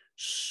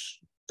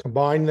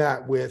 Combine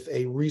that with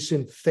a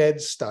recent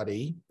Fed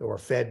study or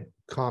Fed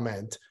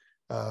comment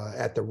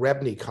at the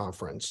REBNY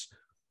conference,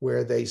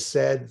 where they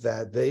said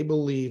that they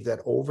believe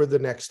that over the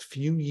next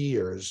few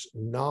years,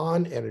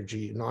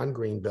 non-energy,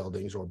 non-green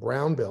buildings or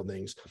brown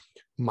buildings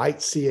might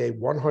see a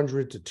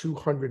 100 to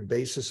 200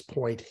 basis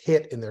point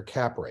hit in their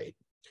cap rate.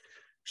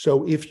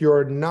 So if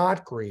you're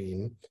not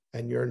green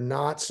and you're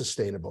not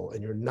sustainable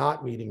and you're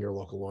not meeting your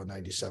local law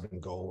 97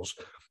 goals,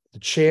 the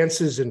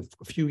chances in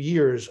a few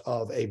years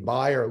of a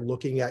buyer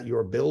looking at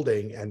your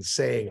building and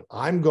saying,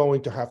 I'm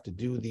going to have to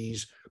do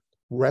these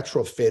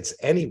retrofits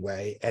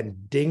anyway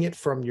and ding it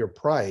from your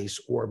price,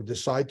 or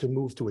decide to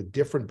move to a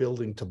different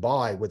building to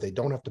buy where they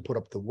don't have to put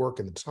up the work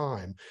and the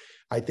time,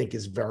 I think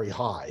is very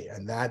high.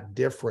 And that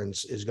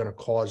difference is going to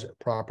cause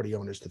property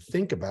owners to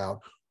think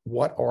about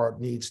what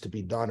needs to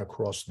be done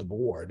across the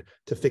board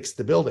to fix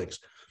the buildings.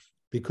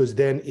 Because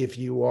then if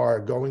you are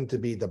going to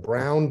be the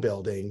brown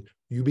building,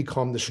 you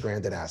become the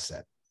stranded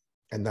asset.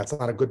 And that's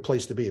not a good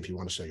place to be if you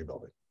want to sell your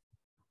building.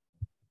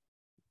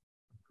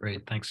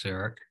 Great, thanks,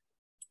 Eric.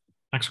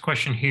 Next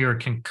question here,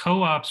 can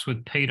co-ops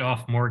with paid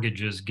off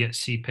mortgages get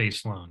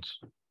C-PACE loans?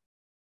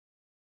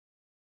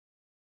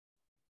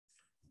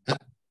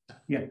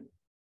 Yeah.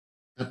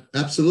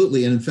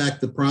 Absolutely. And in fact,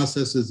 the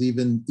process is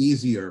even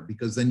easier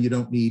because then you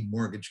don't need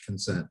mortgage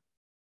consent.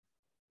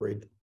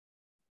 Great.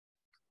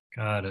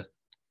 Got it.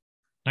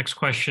 Next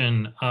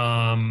question.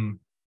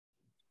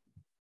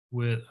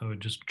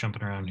 Just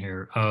jumping around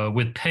here.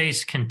 With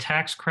PACE, can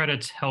tax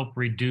credits help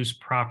reduce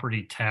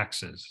property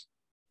taxes?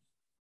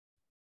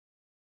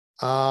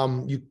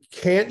 You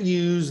can't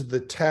use the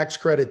tax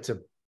credit to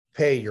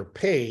pay your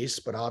PACE,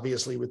 but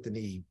obviously within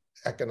the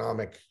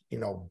economic,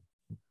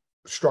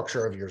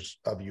 structure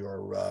of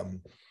your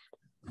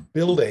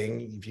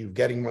building, if you're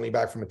getting money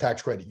back from a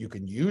tax credit, you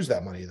can use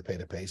that money to pay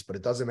the PACE, but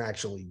it doesn't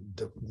actually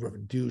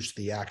reduce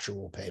the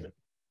actual payment.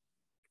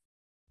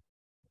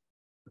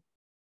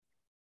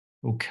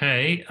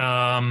 Okay.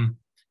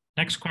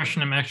 Next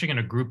question, I'm actually going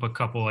to group a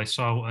couple. I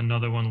saw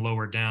another one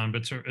lower down,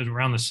 but it's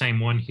around the same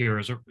one here.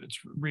 It's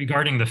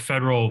regarding the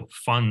federal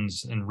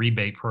funds and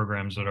rebate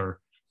programs that are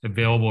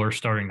available or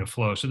starting to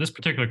flow. So this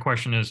particular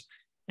question is,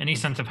 any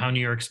sense of how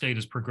New York State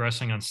is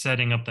progressing on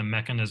setting up the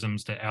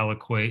mechanisms to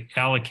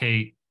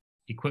allocate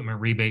equipment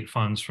rebate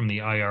funds from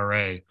the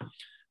IRA?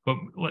 But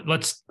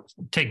let's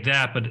take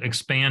that, but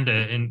expand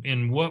it.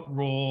 In what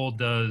role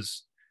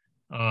does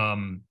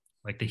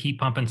like the heat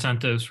pump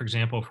incentives, for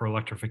example, for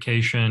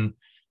electrification,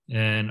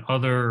 and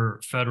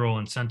other federal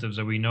incentives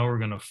that we know are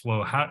going to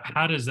flow,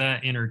 how does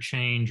that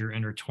interchange or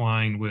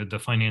intertwine with the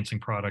financing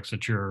products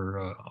that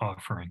you're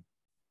offering?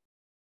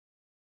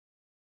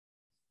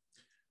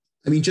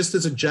 I mean, just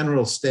as a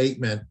general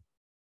statement,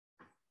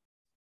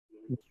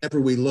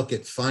 whenever we look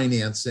at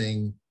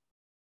financing,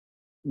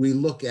 we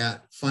look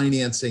at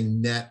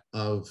financing net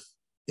of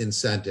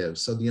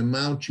incentives. So the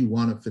amount you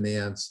want to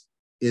finance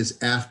is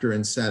after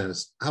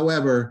incentives.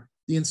 However,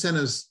 the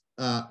incentives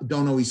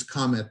don't always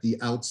come at the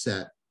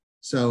outset.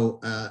 So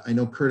I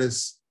know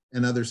Curtis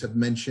and others have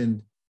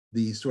mentioned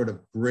the sort of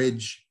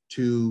bridge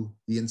to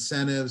the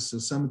incentives. So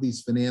some of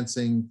these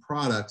financing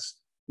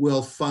products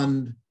will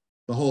fund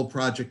the whole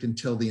project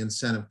until the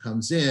incentive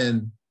comes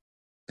in,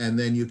 and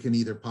then you can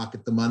either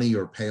pocket the money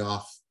or pay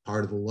off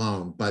part of the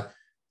loan. But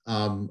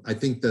I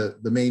think the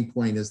main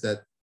point is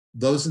that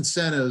those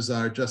incentives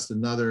are just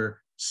another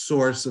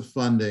source of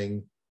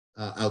funding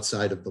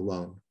outside of the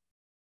loan.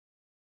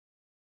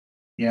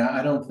 Yeah,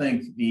 I don't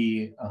think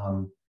the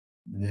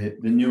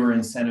newer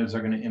incentives are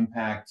going to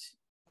impact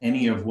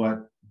any of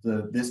what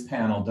this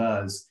panel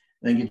does.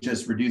 I think it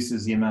just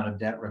reduces the amount of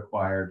debt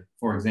required.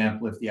 For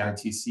example, if the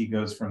ITC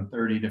goes from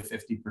 30 to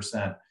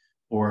 50%,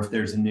 or if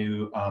there's a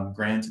new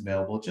grant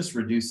available, it just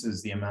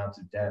reduces the amount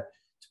of debt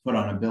to put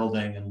on a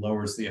building and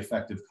lowers the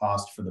effective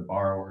cost for the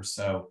borrower.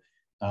 So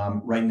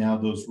right now,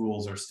 those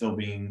rules are still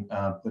being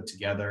put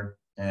together,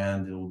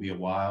 and it will be a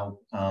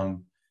while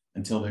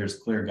until there's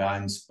clear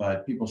guidance,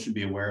 but people should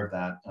be aware of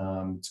that.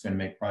 It's going to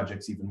make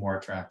projects even more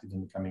attractive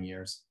in the coming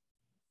years.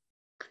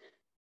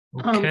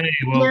 Okay,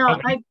 well,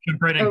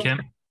 jump right in,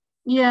 Kim.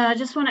 Yeah, I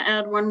just want to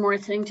add one more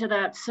thing to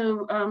that.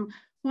 So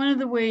one of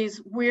the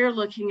ways we're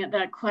looking at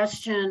that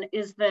question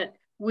is that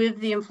with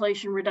the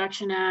Inflation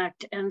Reduction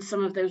Act and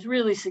some of those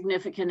really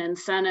significant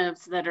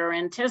incentives that are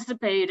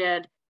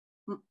anticipated,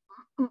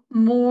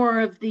 more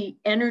of the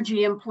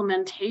energy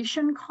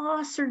implementation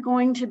costs are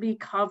going to be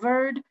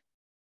covered,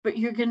 but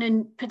you're going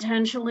to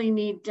potentially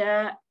need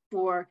debt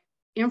for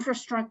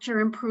infrastructure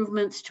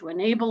improvements to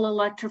enable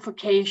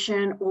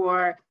electrification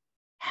or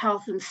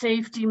health and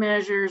safety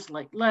measures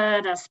like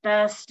lead,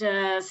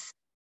 asbestos,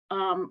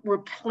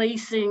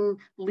 replacing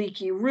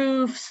leaky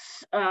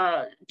roofs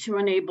to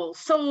enable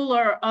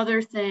solar,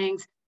 other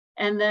things,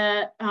 and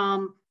that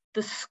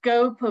the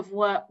scope of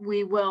what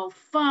we will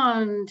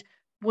fund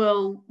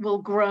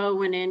will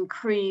grow and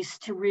increase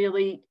to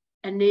really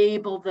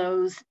enable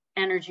those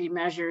energy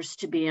measures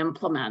to be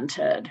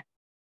implemented.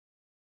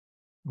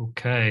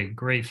 Okay,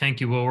 great. Thank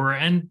you. Well, we're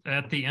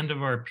at the end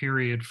of our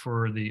period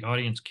for the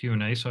audience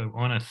Q&A. So I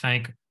want to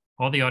thank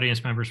all the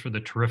audience members for the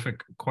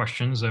terrific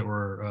questions that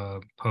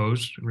were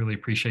posed. Really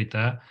appreciate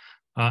that.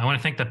 I want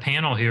to thank the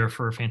panel here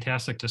for a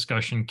fantastic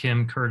discussion.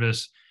 Kim,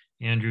 Curtis,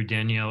 Andrew,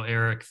 Danielle,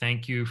 Eric,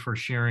 thank you for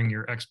sharing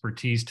your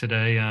expertise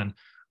today on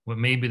what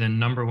may be the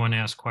 #1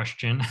 asked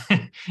question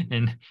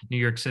in New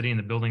York City and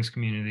the buildings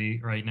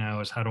community right now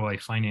is how do I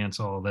finance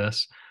all of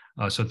this?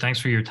 So thanks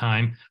for your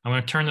time. I'm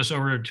going to turn this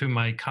over to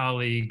my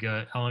colleague,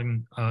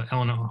 Ellen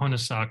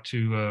Honestock,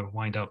 to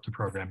wind up the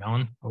program.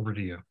 Ellen, over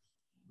to you.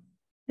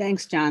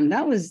 Thanks, John.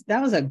 That was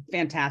a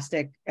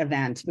fantastic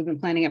event. We've been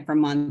planning it for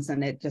months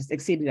and it just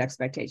exceeded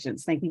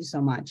expectations. Thank you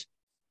so much.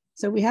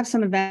 So we have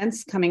some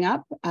events coming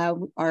up.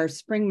 Our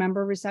spring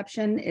member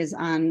reception is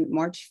on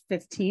March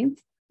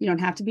 15th. You don't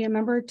have to be a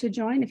member to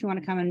join. If you want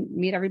to come and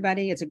meet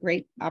everybody, it's a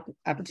great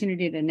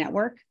opportunity to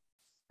network.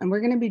 And we're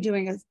going to be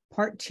doing a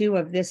part 2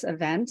 of this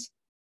event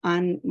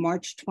on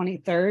March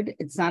 23rd.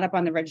 It's not up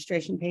on the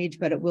registration page,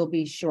 but it will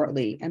be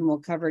shortly, and we'll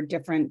cover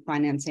different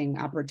financing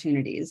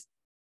opportunities.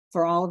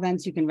 For all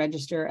events, you can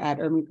register at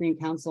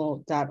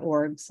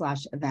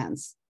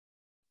urbangreencouncil.org/events.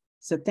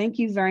 So thank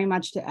you very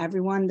much to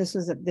everyone. This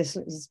is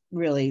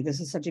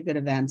such a good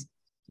event.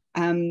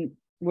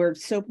 We're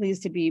so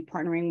pleased to be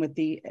partnering with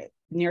the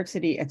New York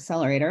City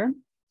Accelerator,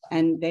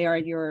 and they are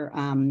your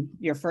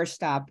first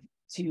stop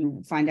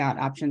to find out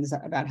options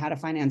about how to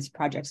finance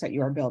projects that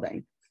you are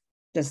building.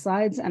 The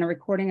slides and a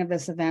recording of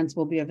this event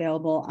will be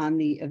available on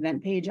the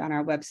event page on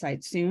our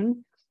website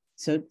soon.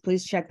 So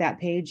please check that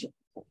page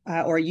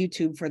or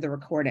YouTube for the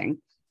recording.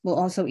 We'll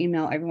also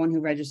email everyone who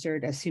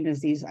registered as soon as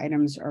these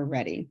items are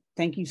ready.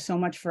 Thank you so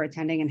much for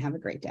attending and have a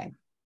great day.